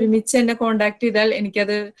എല്ലാവരും ഒരുമിച്ച് എന്നെ കോണ്ടാക്ട് ചെയ്താൽ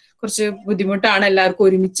എനിക്കത് കുറച്ച് ബുദ്ധിമുട്ടാണ്, എല്ലാവർക്കും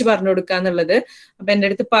ഒരുമിച്ച് പറഞ്ഞു കൊടുക്കുക എന്നുള്ളത്. അപ്പൊ എൻ്റെ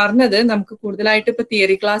അടുത്ത് പറഞ്ഞത് നമുക്ക് കൂടുതലായിട്ട് ഇപ്പൊ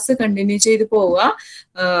തിയറി ക്ലാസ് കണ്ടിന്യൂ ചെയ്ത് പോവുക,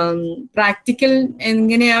 പ്രാക്ടിക്കൽ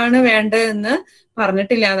എങ്ങനെയാണ് വേണ്ടതെന്ന്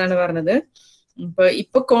പറഞ്ഞിട്ടില്ല എന്നാണ് പറഞ്ഞത്.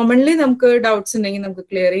 ഇപ്പൊ കോമൺലി നമുക്ക് ഡൗട്ട്സ് ഉണ്ടെങ്കിൽ നമുക്ക്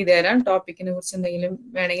ക്ലിയർ ചെയ്ത് തരാം. ടോപ്പിക്കിനെ കുറിച്ച് എന്തെങ്കിലും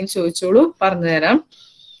വേണമെങ്കിൽ ചോദിച്ചോളൂ, പറഞ്ഞു തരാം.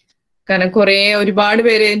 കാരണം ഒരുപാട്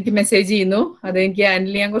പേര് എനിക്ക് മെസ്സേജ് ചെയ്യുന്നു, അത് എനിക്ക്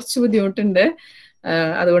ഹാൻഡിൽ ചെയ്യാൻ കുറച്ച് ബുദ്ധിമുട്ടുണ്ട്.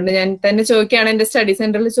 അതുകൊണ്ട് ഞാൻ തന്നെ ചോദിക്കുകയാണ്, എന്റെ സ്റ്റഡി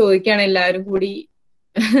സെന്ററിൽ ചോദിക്കുകയാണ് എല്ലാവരും കൂടി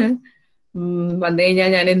വന്നു കഴിഞ്ഞാൽ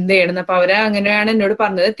ഞാൻ എന്ത് ചെയ്യണം. അപ്പൊ അവരെ അങ്ങനെയാണ് എന്നോട്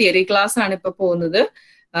പറഞ്ഞത്, തിയറി ക്ലാസ് ആണ് ഇപ്പൊ പോകുന്നത്,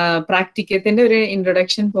 പ്രാക്ടിക്കത്തിന്റെ ഒരു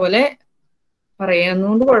ഇൻട്രൊഡക്ഷൻ പോലെ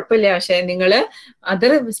പറയാവുന്നതുകൊണ്ട് കുഴപ്പമില്ല. പക്ഷെ നിങ്ങൾ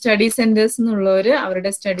അതർ സ്റ്റഡി സെന്റേഴ്സ് എന്നുള്ളവര്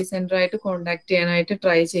അവരുടെ സ്റ്റഡി സെന്റർ ആയിട്ട് കോണ്ടാക്ട് ചെയ്യാനായിട്ട്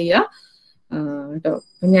ട്രൈ ചെയ്യുക കേട്ടോ.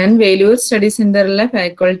 ഞാൻ വേലൂർ സ്റ്റഡി സെന്ററിലെ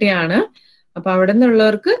ഫാക്കൾട്ടി ആണ്. അപ്പൊ അവിടെ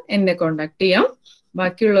നിന്നുള്ളവർക്ക് എന്നെ കോണ്ടാക്ട് ചെയ്യാം.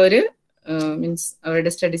 ബാക്കിയുള്ളവര് മീൻസ്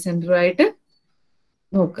അവരുടെ സ്റ്റഡി സെന്ററുമായിട്ട്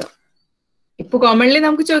നോക്കുക. ഇപ്പൊ കോമൺലി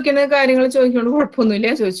നമുക്ക് ചോദിക്കുന്ന കാര്യങ്ങൾ ചോദിക്കൊണ്ട് കുഴപ്പമൊന്നുമില്ല,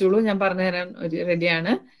 ചോദിച്ചോളൂ, ഞാൻ പറഞ്ഞുതരാൻ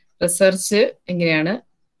റെഡിയാണ്. റിസർച്ച് എങ്ങനെയാണ്,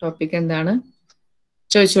 ടോപ്പിക് എന്താണ്,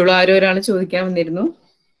 ചോദിച്ചോളൂ. ആരും ഒരാൾ ചോദിക്കാൻ വന്നിരുന്നു.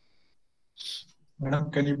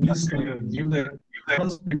 Madam, can you please give the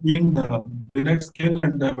difference between the Binet scale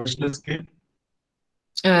and the Wechsler scale?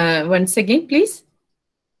 Once again, please.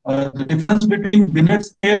 The difference between Binet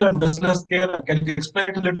scale and Wechsler scale, can you explain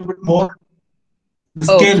it a little bit more? The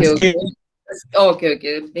scale,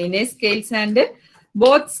 Okay. Binet scales and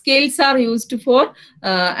both scales are used for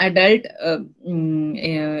adult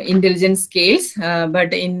intelligence scales,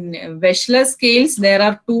 but in Wechsler scales there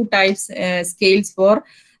are 2 types, scales for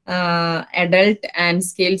adult and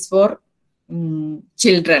scales for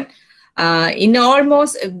children. In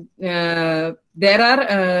almost there are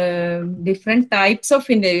different types of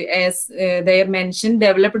as they are mentioned,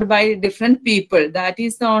 developed by different people. That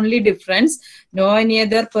is the only difference. No any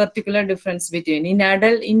other particular difference between.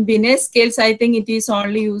 In Binet scales, I think it is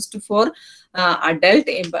only used for adult,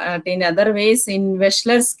 but in other ways in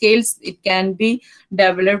Wechsler scales it can be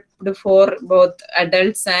developed for both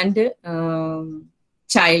adults and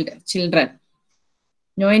children.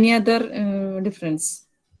 No any other difference.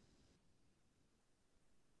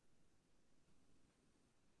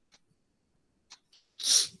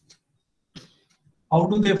 How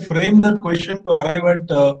do they frame that question to arrive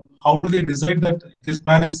at how do they decide that this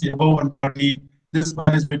man is above 140, this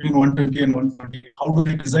man is between 120 and 140? How do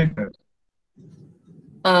they decide that?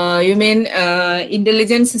 You mean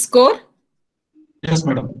intelligence score? Yes,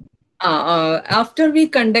 madam. After we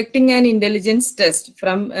conducting an intelligence test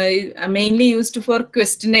from mainly used for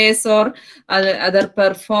questionnaires or other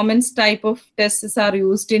performance type of tests are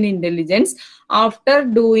used in intelligence. After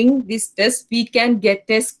doing this test, we can get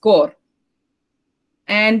a score.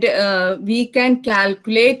 And we can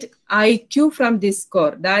calculate IQ from this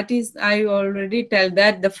score. That is, I already tell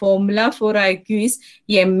that the formula for IQ is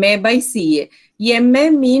MA by CA. MA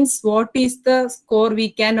means what is the score we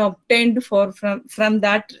can obtain from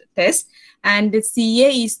that test, and CA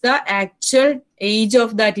is the actual age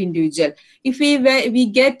of that individual. If we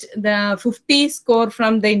get the 50 score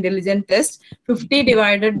from the intelligence test, 50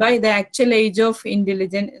 divided by the actual age of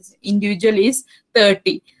individual is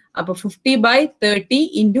 30. About 50 by 30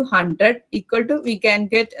 into 100 equal to, we can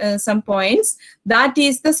get some points. That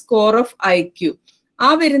is the score of IQ. ആ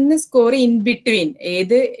വരുന്ന score in between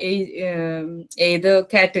ഏത്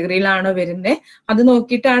കാറ്റഗറിയിലാണോ വരുന്നത് അത്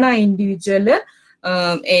നോക്കിയിട്ടാണ് ആ individual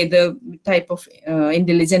ഏത് type of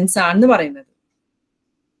intelligence ആണെന്ന് പറയുന്നത്.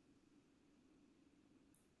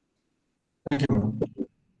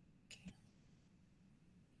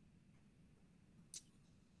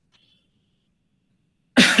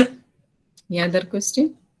 Any other question?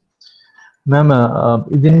 Ma'am,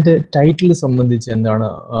 ഇതിന്റെ ടൈറ്റിൽ സംബന്ധിച്ച് എന്താണ്?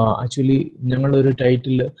 ആക്ച്വലി ഞങ്ങൾ ഒരു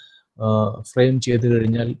ടൈറ്റിൽ ഫ്രെയിം ചെയ്ത്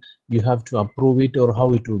കഴിഞ്ഞാൽ you have to approve it or how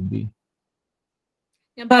it would be?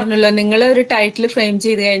 ഞാൻ പറഞ്ഞല്ലോ, നിങ്ങൾ ഒരു ടൈറ്റിൽ ഫ്രെയിം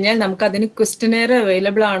ചെയ്ത് കഴിഞ്ഞാൽ നമുക്ക് അതിന് ക്വസ്റ്റനെയർ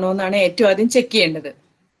അവൈലബിൾ ആണോ എന്നാണ് ഏറ്റവും ആദ്യം ചെക്ക് ചെയ്യേണ്ടത്.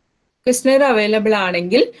 ക്വസ്റ്റനെയർ അവൈലബിൾ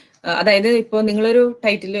ആണെങ്കിൽ, അതായത് ഇപ്പോൾ നിങ്ങളൊരു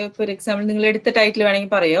ടൈറ്റിൽ, ഫോർ എക്സാമ്പിൾ നിങ്ങൾ എടുത്ത ടൈറ്റിൽ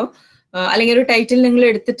വേണമെങ്കിൽ പറയോ, അല്ലെങ്കിൽ ഒരു ടൈറ്റിൽ നിങ്ങൾ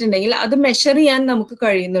എടുത്തിട്ടുണ്ടെങ്കിൽ അത് മെഷർ ചെയ്യാൻ നമുക്ക്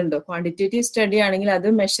കഴിയുന്നുണ്ടോ? ക്വാണ്ടിറ്റേറ്റീവ് സ്റ്റഡി ആണെങ്കിൽ അത്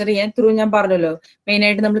മെഷർ ചെയ്യാൻ ഞാൻ പറഞ്ഞല്ലോ, മെയിൻ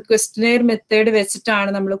ആയിട്ട് നമ്മൾ ക്വസ്റ്റനെയർ മെത്തേഡ് വെച്ചിട്ടാണ്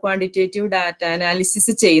നമ്മൾ ക്വാണ്ടിറ്റേറ്റീവ് ഡാറ്റ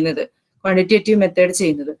അനാലിസിസ് ചെയ്യുന്നത്, ക്വാണ്ടിറ്റേറ്റീവ് മെത്തേഡ്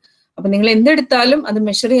ചെയ്യുന്നത്. അപ്പൊ നിങ്ങൾ എന്തെടുത്താലും അത്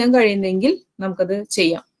മെഷർ ചെയ്യാൻ കഴിയുന്നെങ്കിൽ നമുക്കത്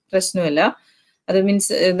ചെയ്യാം, പ്രശ്നമില്ല. അത്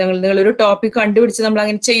മീൻസ് നിങ്ങളൊരു ടോപ്പിക് കണ്ടുപിടിച്ച് നമ്മൾ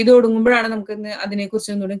അങ്ങനെ ചെയ്തു തുടങ്ങുമ്പോഴാണ് നമുക്ക്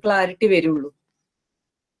അതിനെക്കുറിച്ച് ഒന്നുകൂടി ക്ലാരിറ്റി വരുള്ളൂ.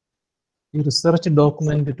 ഈ റിസർച്ച്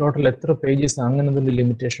ഡോക്യുമെന്റ് ടോട്ടൽ എത്ര പേജസ്, അങ്ങനെ എന്തെങ്കിലും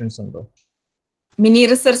ലിമിറ്റേഷൻസ് ഉണ്ടോ? മിനി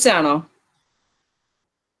റിസർച്ച് ആണോ?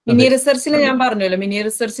 മിനി റിസർച്ചിൽ ഞാൻ പറഞ്ഞല്ലോ, മിനി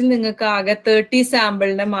റിസർച്ചിൽ നിങ്ങൾക്ക് ആകെ 30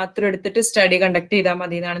 സാമ്പിളിനെ മാത്രം എടുത്തിട്ട് സ്റ്റഡി കണ്ടക്ട് ചെയ്താൽ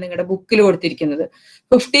മതി എന്നാണ് നിങ്ങളുടെ ബുക്കിൽ കൊടുത്തിരിക്കുന്നത്.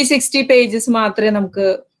 50-60 പേജസ് മാത്രമേ നമുക്ക്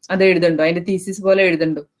അത് എഴുതണ്ടോ, അതിന്റെ തീസിസ് പോലെ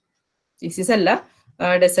എഴുതണ്ടോ. തീസിസ് അല്ല,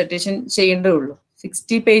 ഡെസർട്ടേഷൻ ചെയ്യേണ്ടേ ഉള്ളൂ.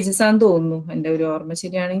 60 പേജസ് ആണെന്ന് തോന്നുന്നു, എൻ്റെ ഒരു ഓർമ്മ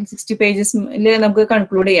ശരിയാണെങ്കിൽ 60 പേജസിൽ നമുക്ക്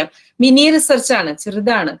കൺക്ലൂഡ് ചെയ്യാം. മിനി റിസർച്ച് ആണ്,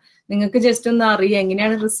 ചെറുതാണ്. നിങ്ങൾക്ക് ജസ്റ്റ് ഒന്ന് അറിയാം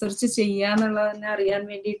എങ്ങനെയാണ് റിസർച്ച് ചെയ്യാന്നുള്ളതിനെ അറിയാൻ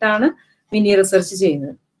വേണ്ടിയിട്ടാണ് മിനി റിസർച്ച്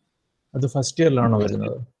ചെയ്യുന്നത്. അത് ഫസ്റ്റ് ഇയറിലാണോ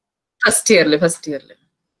വരുന്നത്? ഫസ്റ്റ്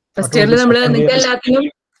ഇയറിൽ നമ്മൾ നിങ്ങൾക്ക്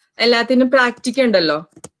എല്ലാത്തിനും പ്രാക്ടിക്ക ഉണ്ടല്ലോ.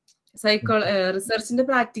 റിസർച്ചിന്റെ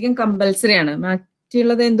പ്രാക്ടിക്കം കമ്പൽസറി ആണ്.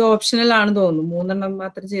 മറ്റുള്ളത് എന്തോ ഓപ്ഷണൽ ആണെന്ന് തോന്നുന്നു, 3 എണ്ണം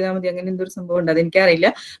മാത്രം ചെയ്താൽ മതി, അങ്ങനെ എന്തോ ഒരു സംഭവം ഉണ്ട്, അതെനിക്കറിയില്ല.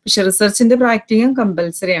 പക്ഷെ റിസർച്ചിന്റെ പ്രാക്ടിക്കം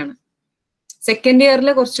കമ്പൽസറി ആണ്. സെക്കൻഡ് ഇയറിൽ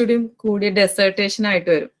കുറച്ചുകൂടി കൂടിയ ഡെസർട്ടേഷൻ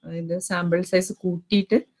ആയിട്ട് വരും, അതായത് സാമ്പിൾ സൈസ്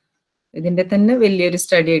കൂട്ടിയിട്ട് ഇതിന്റെ തന്നെ വലിയൊരു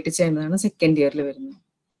സ്റ്റഡി ആയിട്ട് ചെയ്യുന്നതാണ് സെക്കൻഡ് ഇയറിൽ വരുന്നത്.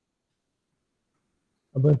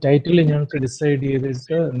 അപ്പൊ ടൈറ്റിൽ ഞങ്ങൾക്ക് ഡിസൈഡ്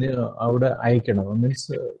ചെയ്തിട്ട് അവിടെ അയക്കണം.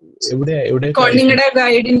 മീൻസ് നിങ്ങളുടെ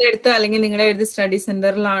ഗൈഡിന്റെ അടുത്ത് അല്ലെങ്കിൽ നിങ്ങളുടെ ഏത് സ്റ്റഡി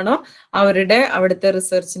സെന്ററിലാണോ അവിടുത്തെ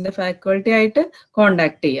റിസർച്ചിന്റെ ഫാക്കൾട്ടി ആയിട്ട്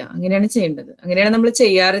കോണ്ടാക്ട് ചെയ്യുക. അങ്ങനെയാണ് ചെയ്യേണ്ടത്, അങ്ങനെയാണ് നമ്മൾ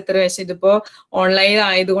ചെയ്യാറ് ഇത്ര വയസ്സ്. ഇതിപ്പോ ഓൺലൈൻ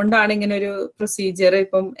ആയതുകൊണ്ടാണ് ഇങ്ങനെ ഒരു പ്രൊസീജിയർ.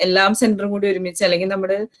 ഇപ്പം എല്ലാം സെന്ററും കൂടി ഒരുമിച്ച്, അല്ലെങ്കിൽ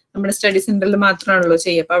നമ്മുടെ സ്റ്റഡി സെന്ററിൽ മാത്രമാണല്ലോ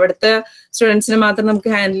ചെയ്യുക. അപ്പൊ അവിടുത്തെ സ്റ്റുഡൻസിനെ മാത്രം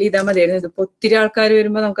നമുക്ക് ഹാൻഡിൽ ചെയ്താൽ മതിയായിരുന്നു. ഇതിപ്പോ ഒത്തിരി ആൾക്കാർ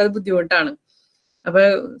വരുമ്പോൾ നമുക്കത് ബുദ്ധിമുട്ടാണ്. അപ്പൊ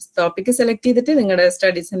ടോപ്പിക് സെലക്ട് ചെയ്തിട്ട് നിങ്ങളുടെ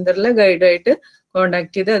സ്റ്റഡി സെന്ററിലെ ഗൈഡായിട്ട്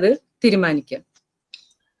കോണ്ടാക്ട് ചെയ്ത് അത് തീരുമാനിക്കാം.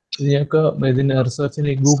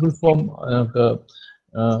 ഗൂഗിൾ ഫോം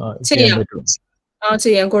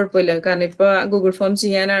ചെയ്യാം, കുഴപ്പമില്ല. കാരണം ഇപ്പൊ ഗൂഗിൾ ഫോം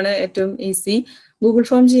ചെയ്യാനാണ് ഏറ്റവും ഈസി. ഗൂഗിൾ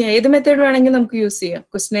ഫോം ചെയ്യാം, ഏത് മെത്തേഡ് വേണമെങ്കിൽ നമുക്ക് യൂസ് ചെയ്യാം.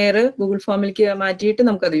 ക്വസ്റ്റനെയർ ഗൂഗിൾ ഫോമിലേക്ക് മാറ്റിയിട്ട്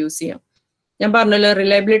നമുക്കത് യൂസ് ചെയ്യാം. ഞാൻ പറഞ്ഞല്ലോ,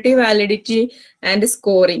 റിലയബിലിറ്റി, വാലിഡിറ്റി ആൻഡ്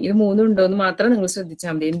സ്കോറിംഗ്, ഇത് 3 ഉണ്ടോന്ന് മാത്രം നിങ്ങൾ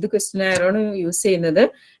ശ്രദ്ധിച്ചാൽ മതി. എന്ത് ക്വസ്റ്റനെയറാണ് യൂസ് ചെയ്യുന്നത്,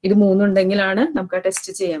 ഇത് 3 ഉണ്ടെങ്കിലാണ് നമുക്ക് ആ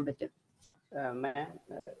ടെസ്റ്റ് ചെയ്യാൻ പറ്റും.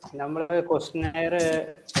 നമ്മൾ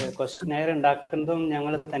ക്വസ്റ്റനെയർ ഉണ്ടാക്കുന്നതും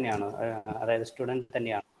ഞങ്ങൾ തന്നെയാണ്, അതായത് സ്റ്റുഡന്റ്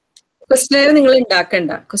തന്നെയാണ്. ക്വസ്റ്റനെയർ നിങ്ങൾ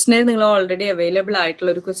ഉണ്ടാക്കണ്ട. ക്വസ്റ്റനെയർ നിങ്ങൾ ഓൾറെഡി അവൈലബിൾ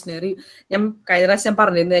ആയിട്ടുള്ള ഒരു ക്വസ്റ്റനെയർ ഞാൻ കഴിഞ്ഞ പ്രാവശ്യം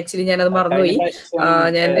പറഞ്ഞിരുന്നു. ആക്ച്വലി ഞാനത് മറന്നുപോയി.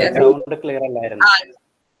 ക്ലിയർ അല്ലായിരുന്നു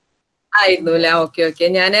അല്ലേ? ഓക്കെ.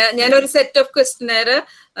 ഞാനൊരു സെറ്റ് ഓഫ് ക്വസ്റ്റനെയർ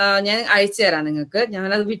ഞാൻ അയച്ചു തരാം നിങ്ങൾക്ക്.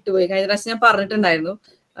 ഞാനത് വിട്ടുപോയി, കഴിഞ്ഞ പ്രാവശ്യം ഞാൻ പറഞ്ഞിട്ടുണ്ടായിരുന്നു,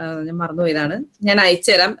 ഞാൻ മറന്നുപോയതാണ്. ഞാൻ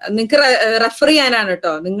അയച്ചുതരാം, നിങ്ങൾക്ക് റെഫർ ചെയ്യാനാണ്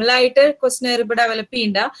കേട്ടോ. നിങ്ങളായിട്ട് ക്വസ്റ്റനെയർ ഇപ്പൊ ഡെവലപ്പ്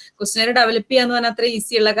ചെയ്യണ്ട. ക്വസ്റ്റനെയർ ഡെവലപ്പ് ചെയ്യാന്ന് പറഞ്ഞാൽ അത്ര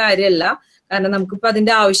ഈസി ഉള്ള കാര്യമല്ല, കാരണം നമുക്കിപ്പോ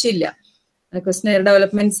അതിന്റെ ആവശ്യമില്ല. ക്വസ്റ്റനെയർ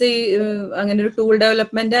ഡെവലപ്മെന്റ്സ്, അങ്ങനെ ഒരു ടൂൾ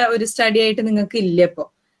ഡെവലപ്മെന്റ് ഒരു സ്റ്റഡി ആയിട്ട് നിങ്ങൾക്ക് ഇല്ല ഇപ്പൊ.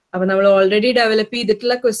 അപ്പൊ നമ്മൾ ഓൾറെഡി ഡെവലപ്പ്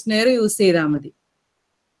ചെയ്തിട്ടുള്ള ക്വസ്റ്റനെയർ യൂസ് ചെയ്താൽ മതി.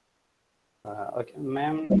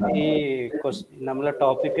 മാം, ഈ നമ്മളെ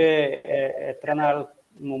ടോപ്പിക് എത്ര നാൾ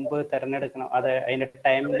മുമ്പ് തിരഞ്ഞെടുക്കണം? അതിന്റെ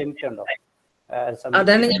ടൈം ലിമിറ്റ് ഉണ്ടോ?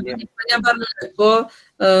 അതാണ് ഞാൻ പറഞ്ഞത്. ഇപ്പോ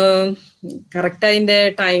കറക്റ്റ് അതിന്റെ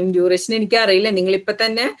ടൈം ഡ്യൂറേഷൻ എനിക്ക് അറിയില്ല. നിങ്ങൾ ഇപ്പൊ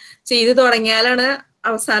തന്നെ ചെയ്തു തുടങ്ങിയാലാണ്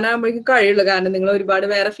അവസാനം ആകുമ്പോഴേക്കും കഴിയുള്ളൂ. കാരണം നിങ്ങൾ ഒരുപാട്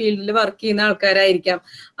വേറെ ഫീൽഡിൽ വർക്ക് ചെയ്യുന്ന ആൾക്കാരായിരിക്കാം.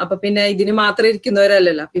 അപ്പൊ പിന്നെ ഇതിന് മാത്രം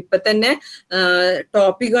ഇരിക്കുന്നവരല്ലല്ലോ. അപ്പൊ ഇപ്പൊ തന്നെ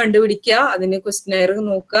ടോപ്പിക് കണ്ടുപിടിക്കുക, അതിന് ക്വസ്റ്റനെയർ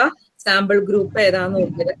നോക്കുക, സാമ്പിൾ ഗ്രൂപ്പ് ഏതാന്ന്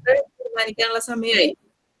നോക്കുക, തീരുമാനിക്കാനുള്ള സമയമായി.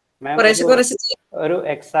 ഒരു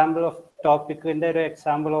എക്സാമ്പിൾ ഓഫ് ടോപ്പിക്കിന്റെ ഒരു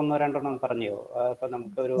എക്സാമ്പിൾ 1-2 പറഞ്ഞോ, അപ്പൊ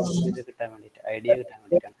നമുക്ക് ഒരു ഇത് കിട്ടാൻ വേണ്ടിട്ട്, ഐഡിയ കിട്ടാൻ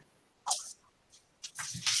വേണ്ടിട്ടാണ്.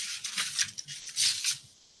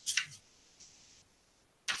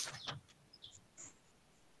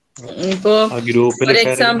 ഇപ്പോ ഒരു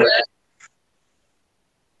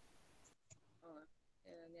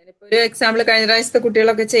എക്സാമ്പിൾ കഴിഞ്ഞ പ്രാവശ്യത്തെ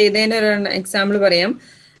കുട്ടികളൊക്കെ ചെയ്തതിന് ഒരു എക്സാമ്പിൾ പറയാം.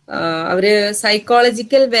 അവര്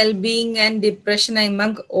psychological wellbeing and depression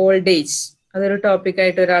among old age, അതൊരു ടോപ്പിക്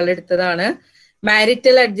ആയിട്ട് ഒരാൾ എടുത്തതാണ്.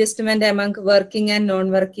 Marital adjustment among working and non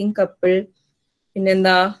working couple,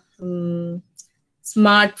 പിന്നെന്താ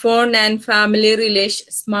smart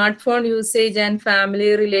phone usage and family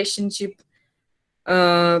relationship,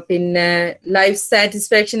 പിന്നെ life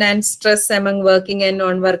satisfaction and stress among working and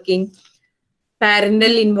non working,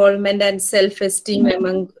 parental involvement and self-esteem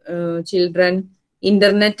among children,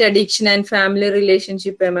 internet addiction and family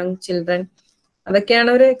relationship among children. അതൊക്കെയാണ്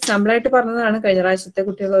ഒരു example ആയിട്ട് പറഞ്ഞതാണ്. കഴിഞ്ഞ പ്രാവശ്യത്തെ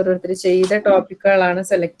കുട്ടികൾ ഓരോരുത്തർ ചെയ്ത ടോപ്പിക്കുകളാണ്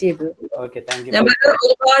സെലക്ട് ചെയ്തത്. ഞാൻ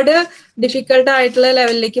ഒരുപാട് ഡിഫിക്കൽട്ട് ആയിട്ടുള്ള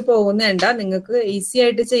ലെവലിലേക്ക് പോകുന്നുണ്ട, നിങ്ങൾക്ക് ഈസി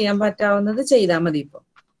ആയിട്ട് ചെയ്യാൻ പറ്റാവുന്നത് ചെയ്താൽ മതി. ഇപ്പൊ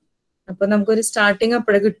അപ്പൊ നമുക്കൊരു സ്റ്റാർട്ടിങ്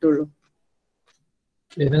അപ്പോഴേ കിട്ടുള്ളൂ.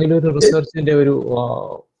 ഏതെങ്കിലും ഒരു റിസർച്ചിന്റെ ഒരു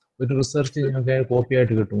റിസർച്ച് ഞങ്ങൾക്ക് കോപ്പി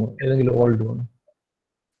ആയിട്ട് കിട്ടുമോ? ഏതെങ്കിലും ഓൾഡ് വൺ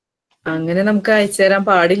അങ്ങനെ നമുക്ക് അയച്ചു തരാൻ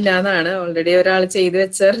പാടില്ല എന്നാണ്. ഓൾറെഡി ഒരാൾ ചെയ്തു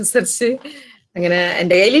വെച്ച റിസർച്ച് അങ്ങനെ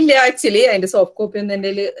എന്റെ കയ്യിലില്ല. ആക്ച്വലി അതിന്റെ സോഫ്റ്റ് കോപ്പി ഒന്നും എന്റെ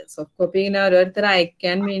കയ്യിൽ, സോഫ്റ്റ് കോപ്പി ഇങ്ങനെ ഓരോരുത്തർ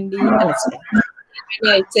അയക്കാൻ വേണ്ടി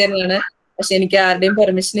അയച്ചു തരുന്നതാണ്. പക്ഷെ എനിക്ക് ആരുടെയും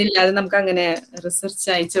പെർമിഷൻ ഇല്ലാതെ നമുക്ക് അങ്ങനെ റിസർച്ച്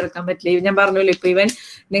അയച്ചു കൊടുക്കാൻ പറ്റില്ല. ഞാൻ പറഞ്ഞല്ലോ, ഇപ്പൊ ഇവൻ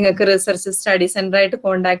നിങ്ങൾക്ക് റിസർച്ച് സ്റ്റഡി സെന്റർ ആയിട്ട്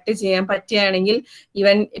കോണ്ടാക്ട് ചെയ്യാൻ പറ്റുകയാണെങ്കിൽ,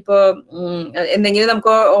 ഇവൻ ഇപ്പോ എന്തെങ്കിലും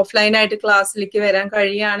നമുക്ക് ഓഫ്ലൈൻ ആയിട്ട് ക്ലാസ്സിലേക്ക് വരാൻ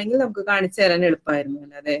കഴിയുകയാണെങ്കിൽ നമുക്ക് കാണിച്ചു തരാൻ എളുപ്പമായിരുന്നു.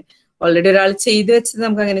 അല്ലാതെ ഓൾറെഡി ഒരാൾ ചെയ്തു വെച്ചത്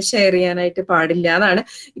നമുക്ക് അങ്ങനെ ഷെയർ ചെയ്യാനായിട്ട് പാടില്ല എന്നാണ്.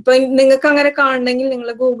 ഇപ്പൊ നിങ്ങൾക്ക് അങ്ങനെ കാണണമെങ്കിൽ നിങ്ങൾ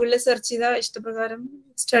ഗൂഗിളിൽ സെർച്ച് ചെയ്താൽ ഇഷ്ടപ്രകാരം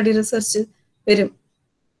സ്റ്റഡി റിസർച്ച് വരും.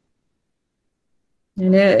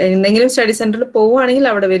 അങ്ങനെ എന്തെങ്കിലും സ്റ്റഡി സെന്ററിൽ പോവുകയാണെങ്കിൽ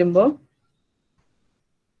അവിടെ വരുമ്പോ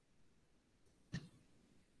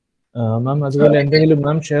മാം അതുപോലെ എന്തെങ്കിലും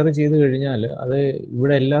മാം ഷെയർ ചെയ്ത് കഴിഞ്ഞാൽ അത്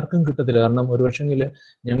ഇവിടെ എല്ലാവർക്കും കിട്ടത്തില്ല. കാരണം ഒരു പക്ഷെങ്കിൽ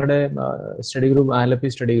ഞങ്ങളുടെ study group, Alleppey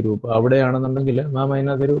study group, അവിടെയാണെന്നുണ്ടെങ്കിൽ മാം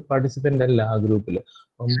അതിനകത്തൊരു പാർട്ടിസിപ്പന്റ് അല്ല ആ ഗ്രൂപ്പിൽ.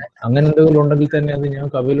 അപ്പം അങ്ങനെ എന്തെങ്കിലും ഉണ്ടെങ്കിൽ തന്നെ അത്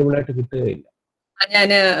ഞങ്ങൾക്ക് അവൈലബിൾ ആയിട്ട് കിട്ടുകയില്ല.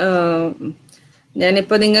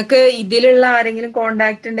 ഞാനിപ്പോ നിങ്ങൾക്ക് ഇതിലുള്ള ആരെങ്കിലും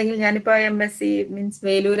കോണ്ടാക്ട് ഉണ്ടെങ്കിൽ, ഞാനിപ്പോ MSc മീൻസ്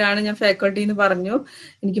വേലൂരാണ് ഞാൻ ഫാക്കൾട്ടി എന്ന് പറഞ്ഞു.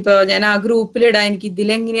 എനിക്കിപ്പോ ഞാൻ ആ ഗ്രൂപ്പിലിടാം. എനിക്ക്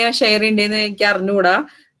ഇതിലെങ്ങനെയാ ഷെയർ ചെയ്യേണ്ടതെന്ന് എനിക്ക് അറിഞ്ഞുകൂടാ.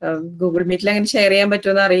 ഗൂഗിൾ മീറ്റിൽ അങ്ങനെ ഷെയർ ചെയ്യാൻ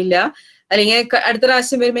പറ്റുമെന്ന് അറിയില്ല. അല്ലെങ്കിൽ അടുത്ത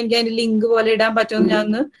പ്രാവശ്യം വരുമ്പോൾ എനിക്ക് അതിന്റെ ലിങ്ക് പോലെ ഇടാൻ പറ്റുമെന്ന് ഞാൻ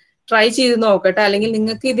ഒന്ന് ട്രൈ ചെയ്ത് നോക്കട്ടെ. അല്ലെങ്കിൽ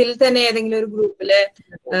നിങ്ങൾക്ക് ഇതിൽ തന്നെ ഏതെങ്കിലും ഒരു ഗ്രൂപ്പില്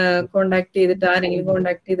കോണ്ടാക്ട് ചെയ്തിട്ട്, ആരെങ്കിലും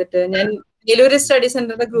കോണ്ടാക്ട് ചെയ്തിട്ട്, ഞാൻ വേലൂർ സ്റ്റഡി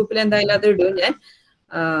സെന്ററിന്റെ ഗ്രൂപ്പിൽ എന്തായാലും അത് ഇടും ഞാൻ.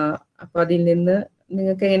 അപ്പൊ അതിൽ നിന്ന്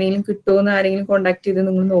നിങ്ങൾക്ക് എങ്ങനെയെങ്കിലും കിട്ടുമെന്ന് ആരെങ്കിലും കോണ്ടാക്ട് ചെയ്ത്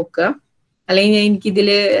നിങ്ങൾ നോക്കുക. അല്ലെങ്കിൽ എനിക്ക്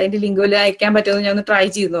ഇതില് അതിന്റെ ലിങ്ക് പോലെ അയക്കാൻ പറ്റുമെന്ന് ഞാൻ ഒന്ന് ട്രൈ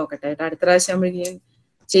ചെയ്ത് നോക്കട്ടെ. അടുത്ത പ്രാവശ്യം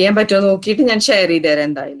ചെയ്യാൻ പറ്റുമോ നോക്കിയിട്ട് ഞാൻ ഷെയർ ചെയ്ത് തരാം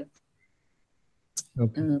എന്തായാലും.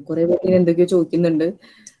 കുറെ പേര് എന്തൊക്കെയോ ചോദിക്കുന്നുണ്ട്.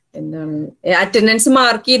 എന്താണ് അറ്റൻഡൻസ്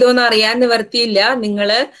മാർക്ക് ചെയ്തോന്ന് അറിയാൻ നിവർത്തിയില്ല.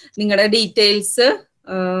 നിങ്ങളുടെ ഡീറ്റെയിൽസ്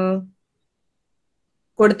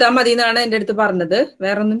കൊടുത്താൽ മതി എന്നാണ് എന്റെ അടുത്ത് പറഞ്ഞത്.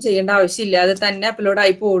 വേറെ ഒന്നും ചെയ്യേണ്ട ആവശ്യമില്ല, അത് തന്നെ അപ്ലോഡ്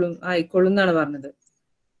ആയിക്കോളും എന്നാണ് പറഞ്ഞത്.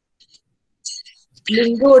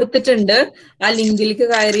 ലിങ്ക് കൊടുത്തിട്ടുണ്ട്, ആ ലിങ്കിലേക്ക്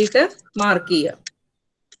കയറിയിട്ട് മാർക്ക് ചെയ്യാം.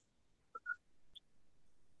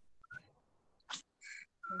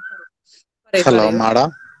 Hello madam.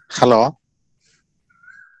 Hello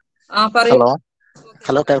hello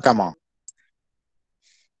hello കേൾക്കാമോ?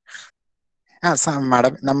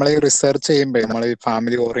 മാഡം, നമ്മൾ ഈ റിസർച്ച് ചെയ്യുമ്പോൾ നമ്മൾ ഈ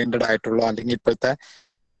ഫാമിലി ഓറിയന്റഡ് ആയിട്ടുള്ള അല്ലെങ്കിൽ ഇപ്പോഴത്തെ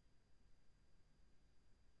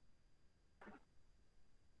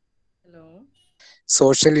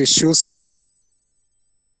സോഷ്യൽ ഇഷ്യൂസ്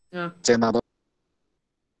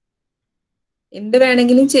എന്ത്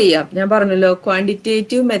വേണമെങ്കിലും ചെയ്യാം. ഞാൻ പറഞ്ഞല്ലോ,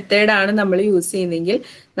 ക്വാണ്ടിറ്റേറ്റീവ് മെത്തേഡാണ് നമ്മൾ യൂസ് ചെയ്യുന്നതെങ്കിൽ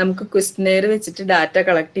നമുക്ക് ക്വസ്റ്റ്യനെയർ വെച്ചിട്ട് ഡാറ്റ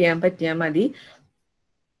കളക്ട് ചെയ്യാൻ പറ്റിയാൽ മതി.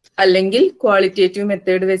 അല്ലെങ്കിൽ ക്വാളിറ്റേറ്റീവ്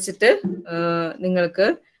മെത്തേഡ് വെച്ചിട്ട് നിങ്ങൾക്ക്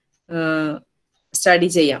സ്റ്റഡി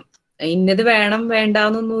ചെയ്യാം. ഇന്നത് വേണം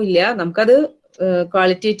വേണ്ടാന്നൊന്നുമില്ല. നമുക്കത്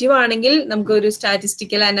ക്വാളിറ്റേറ്റീവ് ആണെങ്കിൽ നമുക്ക് ഒരു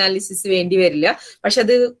സ്റ്റാറ്റിസ്റ്റിക്കൽ അനാലിസിസ് വേണ്ടി വരില്ല. പക്ഷെ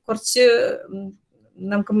അത് കുറച്ച്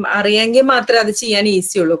നമുക്ക് അറിയാമെങ്കിൽ മാത്രമേ അത് ചെയ്യാൻ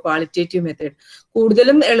ഈസി ഉള്ളൂ. ക്വാളിറ്റേറ്റീവ് മെത്തേഡ്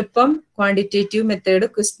കൂടുതലും എളുപ്പം ക്വാണ്ടിറ്റേറ്റീവ് മെത്തേഡ്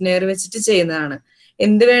ക്വസ്റ്റ്യനെയർ വെച്ചിട്ട് ചെയ്യുന്നതാണ്.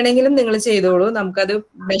 എന്ത് വേണമെങ്കിലും നിങ്ങൾ ചെയ്തോളൂ, നമുക്കത്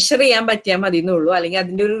മെഷർ ചെയ്യാൻ പറ്റിയാൽ മതി എന്നുള്ളൂ. അല്ലെങ്കിൽ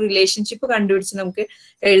അതിന്റെ ഒരു റിലേഷൻഷിപ്പ് കണ്ടുപിടിച്ച് നമുക്ക്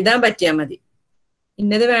എഴുതാൻ പറ്റിയാൽ മതി.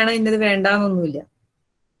 ഇന്നത് വേണം ഇന്നത് വേണ്ടാന്നൊന്നുമില്ല.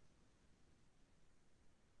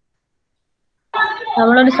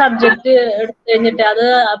 നമ്മളൊരു സബ്ജക്ട് എടുത്തു കഴിഞ്ഞിട്ട് അത്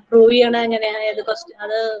അപ്രൂവ് ചെയ്യണ എങ്ങനെയാ?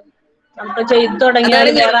 അത് നമുക്ക് ചെയ്തു തുടങ്ങിയാൽ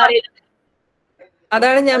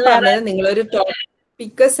അതാണ് ഞാൻ പറഞ്ഞത്. നിങ്ങളൊരു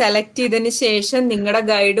ടോപ്പിക്ക് സെലക്ട് ചെയ്തതിന് ശേഷം നിങ്ങളുടെ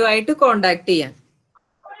ഗൈഡുമായിട്ട് കോണ്ടാക്ട് ചെയ്യാൻ.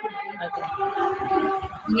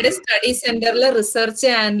 നിങ്ങളുടെ സ്റ്റഡി സെന്ററിൽ റിസർച്ച്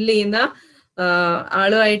ഹാൻഡിൽ ചെയ്യുന്ന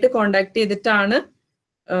ആളുമായിട്ട് കോണ്ടാക്ട് ചെയ്തിട്ടാണ്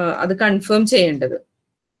അത് കൺഫേം ചെയ്യേണ്ടത്.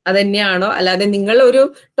 അതന്നെയാണോ? അല്ലാതെ നിങ്ങൾ ഒരു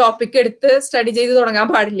ടോപ്പിക് എടുത്ത് സ്റ്റഡി ചെയ്ത് തുടങ്ങാൻ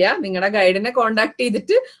പാടില്ല. നിങ്ങളുടെ ഗൈഡിനെ കോണ്ടാക്ട്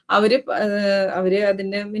ചെയ്തിട്ട് അവര്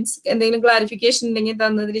അതിന്റെ മീൻസ് എന്തെങ്കിലും ക്ലാരിഫിക്കേഷൻ ഉണ്ടെങ്കിൽ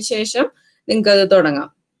തന്നതിന് ശേഷം നിങ്ങൾക്ക് അത് തുടങ്ങാം.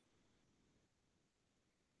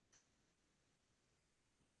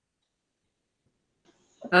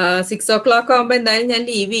 Uh, 6 o'clock ആകുമ്പോൾ എന്തായാലും ഞാൻ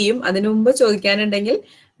ലീവ് ചെയ്യും. അതിനു മുമ്പ് ചോദിക്കാനുണ്ടെങ്കിൽ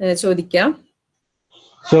ചോദിക്കാം.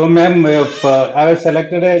 So ma'am, if I have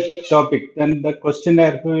selected a topic, then the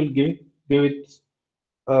questionnaire who will give it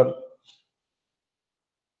or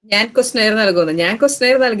ഞാൻ ക്വസ്റ്റ്യനെയർ നൽകുന്നു. ഞാൻ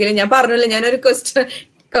ക്വസ്റ്റ്യനെയർ നൽകില്ല. ഞാൻ പറഞ്ഞില്ല, ഞാനൊരു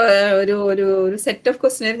ഒരു സെറ്റ് ഓഫ്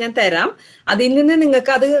ക്വസ്റ്റ്യൻ ഞാൻ തരാം. അതിൽ നിന്ന്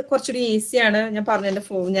നിങ്ങൾക്ക് അത് കുറച്ചുകൂടി ഈസിയാണ്. ഞാൻ പറഞ്ഞു എന്റെ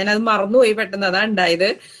ഞാൻ അത് മറന്നുപോയി പെട്ടെന്ന്, അതാ ഉണ്ടായത്.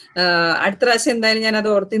 അടുത്ത പ്രാവശ്യം എന്തായാലും ഞാൻ അത്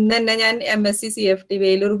ഓർത്ത് ഇന്ന് തന്നെ ഞാൻ MSCCFT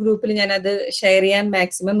വേലൂർ ഗ്രൂപ്പിൽ ഞാൻ അത് ഷെയർ ചെയ്യാൻ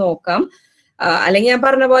മാക്സിമം നോക്കാം. അല്ലെങ്കിൽ ഞാൻ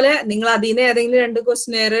പറഞ്ഞ പോലെ നിങ്ങൾ അതിൽ നിന്ന് ഏതെങ്കിലും 2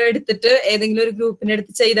 ക്വസ്റ്റ്യൻ എടുത്തിട്ട് ഏതെങ്കിലും ഒരു ഗ്രൂപ്പിന്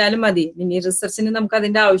എടുത്ത് ചെയ്താലും മതി. മിനി റിസർച്ചിന് നമുക്ക്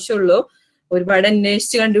അതിന്റെ ആവശ്യമുള്ളൂ. ഒരുപാട്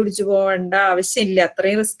അന്വേഷിച്ച് കണ്ടുപിടിച്ച് പോകേണ്ട ആവശ്യമില്ല.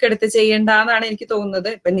 അത്രയും റിസ്ക് എടുത്ത് ചെയ്യേണ്ടെന്നാണ് എനിക്ക് തോന്നുന്നത്.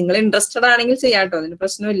 ഇപ്പൊ നിങ്ങൾ ഇൻട്രസ്റ്റഡ് ആണെങ്കിൽ ചെയ്യാട്ടോ, അതിന്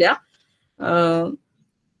പ്രശ്നമില്ല.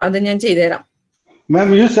 അത് ഞാൻ ചെയ്തുതരാം. Ma'am,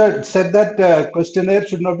 you said that questionnaire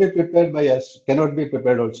should not be prepared by us, cannot be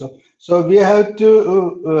prepared also. So we have to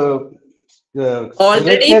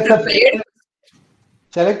already prepared.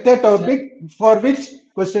 Select a topic for which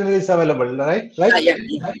questionnaire is available, right? Yeah.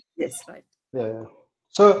 Yes, right. Yeah.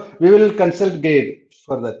 So we will consult guide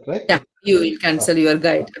for that, right? Yeah, you will consult your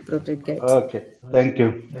guide, appropriate guide. Okay, thank you.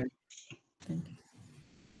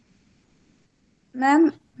 Ma'am,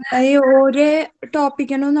 ഈ ഒരേ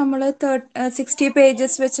ടോപ്പിക്കിനും നമ്മൾ 60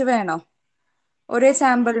 pages വെച്ച് വേണോ ഒരേ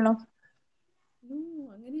സാമ്പിളിനും?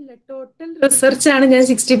 അങ്ങനെയില്ല, total research ആണ് ഞാൻ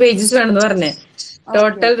 60 pages വേണമെന്ന് പറഞ്ഞേ.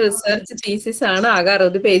 ടോട്ടൽ റിസർച്ച് തീസിസ് ആണ് ആകെ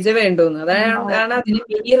 60 പേജ് വേണ്ടുന്നു. അതാണ് അതിന്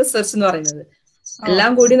മിനി റിസർച്ച് എന്ന് പറയുന്നത്.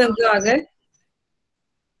 എല്ലാം കൂടി നമുക്ക് ആകെ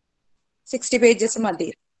 60 പേജസ് മതി.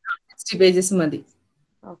 60 പേജസ് മതി.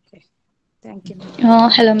 Okay, thank you.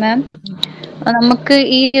 Hello ma'am, നമുക്ക്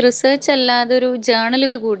ഈ റിസർച്ച് അല്ലാതെ ഒരു ജേർണൽ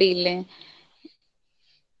കൂടിയില്ലേ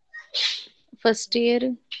ഫസ്റ്റ് ഇയർ?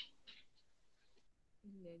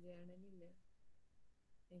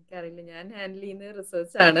 എനിക്കറിയില്ല, ഞാൻ ഹാൻഡിൽ ചെയ്യുന്ന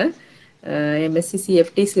റിസർച്ച് ആണ്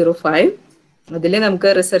MSCCFT 05. അതിൽ നമുക്ക്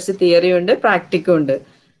റിസർച്ച് തിയറി ഉണ്ട്, പ്രാക്ടിക്കും ഉണ്ട്.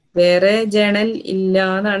 വേറെ ജേണൽ ഇല്ല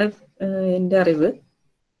എന്നാണ് എൻ്റെ അറിവ്.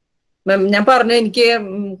 ഞാൻ പറഞ്ഞു, എനിക്ക്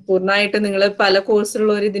പൂർണ്ണമായിട്ട് നിങ്ങൾ പല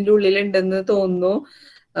കോഴ്സുള്ളവർ ഇതിന്റെ ഉള്ളിലുണ്ടെന്ന് തോന്നുന്നു.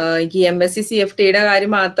 എനിക്ക് MSCCFTയുടെ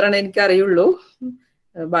കാര്യം മാത്രമാണ് എനിക്ക് അറിയുള്ളൂ.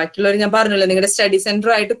 ബാക്കിയുള്ളവർ ഞാൻ പറഞ്ഞല്ലോ, നിങ്ങളുടെ സ്റ്റഡി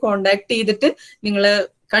സെന്ററുമായിട്ട് കോണ്ടാക്ട് ചെയ്തിട്ട് നിങ്ങൾ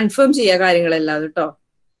കൺഫേം ചെയ്യുക കാര്യങ്ങളെല്ലാം കേട്ടോ.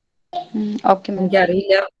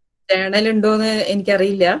 എനിക്കറിയില്ല, ജേണൽ ഉണ്ടോന്ന്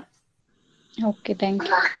എനിക്കറിയില്ല. Okay, thank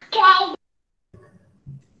you.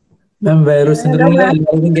 വേലൂർ സെന്ററിലെ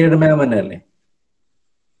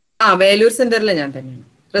വേലൂർ സെന്ററിലെ ഞാൻ തന്നെയാണ്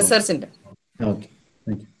റിസർച്ചിന്റെ.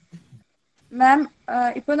 മാം,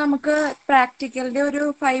 ഇപ്പൊ നമുക്ക് പ്രാക്ടിക്കലിന്റെ ഒരു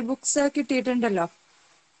 5 ബുക്സ് കിട്ടിയിട്ടുണ്ടല്ലോ,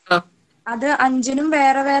 അത് 5നും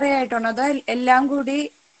വേറെ വേറെ ആയിട്ടാണോ അതോ എല്ലാം കൂടി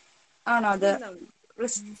ആണോ? അത്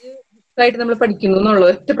ആയിട്ട് നമ്മൾ പഠിക്കുന്നുള്ളൂ,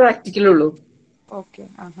 ഒറ്റ പ്രാക്ടിക്കലുള്ളൂ. ഓക്കെ.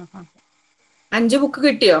 5 ബുക്ക്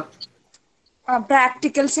കിട്ടിയോ?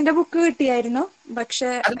 പ്രാക്ടിക്കൽസിന്റെ ബുക്ക് കിട്ടിയായിരുന്നു, പക്ഷെ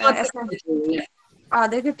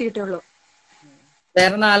അതേ കിട്ടിയിട്ടുള്ളൂ.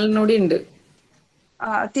 വേറെ 4 കൂടി ഉണ്ട്.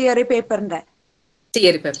 തിയറി പേപ്പറിന്റെ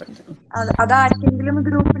അത് ആർക്കെങ്കിലും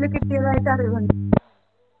ഗ്രൂപ്പിൽ കിട്ടിയതായിട്ട് അറിവുണ്ട്?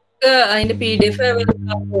 അതിന്റെ PDF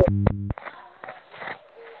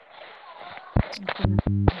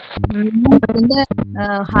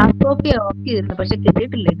ഹാർഡ് കോപ്പി ഓഫ് ചെയ്തിരുന്നു, പക്ഷെ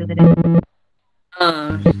കിട്ടിയിട്ടില്ല ഇതുവരെ.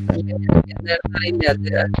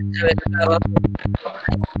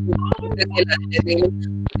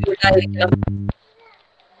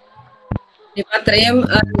 ഇപ്പൊ അത്രയും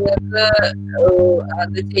നിങ്ങൾക്ക്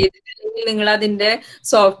അത് ചെയ്തിട്ടില്ലെങ്കിൽ നിങ്ങൾ അതിന്റെ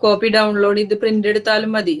സോഫ്റ്റ് കോപ്പി ഡൗൺലോഡ് ചെയ്ത് പ്രിന്റ്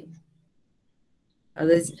എടുത്താലും മതി,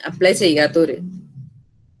 അത് അപ്ലൈ ചെയ്യാത്തവര്.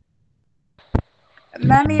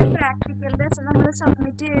 മാം, ഈ പ്രാക്ടിക്കലിന്റെ നമ്മൾ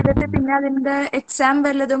സബ്മിറ്റ് ചെയ്തിട്ട് പിന്നെ അതിന്റെ എക്സാം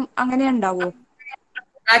വല്ലതും അങ്ങനെ ഉണ്ടാവോ?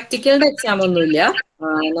 പ്രാക്ടിക്കലിന്റെ എക്സാം ഒന്നുമില്ല,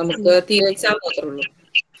 നമുക്ക് തിയറി എക്സാം മാത്രമേ ഉള്ളൂ.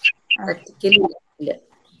 പ്രാക്ടിക്കൽ ഇല്ല,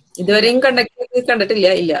 ഇതുവരെയും കണ്ടിട്ടില്ല.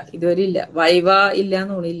 ഇല്ല, ഇതുവരെ ഇല്ല. വൈവ ഇല്ല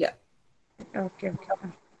എന്നൊന്നില്ല. ഓക്കെ,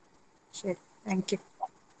 ശരി, താങ്ക് യു.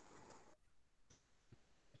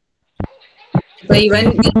 ഇപ്പൊ ഈവൻ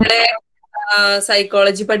നിങ്ങളെ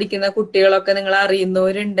സൈക്കോളജി പഠിക്കുന്ന കുട്ടികളൊക്കെ നിങ്ങൾ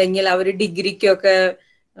അറിയുന്നവരുണ്ടെങ്കിൽ അവർ ഡിഗ്രിക്കൊക്കെ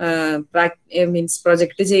മീൻസ്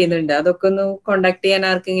പ്രൊജക്ട് ചെയ്യുന്നുണ്ട്. അതൊക്കെ ഒന്ന് കോണ്ടാക്ട് ചെയ്യാൻ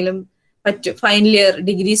ആർക്കെങ്കിലും പറ്റും. ഫൈനൽ ഇയർ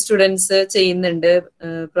ഡിഗ്രി സ്റ്റുഡൻസ് ചെയ്യുന്നുണ്ട്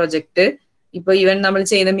പ്രൊജക്ട്. ഇപ്പൊ ഈവൻ നമ്മൾ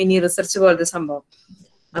ചെയ്യുന്ന മിനി റിസർച്ച് പോലത്തെ സംഭവം.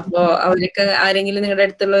 അപ്പോ അവരൊക്കെ ആരെങ്കിലും നിങ്ങളുടെ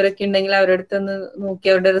അടുത്തുള്ളവരൊക്കെ ഉണ്ടെങ്കിൽ അവരുടെ അടുത്ത് ഒന്ന് നോക്കി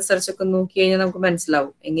അവരുടെ റിസർച്ച് ഒക്കെ നോക്കി കഴിഞ്ഞാൽ നമുക്ക്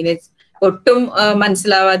മനസ്സിലാവും. എങ്ങനെ ഒട്ടും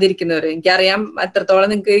മനസ്സിലാവാതിരിക്കുന്നവര്, എനിക്കറിയാം എത്രത്തോളം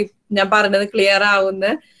നിങ്ങൾക്ക് ഞാൻ പറഞ്ഞത് ക്ലിയർ ആവുന്ന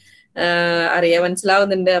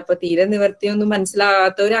മനസ്സിലാവുന്നുണ്ട്. അപ്പൊ തീരെ നിവർത്തിയൊന്നും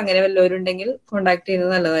മനസ്സിലാകാത്തവർ അങ്ങനെ വല്ലവരുണ്ടെങ്കിൽ കോണ്ടാക്ട്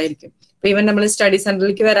ചെയ്യുന്നത് നല്ലതായിരിക്കും. ഇപ്പൊ ഈവൻ നമ്മൾ സ്റ്റഡി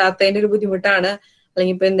സെന്ററിലേക്ക് വരാത്തതിന്റെ ഒരു ബുദ്ധിമുട്ടാണ്,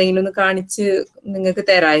 അല്ലെങ്കിൽ ഇപ്പൊ എന്തെങ്കിലും ഒന്ന് കാണിച്ച് നിങ്ങൾക്ക്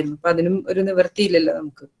തരായിരുന്നു. അപ്പൊ അതിനും ഒരു നിവർത്തിയില്ലല്ലോ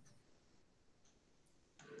നമുക്ക്.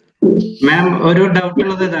 മാം, ഒരു ഡൗട്ട്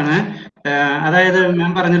ഉള്ളത് ഇതാണ്, അതായത്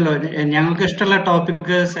മാം പറഞ്ഞല്ലോ ഞങ്ങൾക്ക് ഇഷ്ടമുള്ള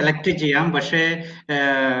ടോപ്പിക് സെലക്ട് ചെയ്യാം, പക്ഷേ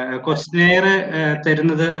ക്വസ്റ്റ്യനെയർ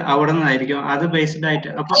തരുന്നത് അവിടെ നിന്നായിരിക്കും, അത് ബേസ്ഡ് ആയിട്ട്.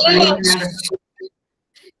 അപ്പൊ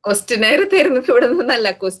ക്വസ്റ്റ്യനെയർ തരുന്നത് ഇവിടെ നിന്നല്ല.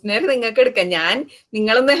 ക്വസ്റ്റ്യനെയർ നിങ്ങൾക്ക് എടുക്കാം. ഞാൻ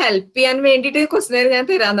നിങ്ങളൊന്ന് ഹെൽപ്പ് ചെയ്യാൻ വേണ്ടിട്ട് ക്വസ്റ്റ്യനെയർ ഞാൻ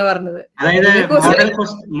തരാന്ന് പറഞ്ഞത്.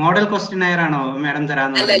 മോഡൽ ക്വസ്റ്റ്യനെയർ ആണോ മാഡം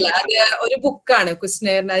തരാന്ന്? അല്ലല്ല, അത് ഒരു ബുക്കാണ്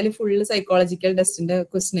ക്വസ്റ്റ്യനെയറിന്. അതിൽ ഫുള്ള് സൈക്കോളജിക്കൽ ടെസ്റ്റിന്റെ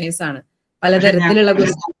ക്വസ്റ്റ്യനേഴ്സ് ആണ്, പലതരത്തിലുള്ള.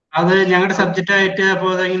 അത് ഞങ്ങളുടെ സബ്ജക്റ്റ് ആയിട്ട്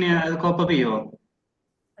അപ്പോൾ അത് കോപ്പ് ചെയ്യോ?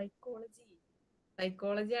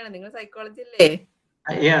 സൈക്കോളജിയാണ്. നിങ്ങൾ സൈക്കോളജി അല്ലേ?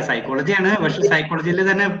 സൈക്കോളജിയാണ്. പക്ഷെ സൈക്കോളജിയിൽ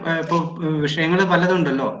തന്നെ ഇപ്പൊ വിഷയങ്ങൾ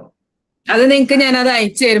പലതുണ്ടല്ലോ. അത് നിങ്ങൾക്ക് ഞാൻ അത്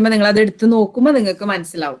അയച്ചു തരുമ്പോ നിങ്ങൾ അത് എടുത്ത് നോക്കുമ്പോ നിങ്ങൾക്ക്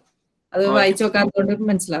മനസ്സിലാവും. അത് വായിച്ചു നോക്കാത്തതുകൊണ്ട്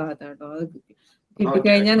മനസ്സിലാവാത്ത കേട്ടോ. അത്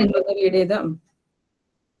കിട്ടിക്കഴിഞ്ഞാൽ നിങ്ങളൊന്ന് റീഡ് ചെയ്ത.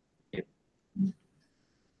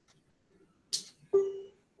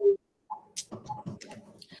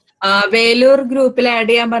 വേലൂർ ഗ്രൂപ്പിൽ ആഡ്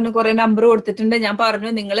ചെയ്യാൻ പറഞ്ഞ് കുറെ നമ്പർ കൊടുത്തിട്ടുണ്ട്. ഞാൻ പറഞ്ഞു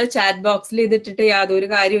നിങ്ങൾ ചാറ്റ് ബോക്സിൽ ഇതിട്ടിട്ട് യാതൊരു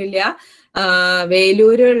കാര്യമില്ല.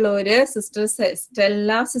 വേലൂരുള്ളവര് സിസ്റ്റർ സ്റ്റെല്ല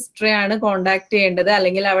സിസ്റ്ററെയാണ് കോണ്ടാക്ട് ചെയ്യേണ്ടത്.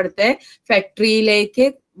 അല്ലെങ്കിൽ അവിടുത്തെ ഫാക്ടറിയിലേക്ക്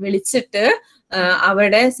വിളിച്ചിട്ട്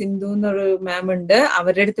അവിടെ സിന്ധു എന്നൊരു മാം ഉണ്ട്,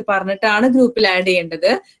 അവരുടെ അടുത്ത് പറഞ്ഞിട്ടാണ് ഗ്രൂപ്പിൽ ആഡ്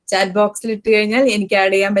ചെയ്യേണ്ടത്. ചാറ്റ് ബോക്സിൽ ഇട്ട് കഴിഞ്ഞാൽ എനിക്ക്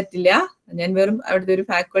ആഡ് ചെയ്യാൻ പറ്റില്ല. ഞാൻ വെറും അവിടുത്തെ ഒരു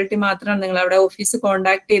ഫാക്കൽറ്റി മാത്രമാണ്. നിങ്ങൾ അവിടെ ഓഫീസ്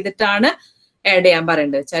കോണ്ടാക്ട് ചെയ്തിട്ടാണ് ആഡ് ചെയ്യാൻ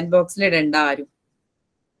പറയേണ്ടത്. ചാറ്റ് ബോക്സിൽ ഇടണ്ട ആരും.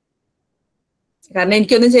 കാരണം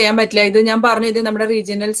എനിക്കൊന്നും ചെയ്യാൻ പറ്റില്ല. ഇത് ഞാൻ പറഞ്ഞു, ഇത് നമ്മുടെ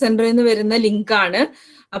റീജിയണൽ സെന്ററിൽ നിന്ന് വരുന്ന ലിങ്ക് ആണ്.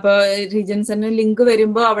 അപ്പൊ റീജിയണൽ സെന്ററിൽ ലിങ്ക്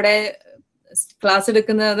വരുമ്പോ അവിടെ ക്ലാസ്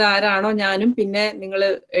എടുക്കുന്നത് ആരാണോ ഞാനും പിന്നെ നിങ്ങൾ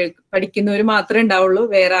പഠിക്കുന്നവര് മാത്രമേ ഉണ്ടാവുള്ളൂ,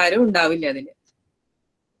 വേറെ ആരും ഉണ്ടാവില്ല അതില്.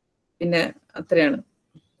 പിന്നെ അത്രയാണ്.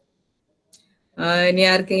 ഇനി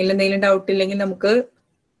ആർക്കെങ്കിലും എന്തെങ്കിലും ഡൗട്ട് ഇല്ലെങ്കിൽ നമുക്ക്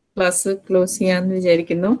ക്ലാസ് ക്ലോസ് ചെയ്യാന്ന്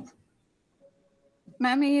വിചാരിക്കുന്നു.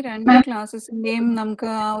 മാം, ഈ രണ്ട് ക്ലാസ്സസിന്റെയും നമുക്ക്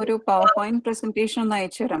ആ ഒരു പവർ പോയിന്റ് പ്രസന്റേഷൻ ഒന്ന്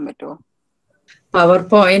അയച്ചു തരാൻ പറ്റുമോ? പവർ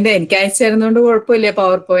പോയിന്റ് എനിക്ക് അയച്ചു തരുന്നോണ്ട് കുഴപ്പമില്ല.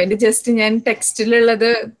 പവർ പോയിന്റ് ജസ്റ്റ് ഞാൻ ടെക്സ്റ്റിലുള്ളത്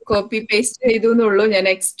കോപ്പി പേസ്റ്റ് ചെയ്തു എന്നുള്ളൂ. ഞാൻ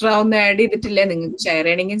എക്സ്ട്രാ ഒന്നും ആഡ് ചെയ്തിട്ടില്ല. നിങ്ങൾക്ക് ഷെയർ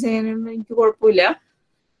ചെയ്യണമെങ്കിൽ ചെയ്യാനൊന്നും എനിക്ക് കുഴപ്പമില്ല.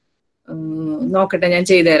 നോക്കട്ടെ, ഞാൻ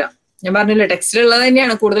ചെയ്തുതരാം. ഞാൻ പറഞ്ഞില്ല, ടെക്സ്റ്റിലുള്ളത്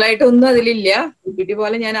തന്നെയാണ്, കൂടുതലായിട്ടൊന്നും അതിലില്ല. പിപിടി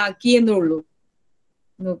പോലെ ഞാൻ ആക്കി എന്നുള്ളൂ,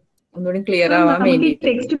 ഒന്നുകൂടി ക്ലിയർ ആവാൻ വേണ്ടി.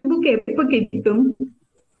 ടെക്സ്റ്റ് ബുക്ക് എപ്പോ കിട്ടും?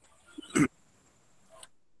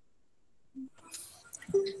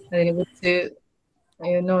 അതിനെ കുറിച്ച്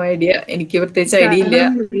നോ ഐഡിയ. എനിക്ക് പ്രത്യേകിച്ച് ഐഡിയ ഇല്ല.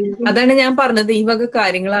 അതാണ് ഞാൻ പറഞ്ഞത്, ഈ വക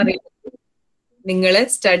കാര്യങ്ങൾ അറിയാം നിങ്ങള്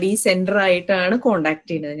സ്റ്റഡി സെന്റർ ആയിട്ടാണ് കോണ്ടാക്ട്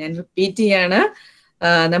ചെയ്യുന്നത്. ഞാൻ റിപ്പീറ്റ് ചെയ്യാണ്,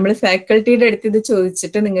 നമ്മൾ ഫാക്കൽറ്റിയുടെ അടുത്ത് ഇത്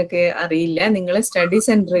ചോദിച്ചിട്ട് നിങ്ങൾക്ക് അറിയില്ല, നിങ്ങൾ സ്റ്റഡി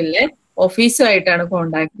സെന്ററിലെ ഓഫീസുമായിട്ടാണ്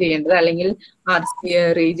കോണ്ടാക്ട് ചെയ്യേണ്ടത്. അല്ലെങ്കിൽ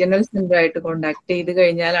റീജിയണൽ സെന്റർ ആയിട്ട് കോണ്ടാക്ട് ചെയ്ത്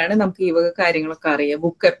കഴിഞ്ഞാലാണ് നമുക്ക് ഈ വക കാര്യങ്ങളൊക്കെ അറിയാം,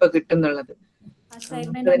 ബുക്ക് എപ്പോ കിട്ടും എന്നുള്ളത്.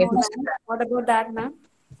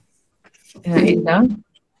 എന്താ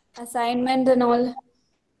അസൈൻമെന്റ്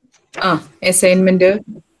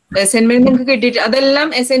അസൈൻമെന്റ് നിങ്ങൾക്ക് കിട്ടിയിട്ട് അതെല്ലാം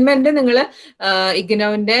അസൈൻമെന്റ് നിങ്ങൾ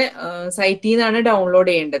ഇഗ്നോവിന്റെ സൈറ്റിൽ നിന്നാണ് ഡൗൺലോഡ്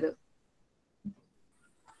ചെയ്യേണ്ടത്.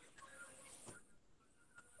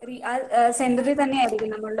 സെന്ററിൽ തന്നെയായിരിക്കും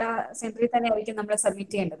നമ്മൾ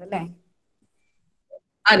സബ്മിറ്റ് ചെയ്യേണ്ടത് അല്ലേ?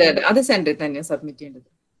 അതെ അതെ, അത് സെന്ററിൽ തന്നെയാണ് സബ്മിറ്റ് ചെയ്യേണ്ടത്.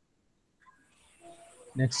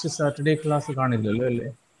 നെക്സ്റ്റ് സാറ്റർഡേ ക്ലാസ് കാണില്ലല്ലോ അല്ലേ?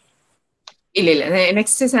 ഇല്ല ഇല്ല,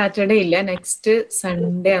 നെക്സ്റ്റ് സാറ്റർഡേ ഇല്ല, നെക്സ്റ്റ്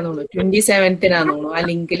സൺഡേ ആണെന്ന് 27-നാണെന്ന് തോന്നുന്നു. ആ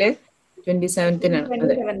ലിങ്കില് 27-നാണ്.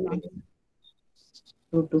 അതെ,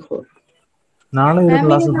 2 to 4. നാളെ ഒരു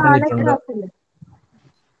ക്ലാസ് പറഞ്ഞിട്ടുണ്ട്.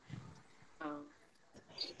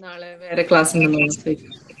 നാളെ വേറെ ക്ലാസ്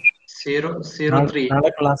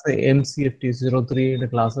നാളെ class MCFT 03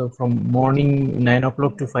 class from morning 9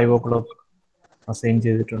 o'clock to 5 o'clock assign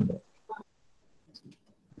ചെയ്തിട്ടുണ്ട്.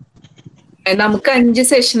 നമുക്ക് 5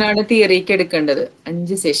 സെഷനാണ് തിയറിക്ക് എടുക്കേണ്ടത്.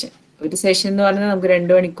 5 സെഷൻ. ഒരു സെഷൻ എന്ന് പറഞ്ഞാൽ നമുക്ക്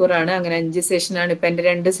 2 മണിക്കൂറാണ്. അങ്ങനെ 5 സെഷനാണ്. ഇപ്പൊ എന്റെ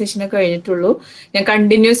 2 സെഷനൊക്കെ കഴിഞ്ഞിട്ടുള്ളൂ. ഞാൻ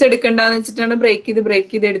കണ്ടിന്യൂസ് എടുക്കണ്ടെന്ന് വെച്ചിട്ടാണ്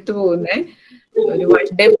ബ്രേക്ക് ചെയ്ത് എടുത്തു പോകുന്നത്. ഒരു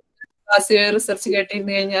 1 ഡേ ക്ലാസ് റിസർച്ച്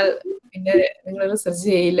കേട്ടിരുന്നു കഴിഞ്ഞാൽ പിന്നെ നിങ്ങൾ റിസർച്ച്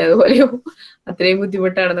ചെയ്യില്ല, അതുപോലെയോ അത്രയും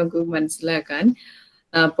ബുദ്ധിമുട്ടാണ് നമുക്ക് മനസ്സിലാക്കാൻ.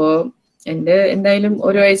 അപ്പോ എന്തായാലും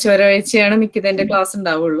ഒരാഴ്ചയാണ് മിക്കത് എന്റെ ക്ലാസ്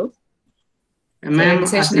ഉണ്ടാവുള്ളൂ.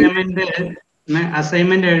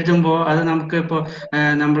 അസൈൻമെന്റ് എഴുതുമ്പോൾ അത് നമുക്ക് ഇപ്പോ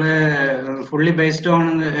നമ്മള് fully based on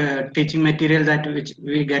teaching material that which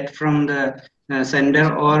we get from the centre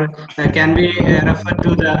or can be refer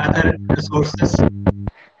to the other sources?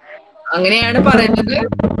 അങ്ങനെയാണ് പറയുന്നത്.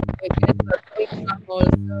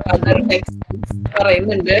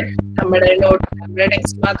 പറയുന്നുണ്ട് നമ്മുടെ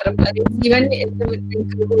ടെക്സ്റ്റ് മാത്രം ഈവൻ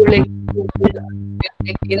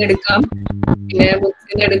എടുക്കാം, പിന്നെ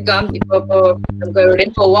ബുക്സിന് എടുക്കാം. ഇപ്പൊ നമുക്ക്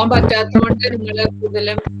എവിടെയും പോവാൻ പറ്റാത്തതുകൊണ്ട് നിങ്ങൾ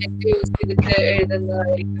കൂടുതലും നെറ്റ് യൂസ് ചെയ്തിട്ട്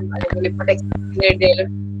എഴുതുന്നതായിരിക്കും. അല്ലെങ്കിൽ ഇപ്പൊ ടെക്സ്റ്റിന് എഴുതിയാലും,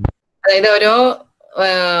 അതായത് ഓരോ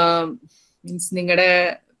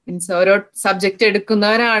ഓരോ സബ്ജക്ട്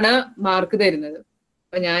എടുക്കുന്നവരാണ് മാർക്ക് തരുന്നത്.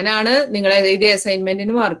 അപ്പൊ ഞാനാണ് നിങ്ങളെ എഴുതിയ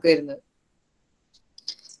അസൈൻമെന്റിന് മാർക്ക് തരുന്നത്.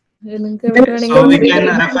 നിങ്ങൾക്ക്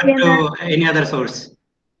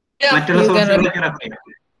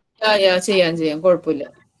ചെയ്യാം കുഴപ്പമില്ല.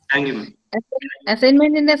 Thank you ma'am.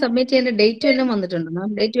 അസൈൻമെന്റിന്റെ സബ്മിറ്റ് ചെയ്യേണ്ട ഡേറ്റ് വല്ലതും വന്നിട്ടുണ്ടോ മാം?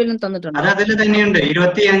 ഡേറ്റ് വല്ലതും തന്നിട്ടുണ്ടോ? അത് അതിൽ തന്നെയുണ്ട്,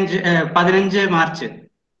 15 March.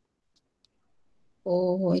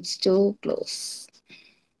 Oh, it's too close.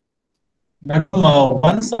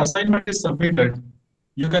 Once assignment is submitted,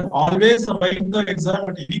 you can always write the exam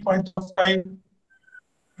at any point of time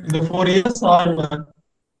in the 4 years, or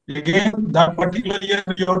again that particular year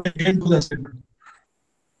you have to again do the assignment.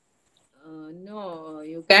 No,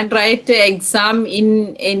 you can write exam in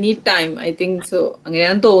any time. I think so.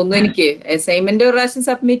 അങ്ങനെയാണെന്ന് തോന്നുന്നു എനിക്ക്. Assignment ഒരു പ്രാവശ്യം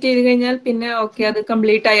submit ചെയ്ത് കഴിഞ്ഞാൽ പിന്നെ okay അത്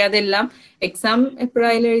complete ആയി, അതെല്ലാം എക്സാം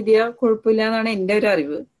എപ്പോഴായാലും എഴുതിയാൽ കുഴപ്പമില്ല എന്നാണ് എൻ്റെ ഒരു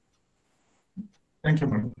അറിവ്. Thank you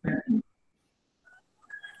ma'am.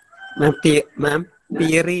 Ma'am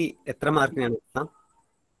theory എത്ര മാർക്കിനാണ് എക്സാം?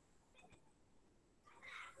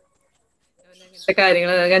 അങ്ങനത്തെ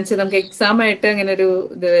കാര്യങ്ങൾ നമുക്ക് എക്സാം ആയിട്ട് അങ്ങനെ ഒരു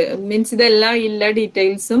ഇത് മീൻസ് ഇതെല്ലാം ഇല്ല,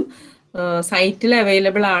 ഡീറ്റെയിൽസും സൈറ്റിൽ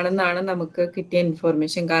അവൈലബിൾ ആണെന്നാണ് നമുക്ക് കിട്ടിയ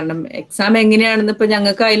ഇൻഫോർമേഷൻ. കാരണം എക്സാം എങ്ങനെയാണെന്ന് ഇപ്പൊ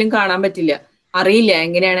ഞങ്ങൾക്ക് ആയാലും കാണാൻ പറ്റില്ല, അറിയില്ല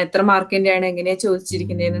എങ്ങനെയാണ്, എത്ര മാർക്കിന്റെ ആണ്, എങ്ങനെയാ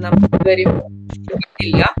ചോദിച്ചിരിക്കുന്നതെന്ന് നമുക്ക് ഇതുവരെ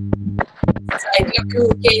കിട്ടില്ല. സൈറ്റിലൊക്കെ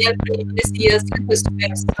നോക്കി കഴിഞ്ഞാൽ പ്രീവിയസ് ഇയേഴ്സിലെ ക്വസ്റ്റ്യൻ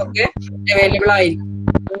പേപ്പേഴ്സ് ഒക്കെ അവൈലബിൾ ആയിരിക്കും,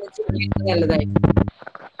 നല്ലതായിരിക്കും.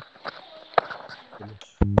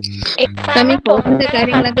 കോഴ്സിന്റെ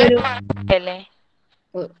കാര്യങ്ങളൊക്കെ ഒരു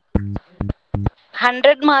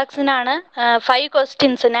 100 മാർക്സിനാണ് 5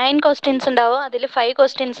 ക്വസ്റ്റ്യൻസ് 9 ക്വസ്റ്റ്യൻസ് ഉണ്ടാവും. അതിൽ 5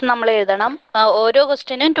 ക്വസ്റ്റ്യൻസ് നമ്മൾ എഴുതണം. ഓരോ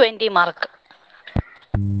ക്വസ്റ്റ്യനും 20 മാർക്ക്.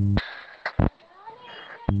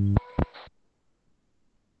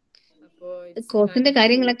 കോഴ്സിന്റെ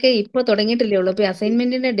കാര്യങ്ങളൊക്കെ ഇപ്പൊ തുടങ്ങിയിട്ടില്ലേ ഉള്ളൂ. ഇപ്പൊ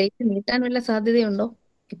അസൈൻമെന്റിന്റെ ഡേറ്റ് നീട്ടാൻ വല്ല സാധ്യതയുണ്ടോ?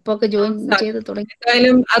 ഇപ്പൊ ഒക്കെ ജോയിൻ ചെയ്ത് തുടങ്ങി.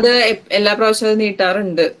 എന്തായാലും അത് എല്ലാ പ്രാവശ്യവും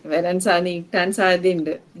നീട്ടാറുണ്ട്, നീട്ടാൻ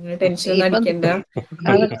സാധ്യതയുണ്ട്. നിങ്ങൾ ടെൻഷൻ ഒന്നും അടിക്കണ്ട.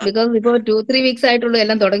 ബിക്കോസ് ഇപ്പൊ 2-3 വീക്സ് ആയിട്ടുള്ളൂ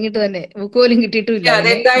എല്ലാം തുടങ്ങിയിട്ട് തന്നെ, ബുക്ക് പോലും കിട്ടിയിട്ടില്ല.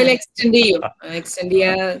 അതെന്തായാലും എക്സ്റ്റെൻഡ് ചെയ്യും. എക്സ്റ്റെൻഡ്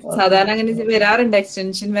ചെയ്യാൻ സാധാരണ അങ്ങനെ വരാറുണ്ട്,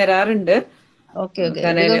 എക്സ്റ്റൻഷൻ വരാറുണ്ട്. Okay okay.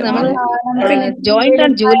 ബിക്കോസ് നമ്മൾ ജോയിന്റ്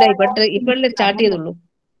ഓൺ ജൂലൈ, ബട്ട് ഇപ്പോഴല്ലേ സ്റ്റാർട്ട് ചെയ്തുള്ളൂ.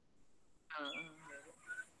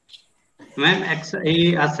 മാം ഈ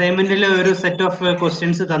അസൈൻമെന്റിൽ ഒരു സെറ്റ് ഓഫ്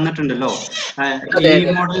ക്വസ്റ്റ്യൻസ് തന്നിട്ടുണ്ടല്ലോ, ഈ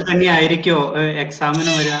മോഡൽ തന്നെ ആയിരിക്കോ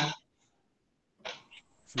എക്സാമിന് വരിക?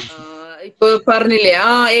 ഇപ്പൊ പറഞ്ഞില്ലേ,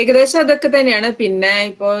 ഏകദേശം അതൊക്കെ തന്നെയാണ്. പിന്നെ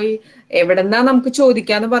ഇപ്പൊ എവിടെന്നാ നമുക്ക്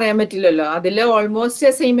ചോദിക്കാന്ന് പറയാൻ പറ്റില്ലല്ലോ. അതില് ഓൾമോസ്റ്റ്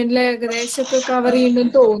അസൈൻമെന്റിൽ ഏകദേശം ഒക്കെ കവർ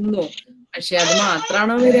ചെയ്യുന്നെന്ന് തോന്നുന്നു. പക്ഷെ അത്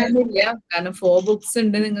മാത്രമാണോ വരാന്നില്ല, കാരണം 4 ബുക്സ്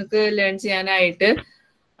ഉണ്ട് നിങ്ങൾക്ക് ലേൺ ചെയ്യാനായിട്ട്.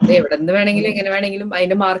 എവിടെ നിന്ന് വേണമെങ്കിലും എങ്ങനെ വേണമെങ്കിലും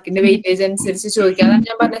അതിന്റെ മാർക്കിന്റെ വെയിറ്റേജ് അനുസരിച്ച് ചോദിക്കാം. അതാണ്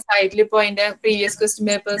ഞാൻ പറഞ്ഞ സൈറ്റിൽ ഇപ്പൊ അതിന്റെ പ്രീവിയസ് ക്വസ്റ്റ്യൻ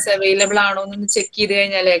പേപ്പേഴ്സ് അവൈലബിൾ ആണോ എന്നൊന്ന് ചെക്ക് ചെയ്ത്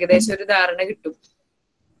കഴിഞ്ഞാൽ ഏകദേശം ഒരു ധാരണ കിട്ടും.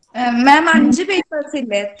 മാം 5 പേപ്പേഴ്സ്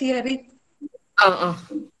ഇല്ലേ തിയറി?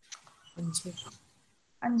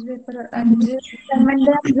 5 പേപ്പർ, 5 അസൈൻമെന്റ്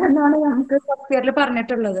എന്നാണ് നമുക്ക് ഫസ്റ്റ് ഇയറിൽ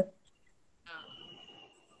പറഞ്ഞിട്ടുള്ളത്.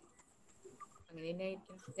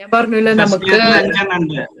 ഞാൻ പറഞ്ഞല്ലോ നമുക്ക്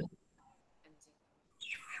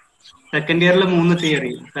സെക്കൻഡ് ഇയറിൽ 3 തിയറി,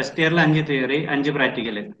 ഫസ്റ്റ് ഇയറിൽ 5 തിയറി, 5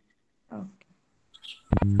 പ്രാക്ടിക്കല്.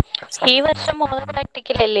 ഈ വർഷം 3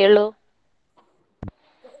 പ്രാക്ടിക്കൽ അല്ലേ ഉള്ളൂ?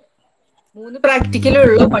 3 പ്രാക്ടിക്കലേ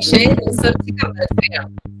ഉള്ളൂ. പക്ഷേ റിസർച്ച് കമ്പൽസറി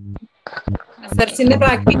ആണ്. റിസർച്ചിന്റെ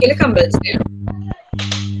പ്രാക്ടിക്കൽ കമ്പൽസറി ആണ്.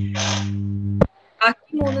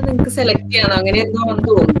 ബാക്കി 3 നിങ്ങൾക്ക് സെലക്ട് ചെയ്യണം, അങ്ങനെ എന്തോ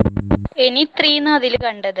തോന്നുന്നു. ഇനി 3 അതിൽ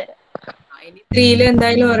കണ്ടത്. ഇനി 3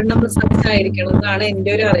 എന്തായാലും ഒരെണ്ണം റിസർച്ച് ആയിരിക്കണം എന്നാണ്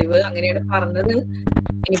എന്റെ ഒരു അറിവ്. അങ്ങനെയാണ് പറഞ്ഞത്.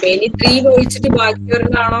 ഇനിയിപ്പോ ഇനി 3 ഒഴിച്ചിട്ട് ബാക്കി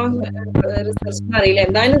ഒരെണ്ണാണോ റിസർച്ച് അറിയില്ല.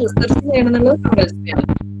 എന്തായാലും റിസർച്ച് ചെയ്യണമെന്നുള്ളത് കമ്പൽസറി ആണ്.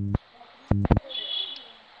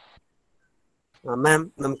 മാം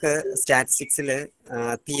നമുക്ക് സ്റ്റാറ്റിസ്റ്റിക്സിൽ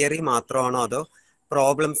തിയറി മാത്രമാണോ അതോ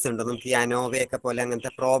പ്രോബ്ലംസ് ഉണ്ടോ? നമുക്ക് ഈ അനോവയൊക്കെ പോലെ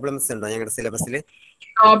അങ്ങനത്തെ പ്രോബ്ലംസ് ഉണ്ടോ ഞങ്ങളുടെ സിലബസിൽ?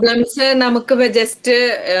 പ്രോബ്ലംസ് നമുക്ക് ജസ്റ്റ്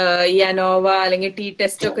ഈ അനോവ അല്ലെങ്കിൽ ടി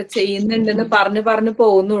ടെസ്റ്റ് ഒക്കെ ചെയ്യുന്നുണ്ടെന്ന് പറഞ്ഞു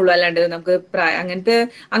പോകുന്നുള്ളൂ. അല്ലാണ്ട് നമുക്ക്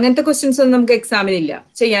അങ്ങനത്തെ ക്വസ്റ്റ്യൻസ് ഒന്നും നമുക്ക് എക്സാമിനില്ല,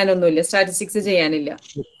 ചെയ്യാനൊന്നുമില്ല. സ്റ്റാറ്റിസ്റ്റിക്സ് ചെയ്യാനില്ല.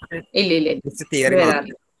 ഇല്ല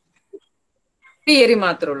തിയറി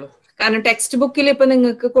മാത്രമേ ഉള്ളൂ. കാരണം ടെക്സ്റ്റ് ബുക്കിൽ ഇപ്പൊ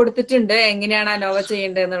നിങ്ങൾക്ക് കൊടുത്തിട്ടുണ്ട് എങ്ങനെയാണ് അനോവ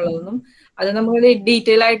ചെയ്യേണ്ടത് എന്നുള്ളതൊന്നും. അത് നമ്മൾ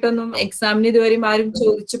ഡീറ്റെയിൽ ആയിട്ടൊന്നും എക്സാമിന് ഇതുവരെയും ആരും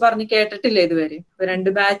ചോദിച്ചു പറഞ്ഞ് കേട്ടിട്ടില്ല ഇതുവരെ. ഇപ്പൊ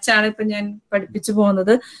 2 ബാച്ചാണ് ഇപ്പൊ ഞാൻ പഠിപ്പിച്ചു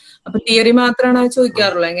പോകുന്നത്. അപ്പൊ തിയറി മാത്രമാണ്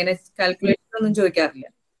ചോദിക്കാറുള്ളൂ, എങ്ങനെ കാൽക്കുലേഷൻ ഒന്നും ചോദിക്കാറില്ല.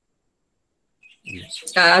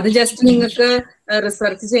 അത് ജസ്റ്റ് നിങ്ങൾക്ക്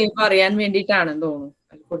റിസർച്ച് ചെയ്യുമ്പോൾ അറിയാൻ വേണ്ടിയിട്ടാണെന്ന്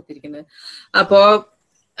തോന്നുന്നു കൊടുത്തിരിക്കുന്നത്. അപ്പോ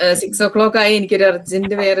 6 o'clock ആയി, എനിക്കൊരു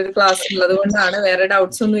അർജന്റ് വേറൊരു ക്ലാസ് ഉള്ളത് കൊണ്ടാണ്. വേറെ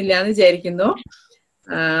ഡൗട്ട്സ് ഒന്നും ഇല്ലാന്ന് വിചാരിക്കുന്നു.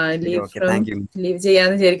 ലീവ്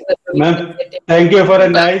ചെയ്യാന്ന് വിചാരിക്കുന്നു. Thank you for a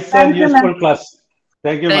nice and useful class.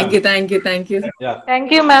 Thank you, ma'am. Thank you. Yeah.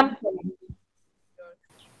 Thank you, ma'am.